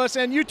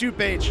WOSN YouTube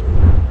page.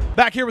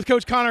 Back here with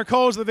Coach Connor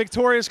Coles, the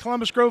victorious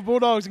Columbus Grove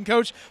Bulldogs. And,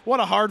 Coach, what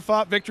a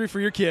hard-fought victory for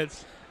your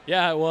kids.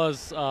 Yeah, it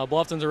was.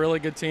 Bluffton's a really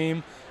good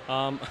team.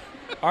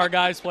 Our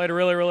guys played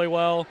really, really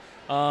well.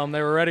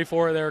 They were ready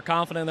for it. They were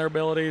confident in their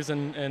abilities,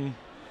 and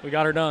we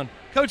got her done.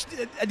 Coach,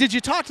 did you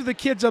talk to the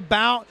kids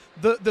about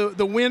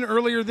the win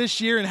earlier this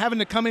year and having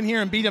to come in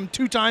here and beat them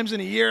 2 times in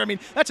a year? I mean,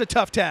 that's a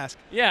tough task.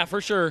 Yeah, for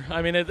sure.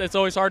 I mean, it's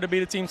always hard to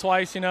beat a team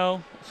twice, you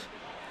know.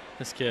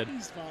 This kid.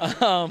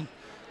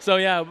 So,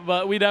 yeah,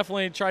 but we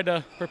definitely tried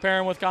to prepare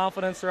them with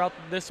confidence throughout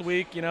this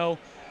week. You know,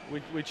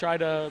 we tried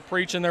to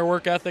preach in their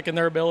work ethic and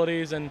their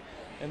abilities, and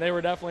they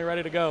were definitely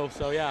ready to go.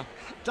 So, yeah.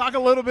 Talk a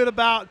little bit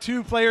about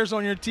 2 players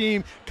on your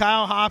team,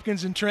 Kyle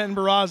Hopkins and Trenton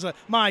Barraza.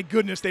 My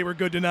goodness, they were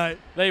good tonight.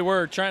 They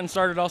were. Trenton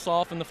started us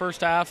off in the first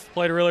half,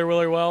 played really,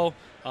 really well.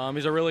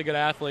 He's a really good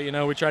athlete. You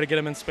know, we try to get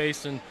him in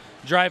space and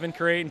drive and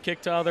create and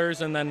kick to others.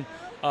 And then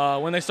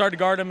when they started to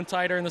guard him and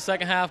tighter in the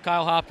second half,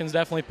 Kyle Hopkins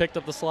definitely picked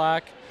up the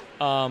slack,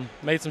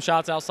 made some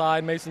shots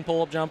outside, made some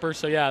pull-up jumpers.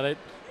 So, yeah,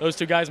 those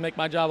 2 guys make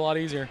my job a lot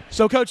easier.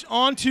 So, Coach,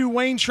 on to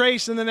Wayne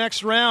Trace in the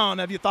next round.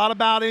 Have you thought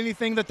about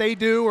anything that they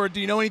do, or do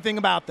you know anything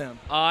about them?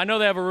 I know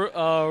they have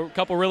a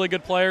couple really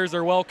good players.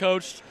 They're well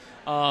coached,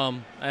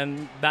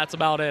 and that's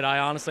about it. I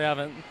honestly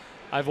haven't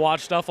I've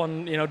watched stuff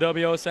on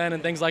WOSN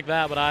and things like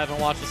that, but I haven't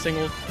watched a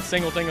single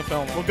thing of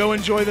film. Well, go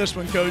enjoy this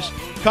one, Coach.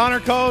 Connor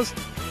Coles,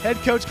 head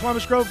coach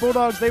Columbus Grove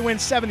Bulldogs. They win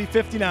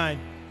 70-59.